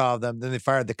traded all of them. Then they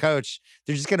fired the coach.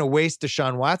 They're just going to waste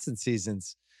Deshaun Watson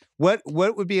seasons. What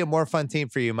would be a more fun team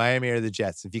for you, Miami or the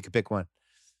Jets, if you could pick one?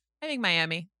 I think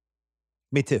Miami.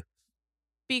 Me too.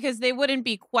 Because they wouldn't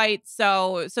be quite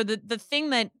so the thing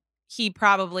that he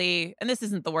probably, and this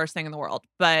isn't the worst thing in the world,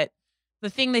 but the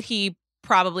thing that he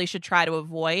probably should try to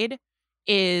avoid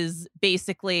is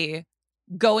basically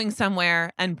going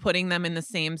somewhere and putting them in the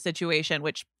same situation,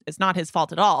 which is not his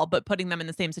fault at all, but putting them in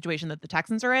the same situation that the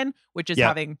Texans are in, which is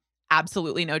having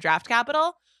absolutely no draft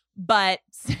capital. But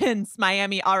since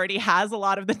Miami already has a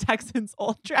lot of the Texans'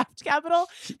 old draft capital,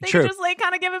 they can just like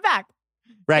kind of give it back.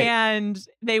 Right. And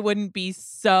they wouldn't be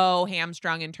so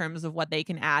hamstrung in terms of what they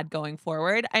can add going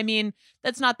forward. I mean,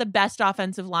 that's not the best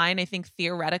offensive line. I think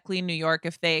theoretically New York,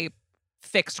 if they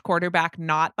fixed quarterback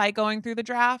not by going through the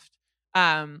draft,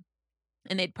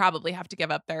 and they'd probably have to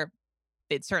give up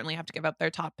they'd certainly have to give up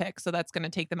their top pick. So that's going to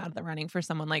take them out of the running for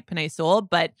someone like Penei Sewell.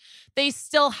 But they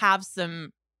still have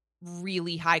some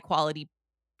really high quality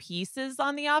pieces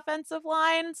on the offensive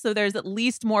line. So there's at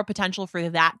least more potential for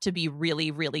that to be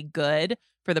really, really good,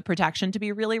 for the protection to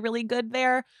be really, really good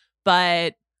there.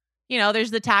 But,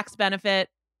 there's the tax benefit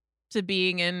to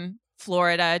being in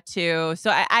Florida too.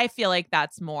 So I feel like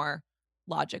that's more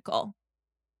logical.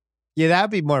 Yeah,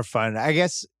 that'd be more fun. I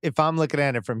guess if I'm looking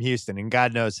at it from Houston, and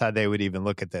God knows how they would even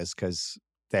look at this because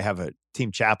they have a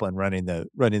team chaplain running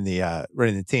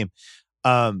the team.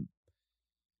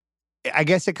 I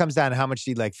guess it comes down to how much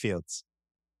do you like Fields.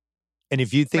 And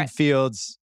if you think Right.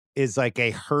 Fields is like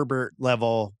a Herbert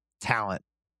level talent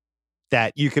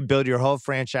that you could build your whole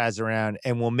franchise around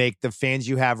and will make the fans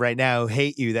you have right now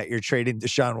hate you that you're trading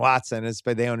Deshaun Watson,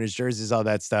 but they own his jerseys, all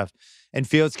that stuff. And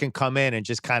Fields can come in and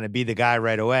just kind of be the guy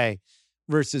right away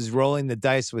versus rolling the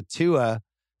dice with Tua,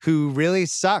 who really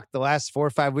sucked the last 4 or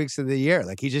 5 weeks of the year.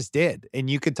 Like he just did. And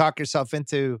you could talk yourself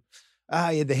into,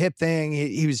 he had the hip thing.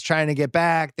 He was trying to get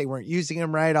back. They weren't using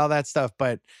him right, all that stuff.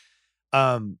 But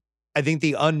I think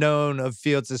the unknown of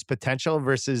Fields' potential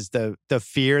versus the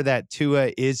fear that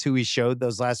Tua is who he showed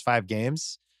those last 5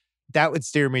 games, that would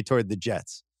steer me toward the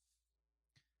Jets.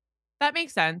 That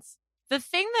makes sense. The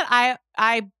thing that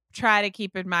I try to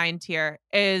keep in mind here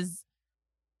is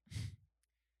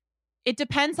it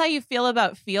depends how you feel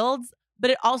about Fields, but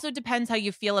it also depends how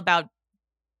you feel about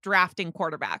drafting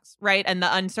quarterbacks, right? And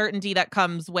the uncertainty that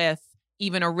comes with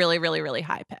even a really, really, really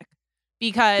high pick.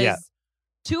 Because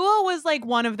Tua was like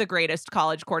one of the greatest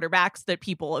college quarterbacks that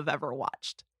people have ever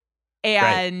watched.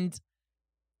 And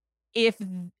if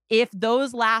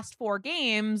those last 4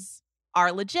 games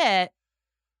are legit,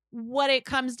 what it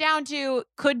comes down to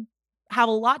could have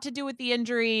a lot to do with the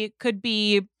injury, could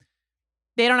be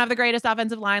they don't have the greatest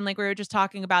offensive line like we were just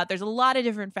talking about. There's a lot of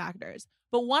different factors.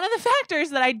 But one of the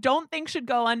factors that I don't think should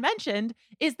go unmentioned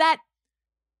is that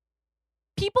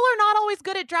people are not always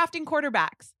good at drafting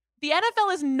quarterbacks. The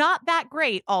NFL is not that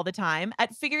great all the time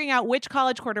at figuring out which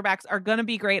college quarterbacks are going to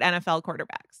be great NFL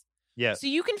quarterbacks. Yeah. So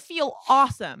you can feel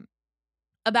awesome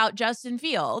about Justin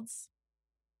Fields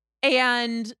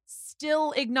and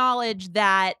still acknowledge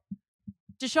that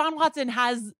Deshaun Watson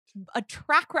has a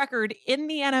track record in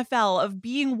the NFL of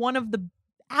being one of the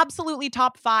absolutely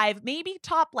top 5, maybe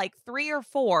top like 3 or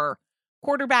 4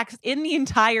 quarterbacks in the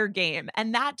entire game.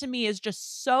 And that to me is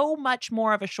just so much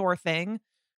more of a sure thing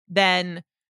than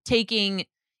taking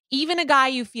even a guy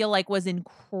you feel like was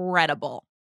incredible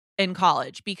in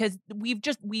college, because we've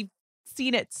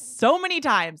seen it so many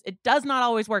times. It does not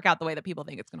always work out the way that people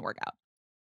think it's going to work out.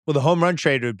 Well, the home run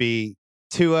trade would be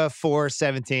Tua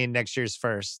 4-17 next year's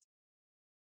first.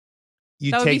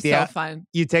 That would be so fun.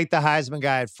 You take the Heisman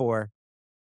guy at 4.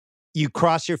 You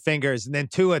cross your fingers, and then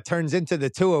Tua turns into the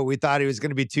Tua we thought he was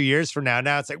going to be 2 years from now.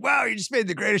 Now it's like, wow, you just made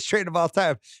the greatest trade of all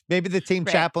time. Maybe the team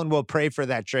chaplain will pray for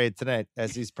that trade tonight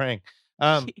as he's praying.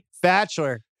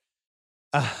 Bachelor.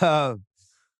 That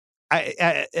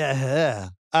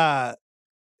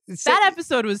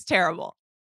episode was terrible.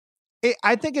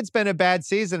 I think it's been a bad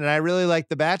season, and I really like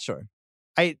The Bachelor.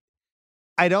 I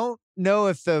don't know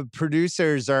if the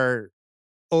producers are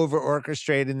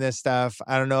over-orchestrating this stuff.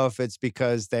 I don't know if it's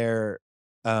because they're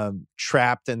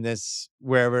trapped in this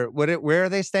where are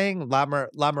they staying? La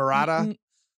Mirada?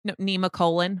 No,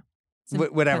 Nemacolin.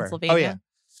 Whatever. Pennsylvania.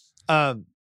 Oh, yeah.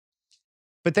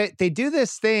 But they do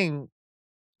this thing,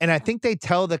 and I think they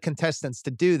tell the contestants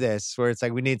to do this, where it's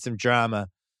like, we need some drama.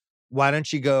 Why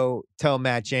don't you go tell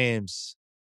Matt James,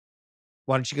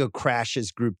 why don't you go crash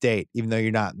his group date, even though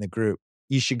you're not in the group?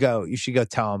 You should go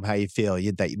tell him how you feel,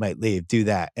 that you might leave. Do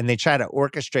that. And they try to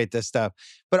orchestrate this stuff.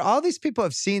 But all these people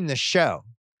have seen the show.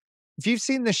 If you've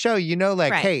seen the show,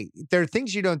 hey, there are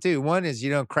things you don't do. One is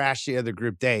you don't crash the other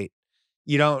group date.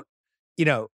 You don't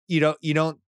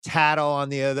tattle on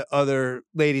the other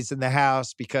ladies in the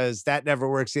house, because that never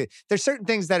works. There's certain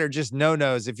things that are just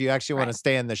no-nos if you actually want to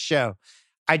stay in the show.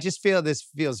 I just feel this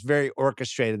feels very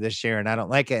orchestrated this year, and I don't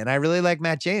like it. And I really like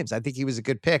Matt James. I think he was a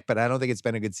good pick, but I don't think it's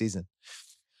been a good season.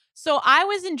 So I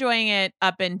was enjoying it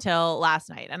up until last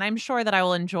night, and I'm sure that I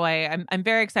will enjoy. I'm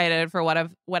very excited for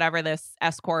whatever this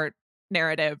escort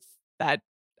narrative that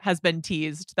has been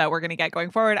teased that we're going to get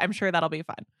going forward. I'm sure that'll be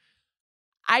fun.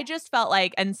 I just felt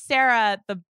like, and Sarah,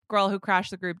 the girl who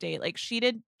crashed the group date, like she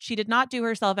did not do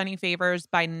herself any favors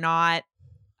by not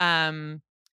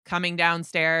coming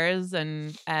downstairs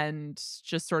and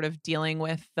just sort of dealing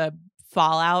with the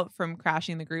fallout from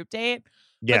crashing the group date.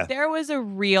 Yeah. But there was a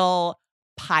real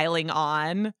piling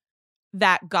on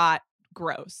that got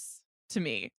gross to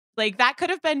me. Like, that could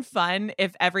have been fun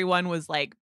if everyone was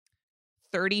like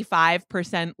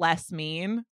 35% less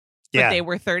mean, but they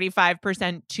were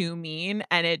 35% too mean,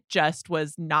 and it just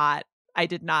was not. I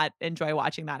did not enjoy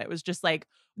watching that. It was just like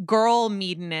girl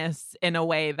meanness in a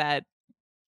way that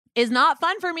is not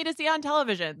fun for me to see on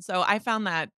television. So I found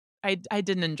that I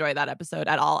didn't enjoy that episode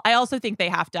at all. I also think they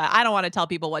have to, I don't want to tell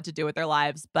people what to do with their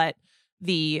lives, but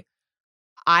the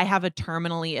I have a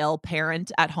terminally ill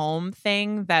parent at home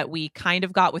thing that we kind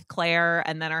of got with Claire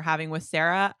and then are having with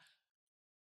Sarah.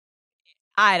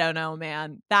 I don't know,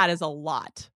 man. That is a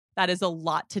lot. That is a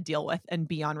lot to deal with and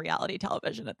be on reality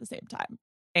television at the same time.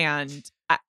 And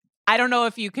I don't know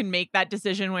if you can make that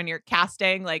decision when you're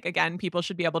casting. Like, again, people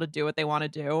should be able to do what they want to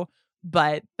do,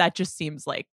 but that just seems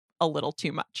like a little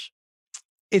too much.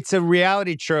 It's a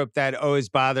reality trope that always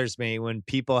bothers me when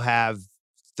people have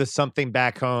something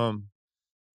back home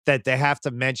that they have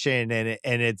to mention,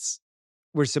 and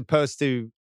we're supposed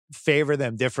to favor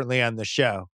them differently on the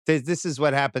show. This is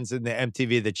what happens in the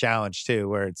MTV The Challenge too,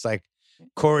 where it's like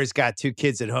Corey's got 2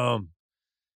 kids at home.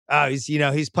 Oh,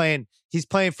 he's playing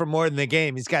for more than the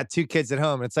game. He's got 2 kids at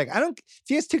home. And it's like, if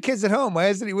he has 2 kids at home, why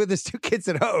isn't he with his 2 kids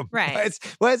at home? Right.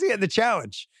 Why is he at the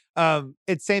challenge?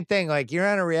 It's same thing. Like, you're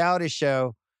on a reality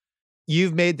show.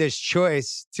 You've made this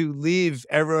choice to leave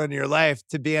everyone in your life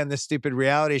to be on this stupid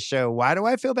reality show. Why do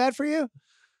I feel bad for you?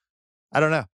 I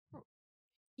don't know.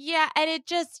 Yeah. And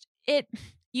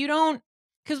you don't,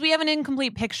 because we have an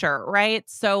incomplete picture, right?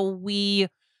 So we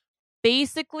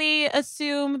basically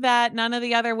assume that none of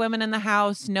the other women in the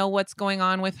house know what's going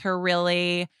on with her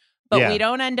really. But we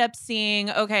don't end up seeing,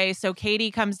 okay, so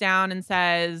Katie comes down and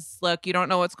says, look, you don't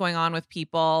know what's going on with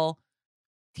people.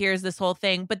 Here's this whole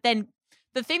thing. But then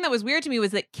the thing that was weird to me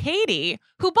was that Katie,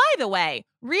 who, by the way,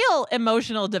 real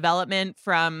emotional development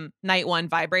from night 1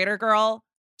 vibrator girl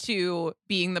to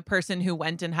being the person who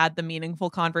went and had the meaningful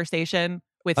conversation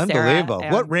with Unbelievable.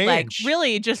 Sarah. What range? Like,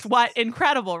 really just what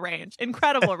incredible range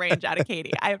out of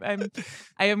Katie. I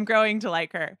am growing to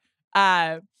like her.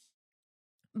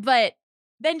 But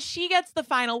then she gets the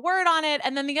final word on it.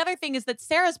 And then the other thing is that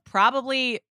Sarah's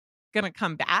probably going to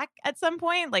come back at some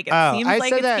point. Like, it seems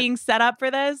like it's being set up for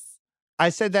this. I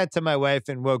said that to my wife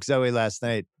and woke Zoe last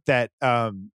night, that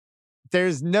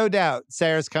there's no doubt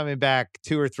Sarah's coming back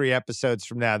 2 or 3 episodes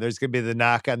from now. There's going to be the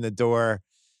knock on the door.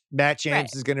 Matt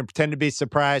James is going to pretend to be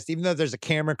surprised, even though there's a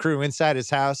camera crew inside his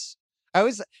house. I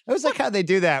always like how they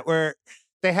do that, where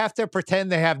they have to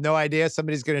pretend they have no idea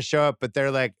somebody's going to show up, but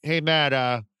they're like, "Hey, Matt,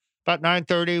 about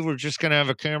 9:30, we're just going to have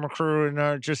a camera crew,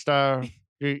 and just don't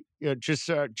for the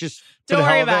worry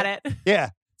hell of about it." Yeah,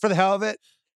 for the hell of it.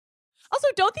 Also,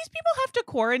 don't these people have to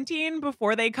quarantine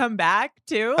before they come back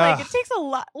too? Like, it takes a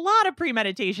lot of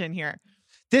premeditation here.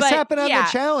 This happened on the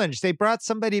challenge. They brought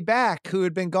somebody back who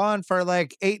had been gone for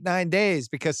like 8-9 days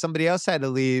because somebody else had to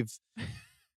leave.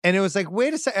 And it was like,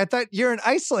 wait a second, I thought you're in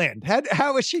Iceland.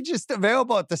 How was she just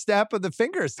available at the snap of the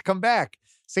fingers to come back?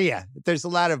 So yeah, there's a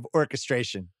lot of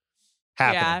orchestration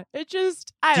happening. Yeah, it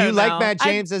just, I don't know. Do you like Matt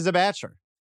James as a Bachelor?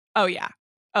 Oh yeah.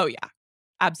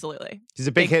 Absolutely. He's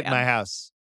a big hit in my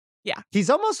house. Yeah. He's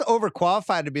almost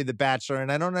overqualified to be the Bachelor, and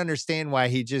I don't understand why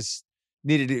he just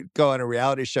needed to go on a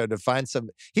reality show to find some.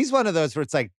 He's one of those where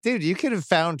it's like, dude, you could have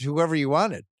found whoever you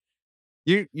wanted.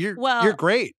 You're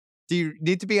great. Do you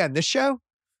need to be on this show?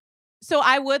 So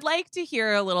I would like to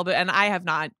hear a little bit, and I have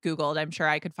not Googled. I'm sure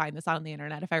I could find this on the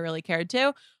internet if I really cared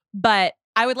to, but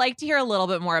I would like to hear a little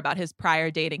bit more about his prior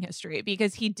dating history,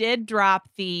 because he did drop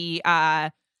the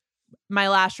my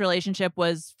last relationship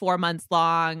was 4 months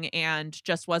long and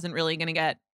just wasn't really going to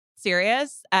get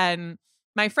serious. And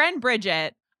my friend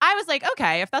Bridget, I was like,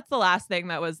 okay, if that's the last thing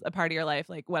that was a part of your life,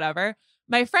 like whatever.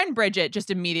 My friend Bridget just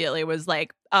immediately was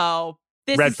like, oh,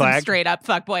 this Red is some flag. straight up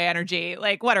fuckboy energy.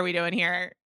 Like, what are we doing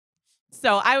here?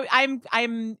 So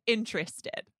I'm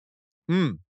interested.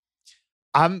 I'm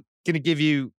going to give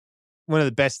you one of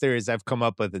the best theories I've come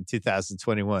up with in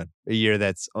 2021, a year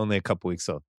that's only a couple weeks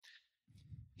old.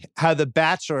 How The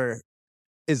Bachelor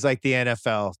is like the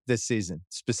NFL this season,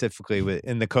 specifically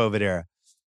in the COVID era.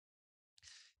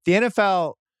 The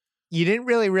NFL, you didn't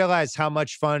really realize how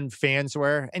much fun fans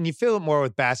were, and you feel it more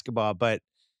with basketball, but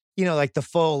like the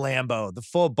full Lambeau, the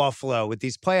full Buffalo with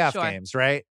these playoff games,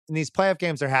 right? And these playoff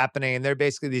games are happening, and they're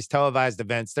basically these televised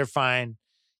events. They're fine.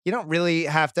 You don't really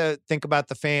have to think about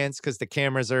the fans because the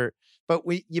cameras are, but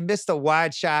you missed the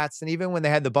wide shots. And even when they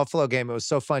had the Buffalo game, it was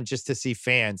so fun just to see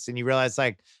fans. And you realize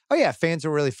like, oh yeah, fans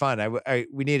were really fun.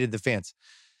 We needed the fans.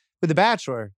 With The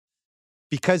Bachelor,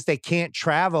 because they can't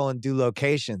travel and do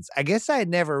locations, I guess I had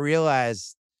never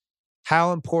realized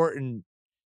how important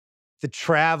the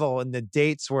travel and the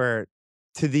dates were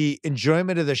to the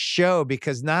enjoyment of the show,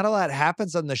 because not a lot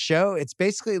happens on the show. It's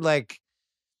basically like,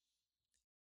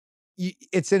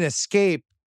 it's an escape.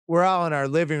 We're all in our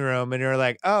living room and you're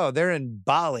like, oh, they're in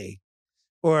Bali.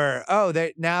 Or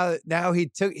they now he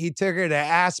took her to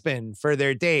Aspen for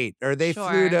their date, or they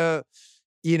flew to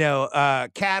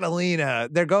Catalina.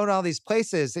 They're going to all these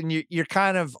places, and you're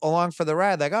kind of along for the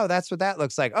ride. Like, oh, that's what that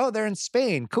looks like. Oh, they're in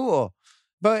Spain. Cool.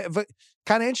 But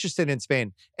kind of interested in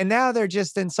Spain. And now they're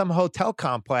just in some hotel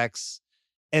complex,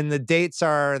 and the dates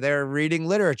are they're reading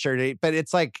literature. But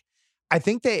it's like, I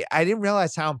didn't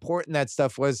realize how important that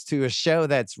stuff was to a show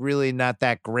that's really not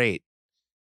that great.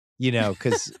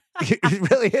 Because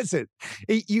it really isn't.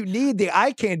 You need the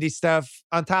eye candy stuff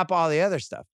on top of all the other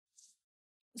stuff.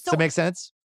 Does that make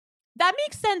sense? That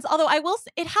makes sense. Although I will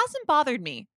say, it hasn't bothered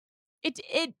me.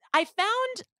 I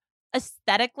found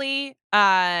aesthetically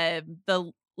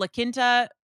the La Quinta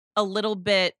a little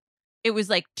bit, it was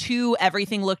like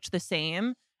everything looked the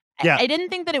same. Yeah. I didn't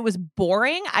think that it was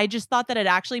boring. I just thought that it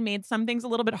actually made some things a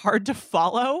little bit hard to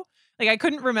follow. Like, I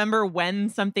couldn't remember when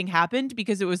something happened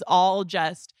because it was all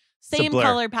just same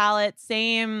color palette,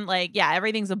 same,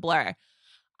 everything's a blur.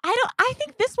 I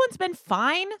think this one's been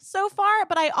fine so far,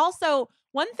 but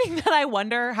one thing that I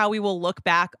wonder how we will look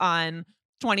back on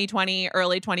 2020,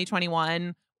 early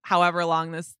 2021, however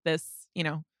long this,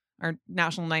 our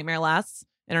national nightmare lasts,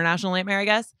 international nightmare, I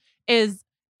guess, is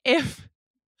if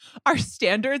our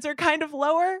standards are kind of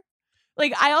lower.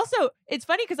 Like, it's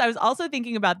funny because I was also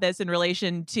thinking about this in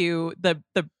relation to the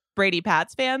Brady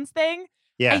Pats fans thing.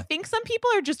 Yeah. I think some people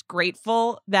are just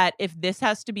grateful that if this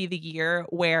has to be the year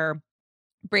where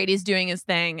Brady's doing his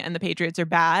thing and the Patriots are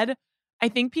bad, I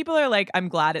think people are like, I'm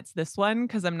glad it's this one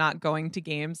because I'm not going to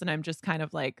games and I'm just kind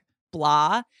of like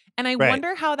blah. And I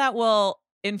wonder how that will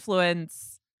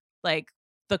influence like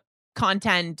the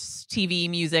content, TV,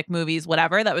 music, movies,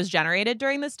 whatever that was generated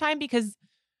during this time, because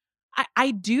I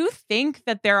do think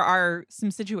that there are some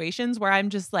situations where I'm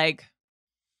just like,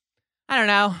 I don't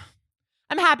know.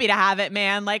 I'm happy to have it,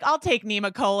 man. Like, I'll take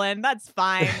Nima Colon. That's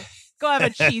fine. Go have a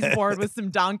cheese board with some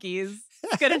donkeys.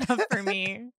 It's good enough for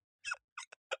me.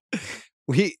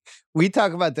 We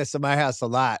talk about this in my house a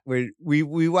lot. We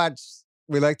like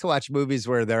to watch movies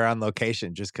where they're on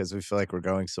location just because we feel like we're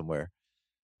going somewhere.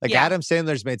 Like Adam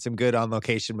Sandler's made some good on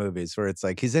location movies where it's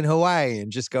like he's in Hawaii and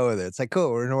just go with it. It's like,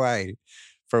 cool, we're in Hawaii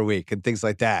for a week and things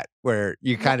like that, where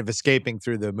you're kind of escaping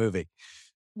through the movie.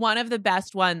 One of the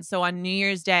best ones. So on New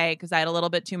Year's Day, because I had a little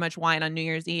bit too much wine on New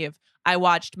Year's Eve, I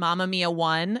watched Mamma Mia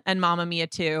 1 and Mamma Mia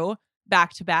 2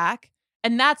 back to back.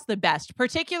 And that's the best,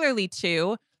 particularly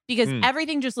 2, because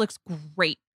everything just looks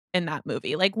great in that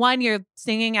movie. Like, 1, you're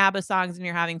singing ABBA songs and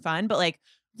you're having fun, but like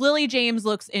Lily James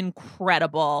looks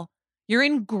incredible. You're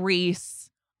in Greece.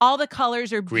 All the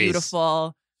colors are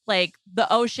beautiful. Like, the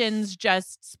ocean's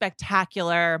just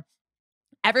spectacular.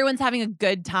 Everyone's having a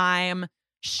good time.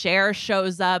 Cher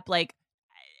shows up. Like,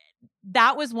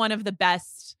 that was one of the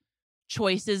best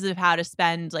choices of how to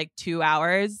spend like 2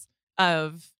 hours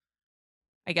of,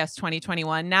 I guess,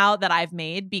 2021 now that I've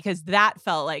made, because that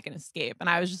felt like an escape. And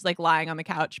I was just like lying on the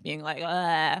couch being like,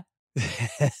 ugh.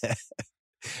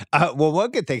 Well,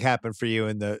 one good thing happened for you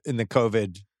in the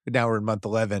COVID. Now we're in month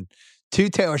 11. 2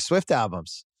 Taylor Swift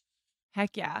albums.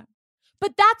 Heck yeah.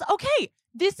 But that's okay.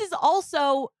 This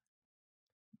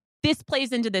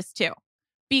plays into this too.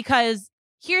 Because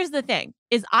here's the thing,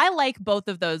 is I like both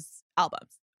of those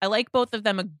albums. I like both of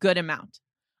them a good amount.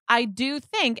 I do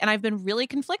think, and I've been really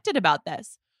conflicted about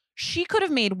this, she could have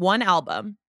made one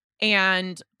album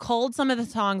and culled some of the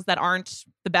songs that aren't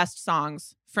the best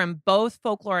songs from both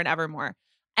Folklore and Evermore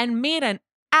and made an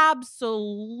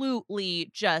absolutely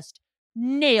just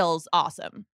nails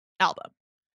awesome album.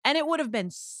 And it would have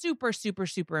been super, super,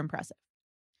 super impressive.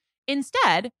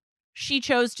 Instead, she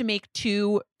chose to make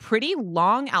 2 pretty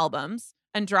long albums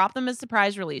and drop them as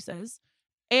surprise releases.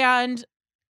 And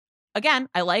again,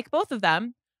 I like both of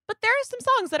them, but there are some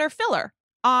songs that are filler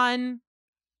on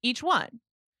each one.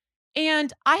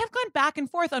 And I have gone back and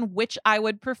forth on which I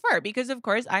would prefer, because of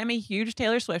course I am a huge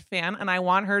Taylor Swift fan and I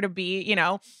want her to be,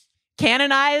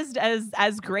 canonized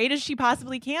as great as she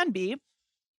possibly can be.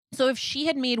 So if she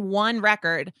had made one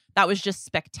record that was just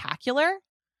spectacular,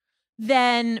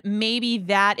 then maybe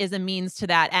that is a means to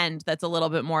that end that's a little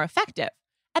bit more effective.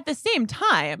 At the same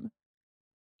time,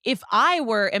 if I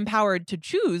were empowered to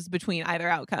choose between either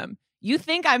outcome, you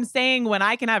think I'm saying when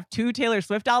I can have 2 Taylor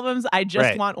Swift albums, I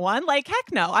just want one? Like,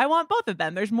 heck no, I want both of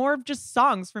them. There's more of just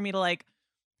songs for me to like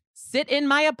sit in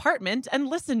my apartment and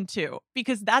listen to,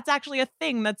 because that's actually a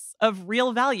thing that's of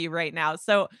real value right now.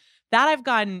 So that I've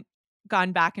gone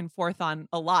back and forth on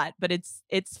a lot, but it's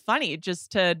funny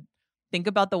just to think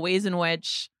about the ways in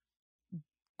which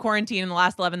quarantine in the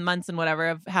last 11 months and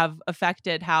whatever have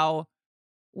affected how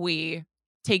we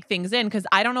take things in. Because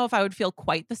I don't know if I would feel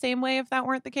quite the same way if that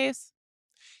weren't the case.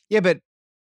 Yeah, but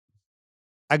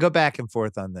I go back and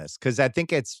forth on this because I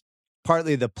think it's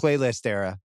partly the playlist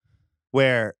era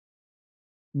where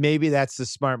maybe that's the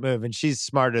smart move. And she's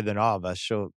smarter than all of us.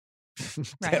 She'll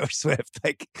Taylor Swift,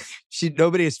 like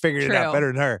nobody has figured it out better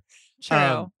than her.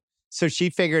 True. So she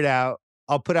figured out,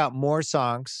 I'll put out more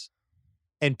songs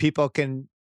and people can,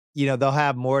 they'll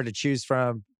have more to choose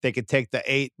from. They could take the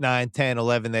 8, 9, 10,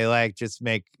 11 they like, just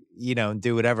make, and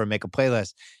do whatever, make a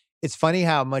playlist. It's funny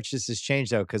how much this has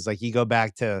changed though. Cause like you go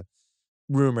back to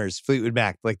Rumors, Fleetwood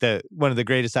Mac, like one of the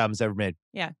greatest albums ever made.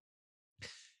 Yeah.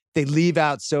 They leave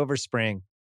out Silver Spring,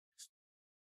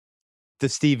 the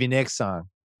Stevie Nicks song,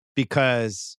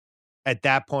 because at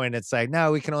that point it's like,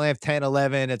 no, we can only have 10,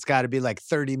 11. It's got to be like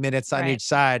 30 minutes on each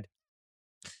side.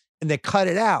 And they cut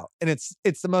it out. And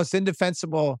it's the most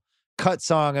indefensible cut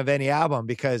song of any album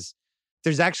because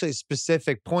there's actually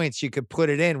specific points you could put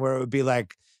it in where it would be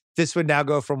like, this would now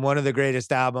go from one of the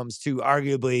greatest albums to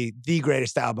arguably the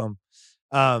greatest album.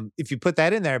 If you put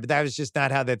that in there, but that was just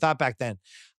not how they thought back then.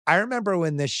 I remember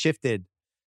when this shifted,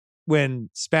 when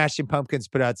Smashing Pumpkins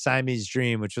put out Siamese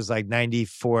Dream, which was like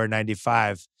 94,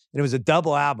 95, and it was a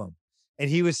double album. And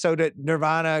he was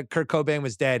Nirvana, Kurt Cobain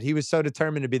was dead. He was so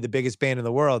determined to be the biggest band in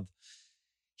the world.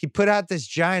 He put out this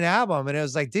giant album and it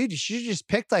was like, dude, you should have just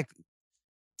picked like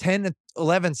 10 to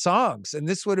 11 songs. And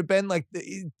this would have been like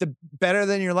the better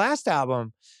than your last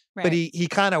album. Right. But he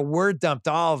kind of word dumped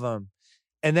all of them.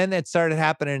 And then that started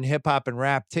happening in hip hop and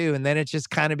rap too. And then it just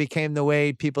kind of became the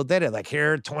way people did it. Like,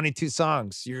 here are 22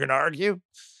 songs. You're going to argue?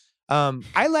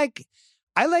 I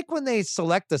like when they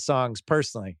select the songs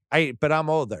personally. But I'm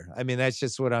older. I mean, that's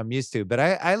just what I'm used to. But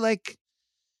I like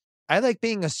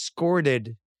being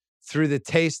escorted through the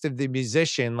taste of the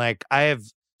musician. Like, I have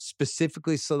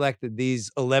specifically selected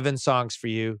these 11 songs for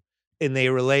you and they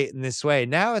relate in this way.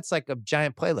 Now it's like a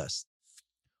giant playlist.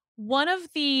 One of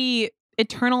the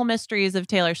eternal mysteries of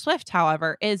Taylor Swift,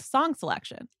 however, is song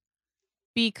selection,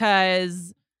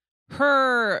 because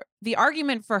the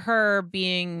argument for her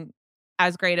being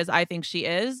as great as I think she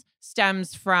is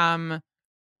stems from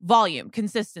volume,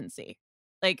 consistency.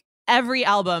 Like, every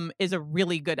album is a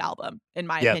really good album, in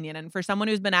my opinion. And for someone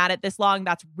who's been at it this long,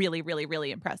 that's really, really,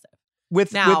 really impressive.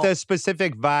 With a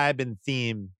specific vibe and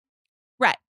theme.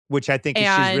 Right. Which I think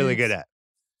she's really good at.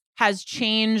 Has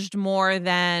changed more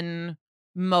than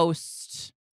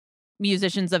most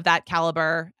musicians of that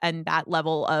caliber and that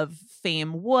level of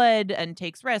fame would, and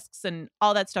takes risks, and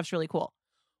all that stuff's really cool.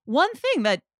 One thing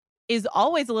that is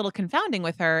always a little confounding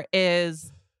with her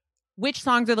is which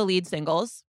songs are the lead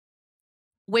singles,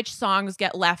 which songs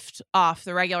get left off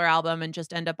the regular album and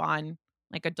just end up on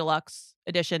like a deluxe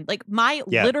edition. Like, my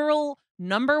literal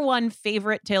number one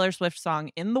favorite Taylor Swift song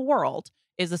in the world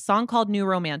is a song called New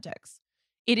Romantics.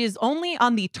 It is only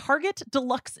on the Target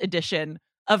Deluxe edition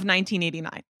of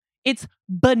 1989. It's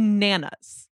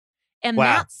bananas. And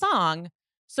that song,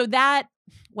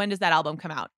 when does that album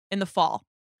come out? In the fall.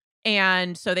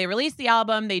 And so they release the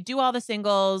album, they do all the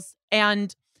singles,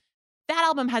 and that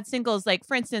album had singles like,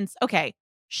 for instance,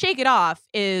 Shake It Off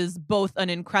is both an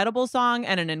incredible song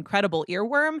and an incredible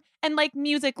earworm, and like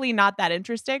musically not that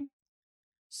interesting.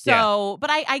 So, but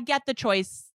I get the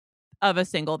choice of a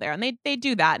single there, and they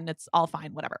do that, and it's all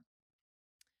fine, whatever.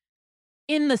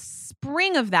 In the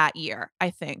spring of that year, I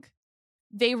think,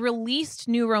 they released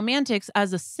New Romantics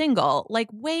as a single, like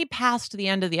way past the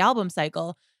end of the album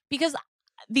cycle, because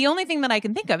the only thing that I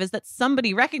can think of is that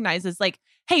somebody recognizes like,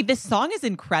 hey, this song is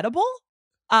incredible,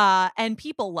 and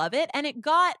people love it. And I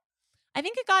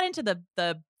think it got into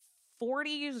the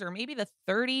 40s or maybe the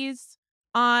 30s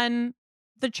on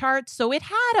the charts. So it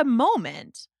had a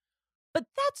moment. But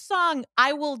that song,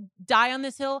 I Will Die on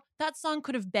This Hill, that song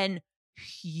could have been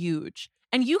huge.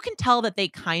 And you can tell that they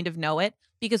kind of know it,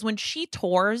 because when she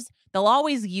tours, they'll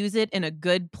always use it in a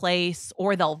good place,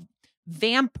 or they'll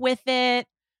vamp with it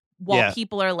while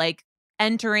people are like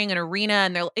entering an arena.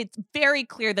 And it's very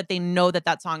clear that they know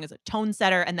that song is a tone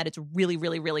setter and that it's really,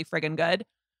 really, really friggin' good.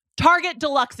 Target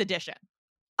Deluxe Edition.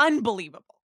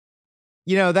 Unbelievable.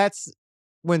 That's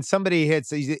when somebody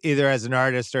hits either as an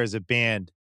artist or as a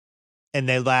band, and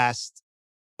they last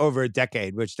over a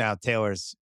decade, which now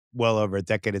Taylor's well over a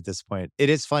decade at this point. It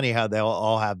is funny how they'll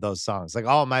all have those songs. Like,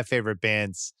 all of my favorite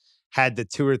bands had the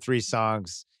 2 or 3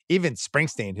 songs. Even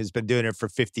Springsteen, who's been doing it for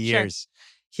 50 years,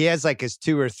 he has like his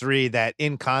 2 or 3 that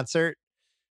in concert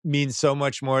mean so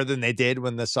much more than they did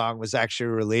when the song was actually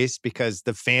released, because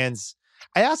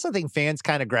I also think fans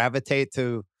kind of gravitate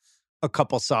to a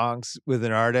couple songs with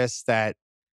an artist that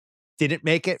didn't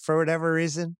make it for whatever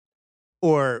reason,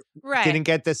 or didn't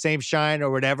get the same shine or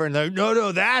whatever. And they're like,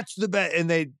 no, that's the best. And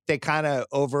they kind of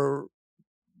oversell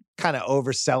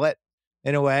it.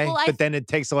 in a way, Well, but then it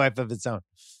takes a life of its own.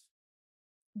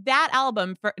 That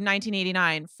album for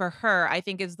 1989 for her, I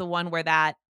think is the one where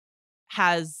that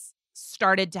has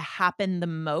started to happen the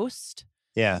most.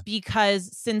 Yeah.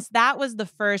 Because since that was the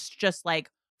first just like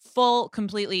full,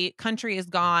 completely country is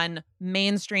gone,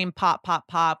 mainstream pop, pop,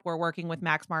 pop. We're working with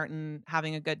Max Martin,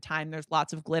 having a good time. There's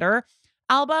lots of glitter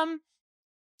album.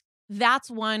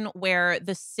 That's one where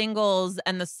the singles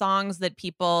and the songs that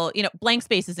people, Blank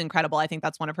Space is incredible. I think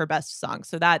that's one of her best songs.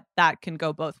 So that can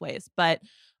go both ways. But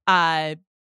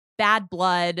Bad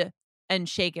Blood and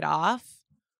Shake It Off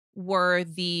were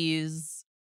these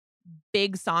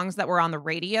big songs that were on the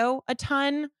radio a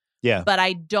ton. Yeah. But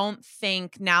I don't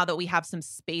think now that we have some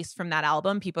space from that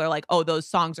album, people are like, oh, those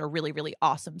songs are really, really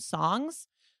awesome songs.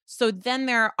 So then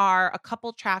there are a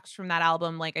couple tracks from that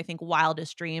album, like I think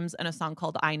Wildest Dreams and a song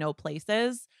called I Know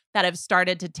Places, that have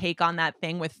started to take on that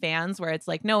thing with fans where it's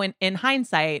like, no, in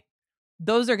hindsight,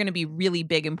 those are going to be really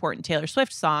big, important Taylor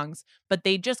Swift songs, but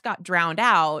they just got drowned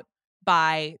out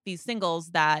by these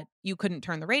singles that you couldn't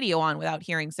turn the radio on without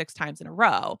hearing 6 times in a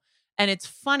row. And it's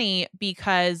funny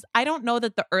because I don't know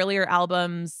that the earlier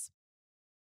albums,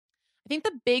 I think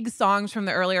the big songs from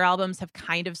the earlier albums have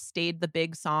kind of stayed the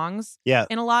big songs. Yeah.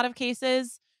 In a lot of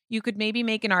cases, you could maybe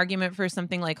make an argument for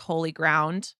something like Holy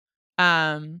Ground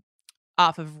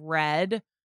off of Red.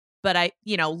 But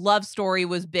Love Story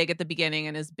was big at the beginning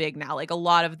and is big now. Like a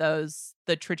lot of those,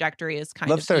 the trajectory is kind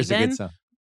Love of Story is a even. good song.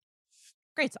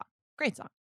 Great song.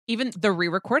 Even the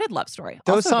re-recorded Love Story.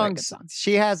 Those also a very good songs, song.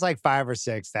 she has like 5 or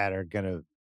 6 that are going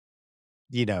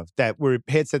to, that were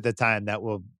hits at the time that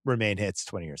will remain hits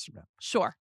 20 years from now.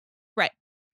 Sure. Right.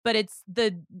 But it's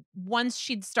once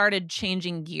she'd started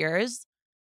changing gears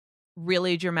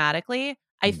really dramatically,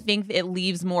 I think it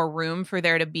leaves more room for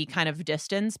there to be kind of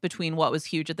distance between what was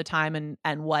huge at the time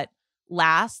and what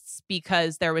lasts,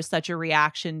 because there was such a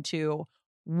reaction to,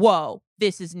 whoa,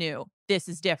 this is new, this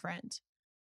is different.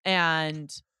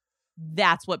 And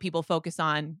that's what people focus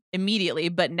on immediately.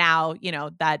 But now,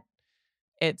 that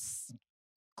it's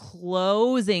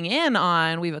closing in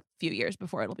on, we have a few years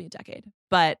before it'll be a decade,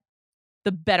 but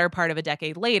the better part of a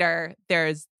decade later,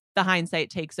 there's the hindsight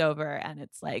takes over and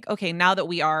it's like, okay, now that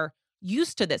we are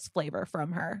used to this flavor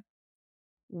from her,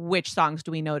 which songs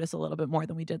do we notice a little bit more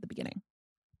than we did at the beginning?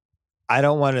 I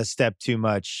don't want to step too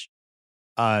much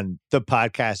on the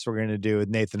podcast we're going to do with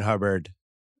Nathan Hubbard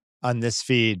on this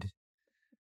feed,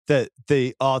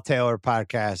 the All Taylor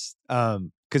podcast,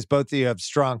 because both of you have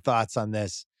strong thoughts on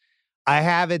this. I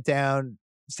have it down.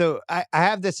 So I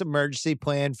have this emergency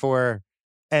plan for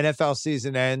NFL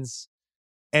season ends.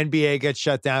 NBA gets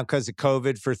shut down because of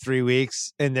COVID for 3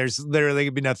 weeks, and there's literally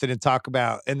gonna be nothing to talk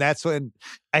about. And that's when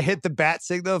I hit the bat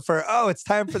signal for, it's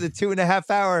time for the 2.5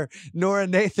 hour Nora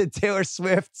Nathan Taylor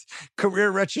Swift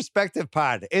career retrospective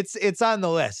pod. It's on the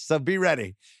list, so be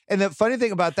ready. And the funny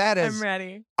thing about that is, I'm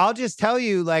ready. I'll just tell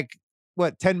you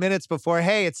 10 minutes before,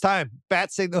 hey, it's time.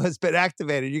 Bat signal has been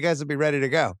activated. You guys will be ready to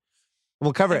go.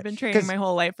 We'll cover it. I've been training my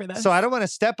whole life for this. So I don't want to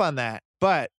step on that,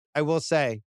 but I will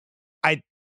say,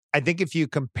 I think if you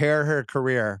compare her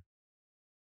career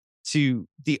to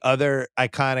the other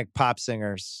iconic pop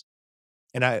singers,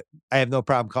 and I have no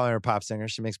problem calling her a pop singer.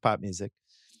 She makes pop music.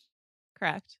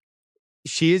 Correct.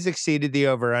 She has exceeded the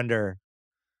over-under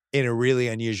in a really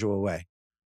unusual way.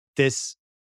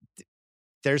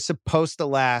 They're supposed to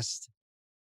last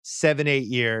 7-8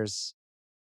 years,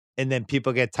 and then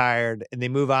people get tired and they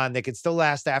move on. They can still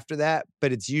last after that,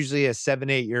 but it's usually a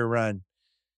 7-8 year run.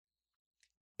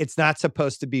 It's not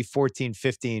supposed to be 14,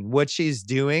 15. What she's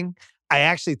doing, I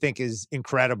actually think is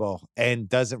incredible and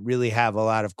doesn't really have a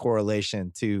lot of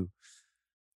correlation to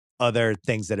other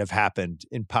things that have happened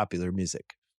in popular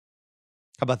music.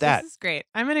 How about that? This is great.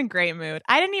 I'm in a great mood.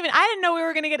 I didn't know we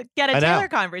were going to get a Taylor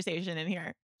conversation in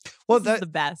here. Well, this is the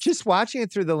best. Just watching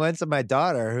it through the lens of my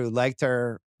daughter, who liked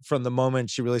her from the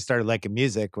moment she really started liking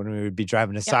music, when we would be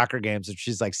driving to soccer games and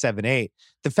she's like 7, 8.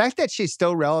 The fact that she's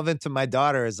still relevant to my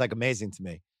daughter is like amazing to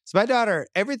me. So my daughter,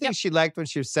 everything she liked when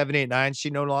she was 7, 8, 9, she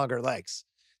no longer likes.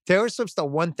 Taylor Swift's the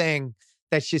one thing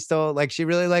that she still like. She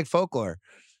really liked folklore.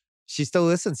 She still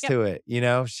listens to it.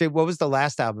 What was the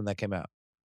last album that came out?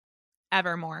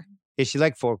 Evermore. Yeah, she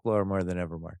liked folklore more than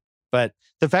Evermore. But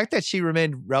the fact that she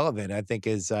remained relevant, I think,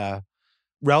 is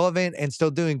relevant and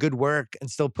still doing good work and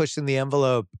still pushing the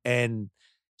envelope. And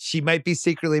she might be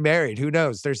secretly married. Who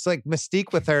knows? There's like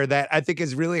mystique with her that I think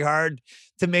is really hard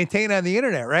to maintain on the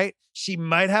internet, right? She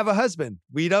might have a husband.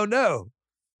 We don't know.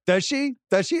 Does she?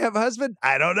 Does she have a husband?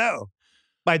 I don't know.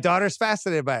 My daughter's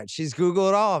fascinated by it. She's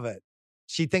Googled all of it.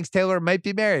 She thinks Taylor might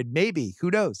be married. Maybe.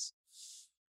 Who knows?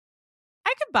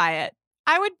 I could buy it.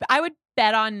 I would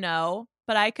bet on no,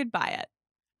 but I could buy it.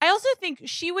 I also think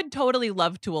she would totally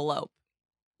love to elope.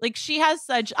 Like, she has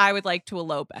such I would like to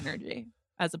elope energy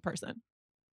as a person.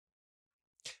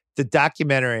 The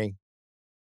documentary,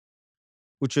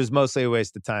 which was mostly a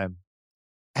waste of time,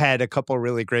 had a couple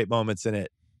really great moments in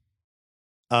it.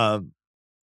 And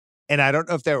I don't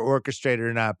know if they were orchestrated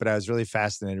or not, but I was really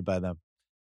fascinated by them.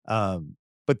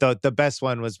 But the best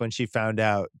one was when she found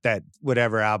out that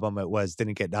whatever album it was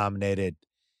didn't get nominated.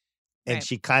 And Right.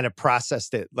 she kind of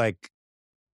processed it like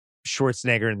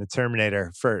Schwarzenegger in the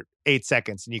Terminator for 8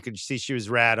 seconds. And you could see she was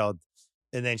rattled.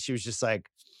 And then she was just like,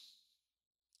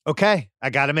 okay,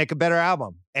 I got to make a better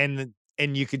album. And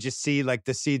you could just see like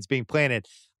the seeds being planted.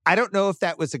 I don't know if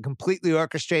that was a completely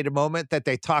orchestrated moment that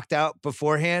they talked out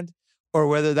beforehand or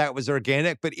whether that was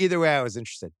organic, but either way, I was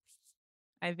interested.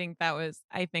 I think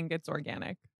it's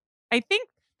organic. I think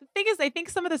the thing is, I think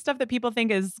some of the stuff that people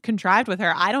think is contrived with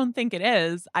her, I don't think it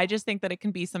is. I just think that it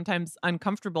can be sometimes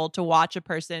uncomfortable to watch a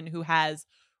person who has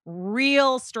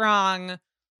real strong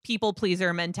people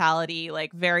pleaser mentality,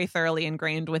 like very thoroughly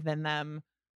ingrained within them,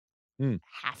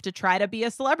 have to try to be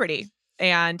a celebrity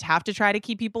and have to try to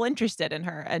keep people interested in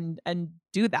her and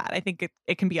do that. I think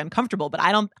it can be uncomfortable, but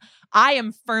I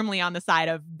am firmly on the side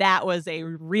of that was a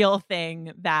real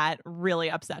thing that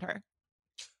really upset her.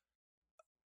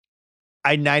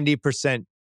 I 90%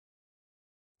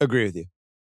 agree with you.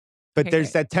 But Okay,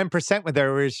 there's great. that 10% with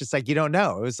her where it's just like, you don't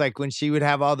know. It was like when she would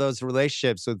have all those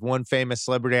relationships with one famous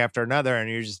celebrity after another. And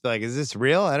you're just like, is this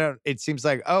real? It seems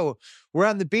like, oh, we're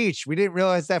on the beach. We didn't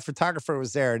realize that photographer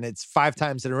was there. And it's 5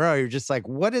 times in a row. You're just like,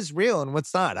 what is real and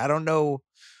what's not? I don't know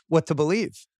what to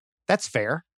believe. That's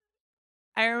fair.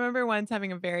 I remember once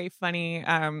having a very funny,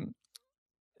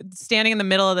 standing in the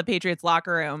middle of the Patriots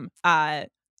locker room,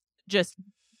 just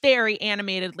very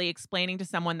animatedly explaining to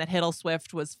someone that Hiddle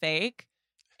Swift was fake.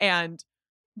 And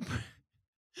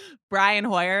Brian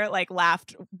Hoyer like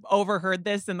overheard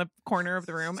this in the corner of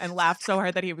the room and laughed so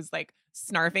hard that he was like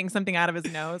snarfing something out of his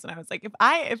nose. And I was like,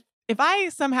 if I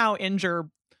somehow injure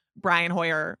Brian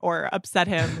Hoyer or upset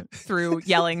him through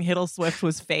yelling Hiddle Swift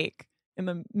was fake in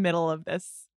the middle of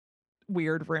this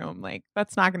weird room, like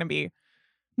that's not going to be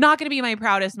my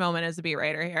proudest moment as a beat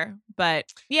writer here. But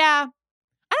yeah,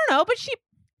 I don't know. But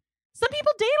some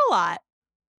people date a lot.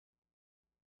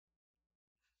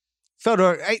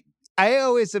 Fedor, I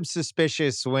always am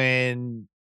suspicious when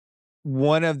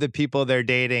one of the people they're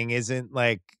dating isn't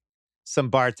like some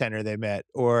bartender they met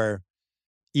or,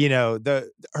 you know,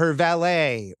 her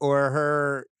valet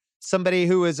or somebody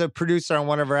who was a producer on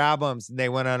one of her albums and they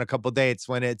went on a couple dates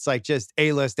when it's like just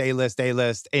A-list, A-list,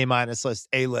 A-list, A-minus list,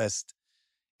 A-list.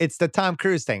 It's the Tom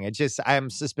Cruise thing.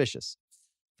 I'm suspicious.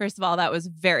 First of all, that was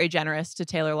very generous to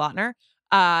Taylor Lautner.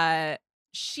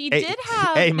 She did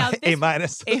have A-minus.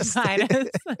 A-minus.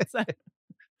 That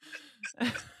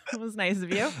was nice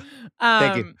of you.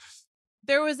 Thank you.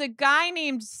 There was a guy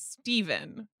named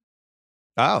Steven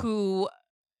who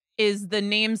is the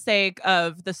namesake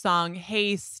of the song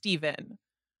Hey Steven,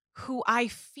 who I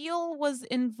feel was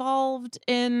involved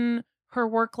in her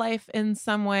work life in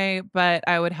some way, but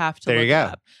I would have to look it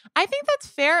up. I think that's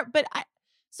fair, but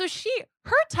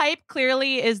her type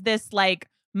clearly is this like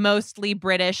mostly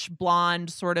British blonde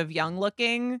sort of young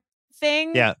looking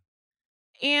thing. Yeah.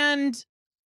 And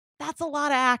that's a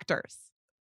lot of actors.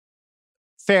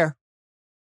 Fair.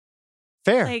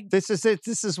 Like, this is it.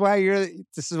 This is why you're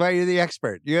the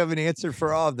expert. You have an answer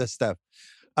for all of this stuff.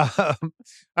 All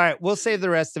right. We'll save the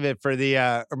rest of it for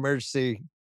the emergency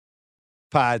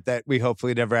pod that we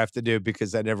hopefully never have to do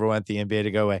because I never want the NBA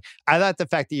to go away. I thought the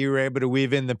fact that you were able to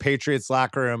weave in the Patriots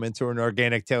locker room into an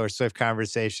organic Taylor Swift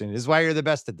conversation is why you're the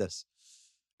best at this.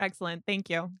 Excellent. Thank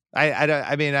you. I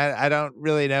don't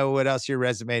really know what else your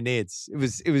resume needs.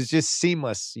 It was just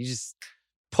seamless. You just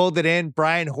pulled it in.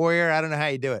 Brian Hoyer. I don't know how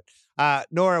you do it.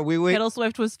 Nora, Hiddle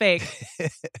Swift was fake.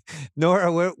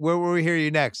 Nora, where will we hear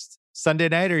you next? Sunday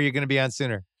night, or are you going to be on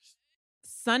sooner?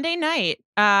 Sunday night.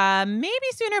 Maybe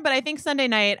sooner, but I think Sunday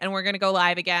night, and we're going to go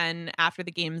live again after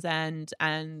the game's end,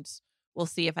 and we'll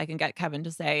see if I can get Kevin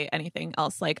to say anything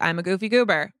else like I'm a goofy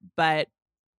goober, but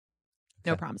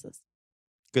no promises.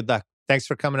 Good luck. Thanks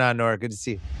for coming on, Nora. Good to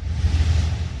see you.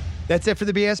 That's it for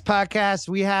the BS podcast.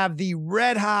 We have the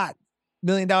red hot $1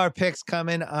 million picks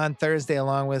coming on Thursday,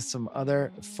 along with some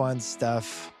other fun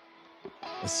stuff,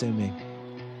 assuming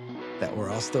that we're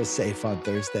all still safe on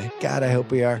Thursday. God, I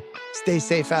hope we are. Stay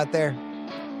safe out there.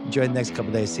 Enjoy the next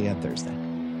couple days. See you on Thursday.